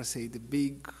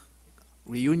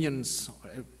reunions,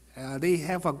 they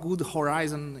have a good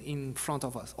horizon in front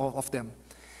of us, of them.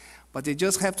 But they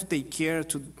just have to take care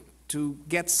to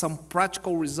get some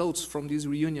practical results from these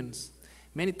reunions.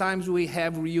 Many times we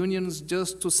have reunions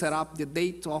just to set up the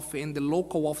date and the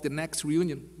local of the next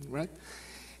reunion, right?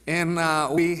 And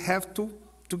we have to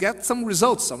get some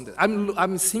results from that.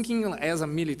 I'm thinking as a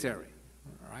military,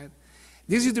 right?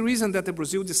 This is the reason that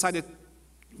Brazil decided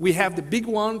we have the big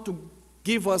one to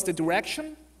give us the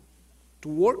direction to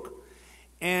work,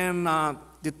 and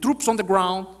the troops on the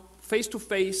ground, face to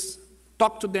face,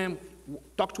 talk to them,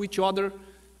 talk to each other,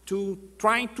 to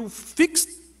trying to fix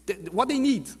what they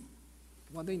need.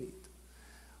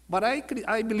 But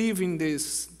I believe in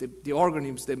this, the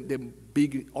organisms, the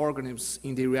big organisms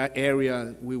in the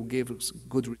area will give us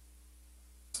good results.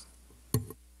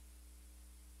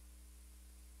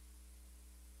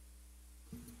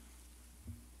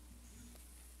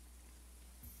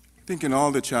 I think in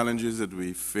all the challenges that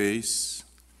we face,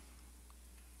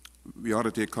 we ought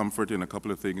to take comfort in a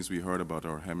couple of things we heard about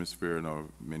our hemisphere and our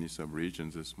many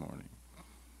sub-regions this morning.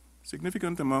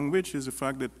 Significant among which is the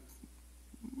fact that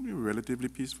we're a relatively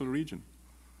peaceful region.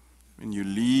 When you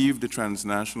leave the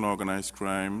transnational organized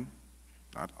crime,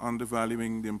 not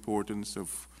undervaluing the importance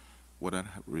of what that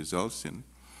results in,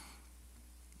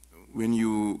 when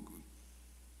you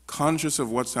conscious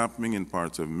of what's happening in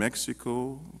parts of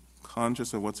Mexico,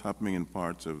 conscious of what's happening in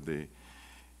parts of the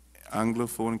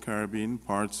Anglophone Caribbean,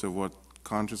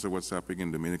 conscious of what's happening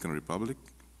in the Dominican Republic,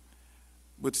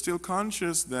 but still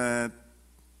conscious that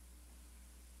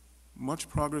much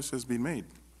progress has been made.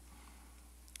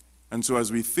 And so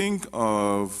as we think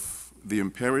of the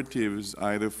imperatives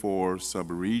either for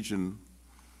sub-region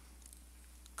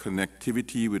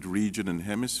connectivity with region and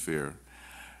hemisphere,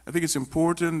 I think it's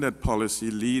important that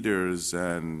policy leaders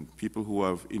and people who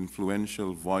have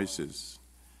influential voices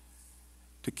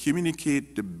to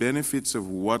communicate the benefits of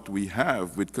what we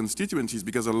have with constituencies,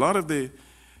 because a lot of the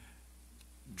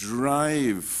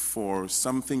drive for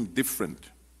something different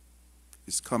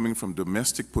is coming from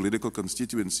domestic political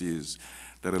constituencies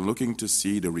that are looking to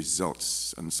see the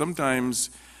results. And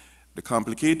sometimes the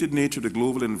complicated nature of the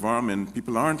global environment,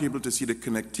 people aren't able to see the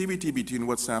connectivity between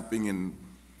what's happening in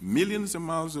millions of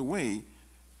miles away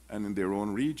and in their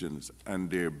own regions, and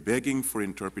they're begging for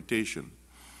interpretation.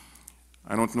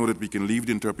 I don't know that we can leave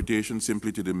the interpretation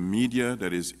simply to the media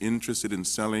that is interested in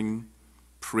selling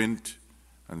print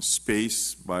and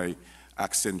space by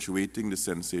accentuating the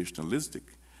sensationalistic.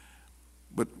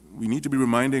 But we need to be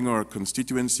reminding our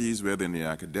constituencies, whether in the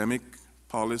academic,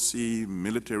 policy,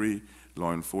 military,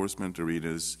 law enforcement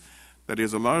arenas, that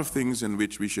there's a lot of things in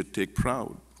which we should take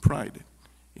pride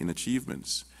in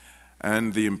achievements.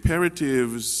 And the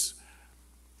imperatives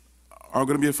are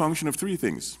going to be a function of three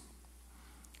things.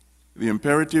 The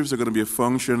imperatives are going to be a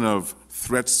function of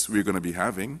threats we're going to be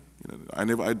having. You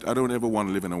know, I don't ever want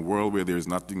to live in a world where there's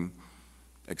nothing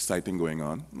exciting going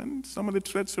on, and some of the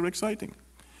threats are exciting.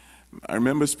 I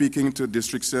remember speaking to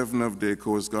District 7 of the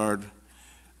Coast Guard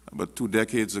about 2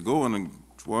 decades ago, and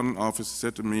one officer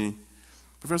said to me,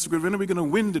 "Professor Griffith, when are we going to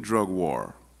win the drug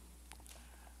war?"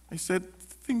 I said,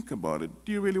 think about it.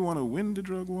 Do you really want to win the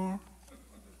drug war?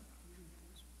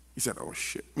 He said, oh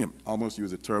shit. Almost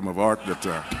use a term of art that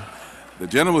the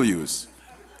general use.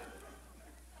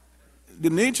 The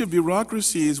nature of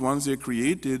bureaucracies, once they're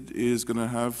created, is going to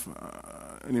have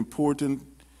an important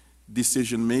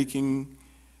decision-making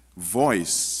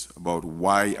voice about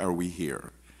why are we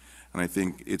here. And I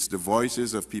think it's the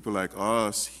voices of people like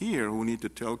us here who need to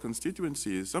tell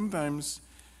constituencies. Sometimes,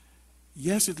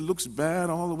 yes, it looks bad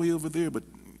all the way over there, but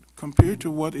compared to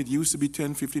what it used to be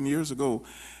 10, 15 years ago,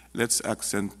 let's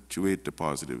accentuate the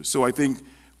positives. So I think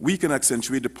we can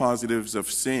accentuate the positives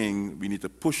of saying we need to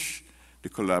push the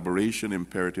collaboration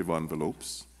imperative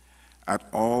envelopes at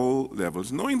all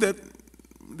levels, knowing that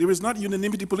there is not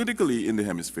unanimity politically in the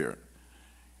hemisphere.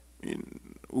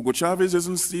 Hugo Chavez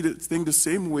doesn't see the thing the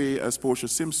same way as Portia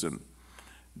Simpson,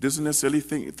 doesn't necessarily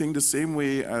think the same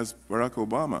way as Barack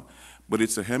Obama, but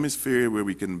it's a hemisphere where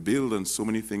we can build on so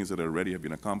many things that already have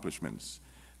been accomplishments.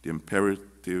 The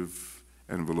imperative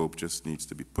envelope just needs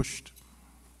to be pushed.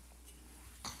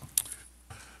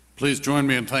 Please join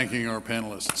me in thanking our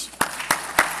panelists.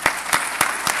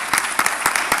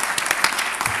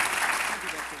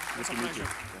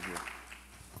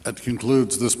 That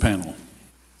concludes this panel.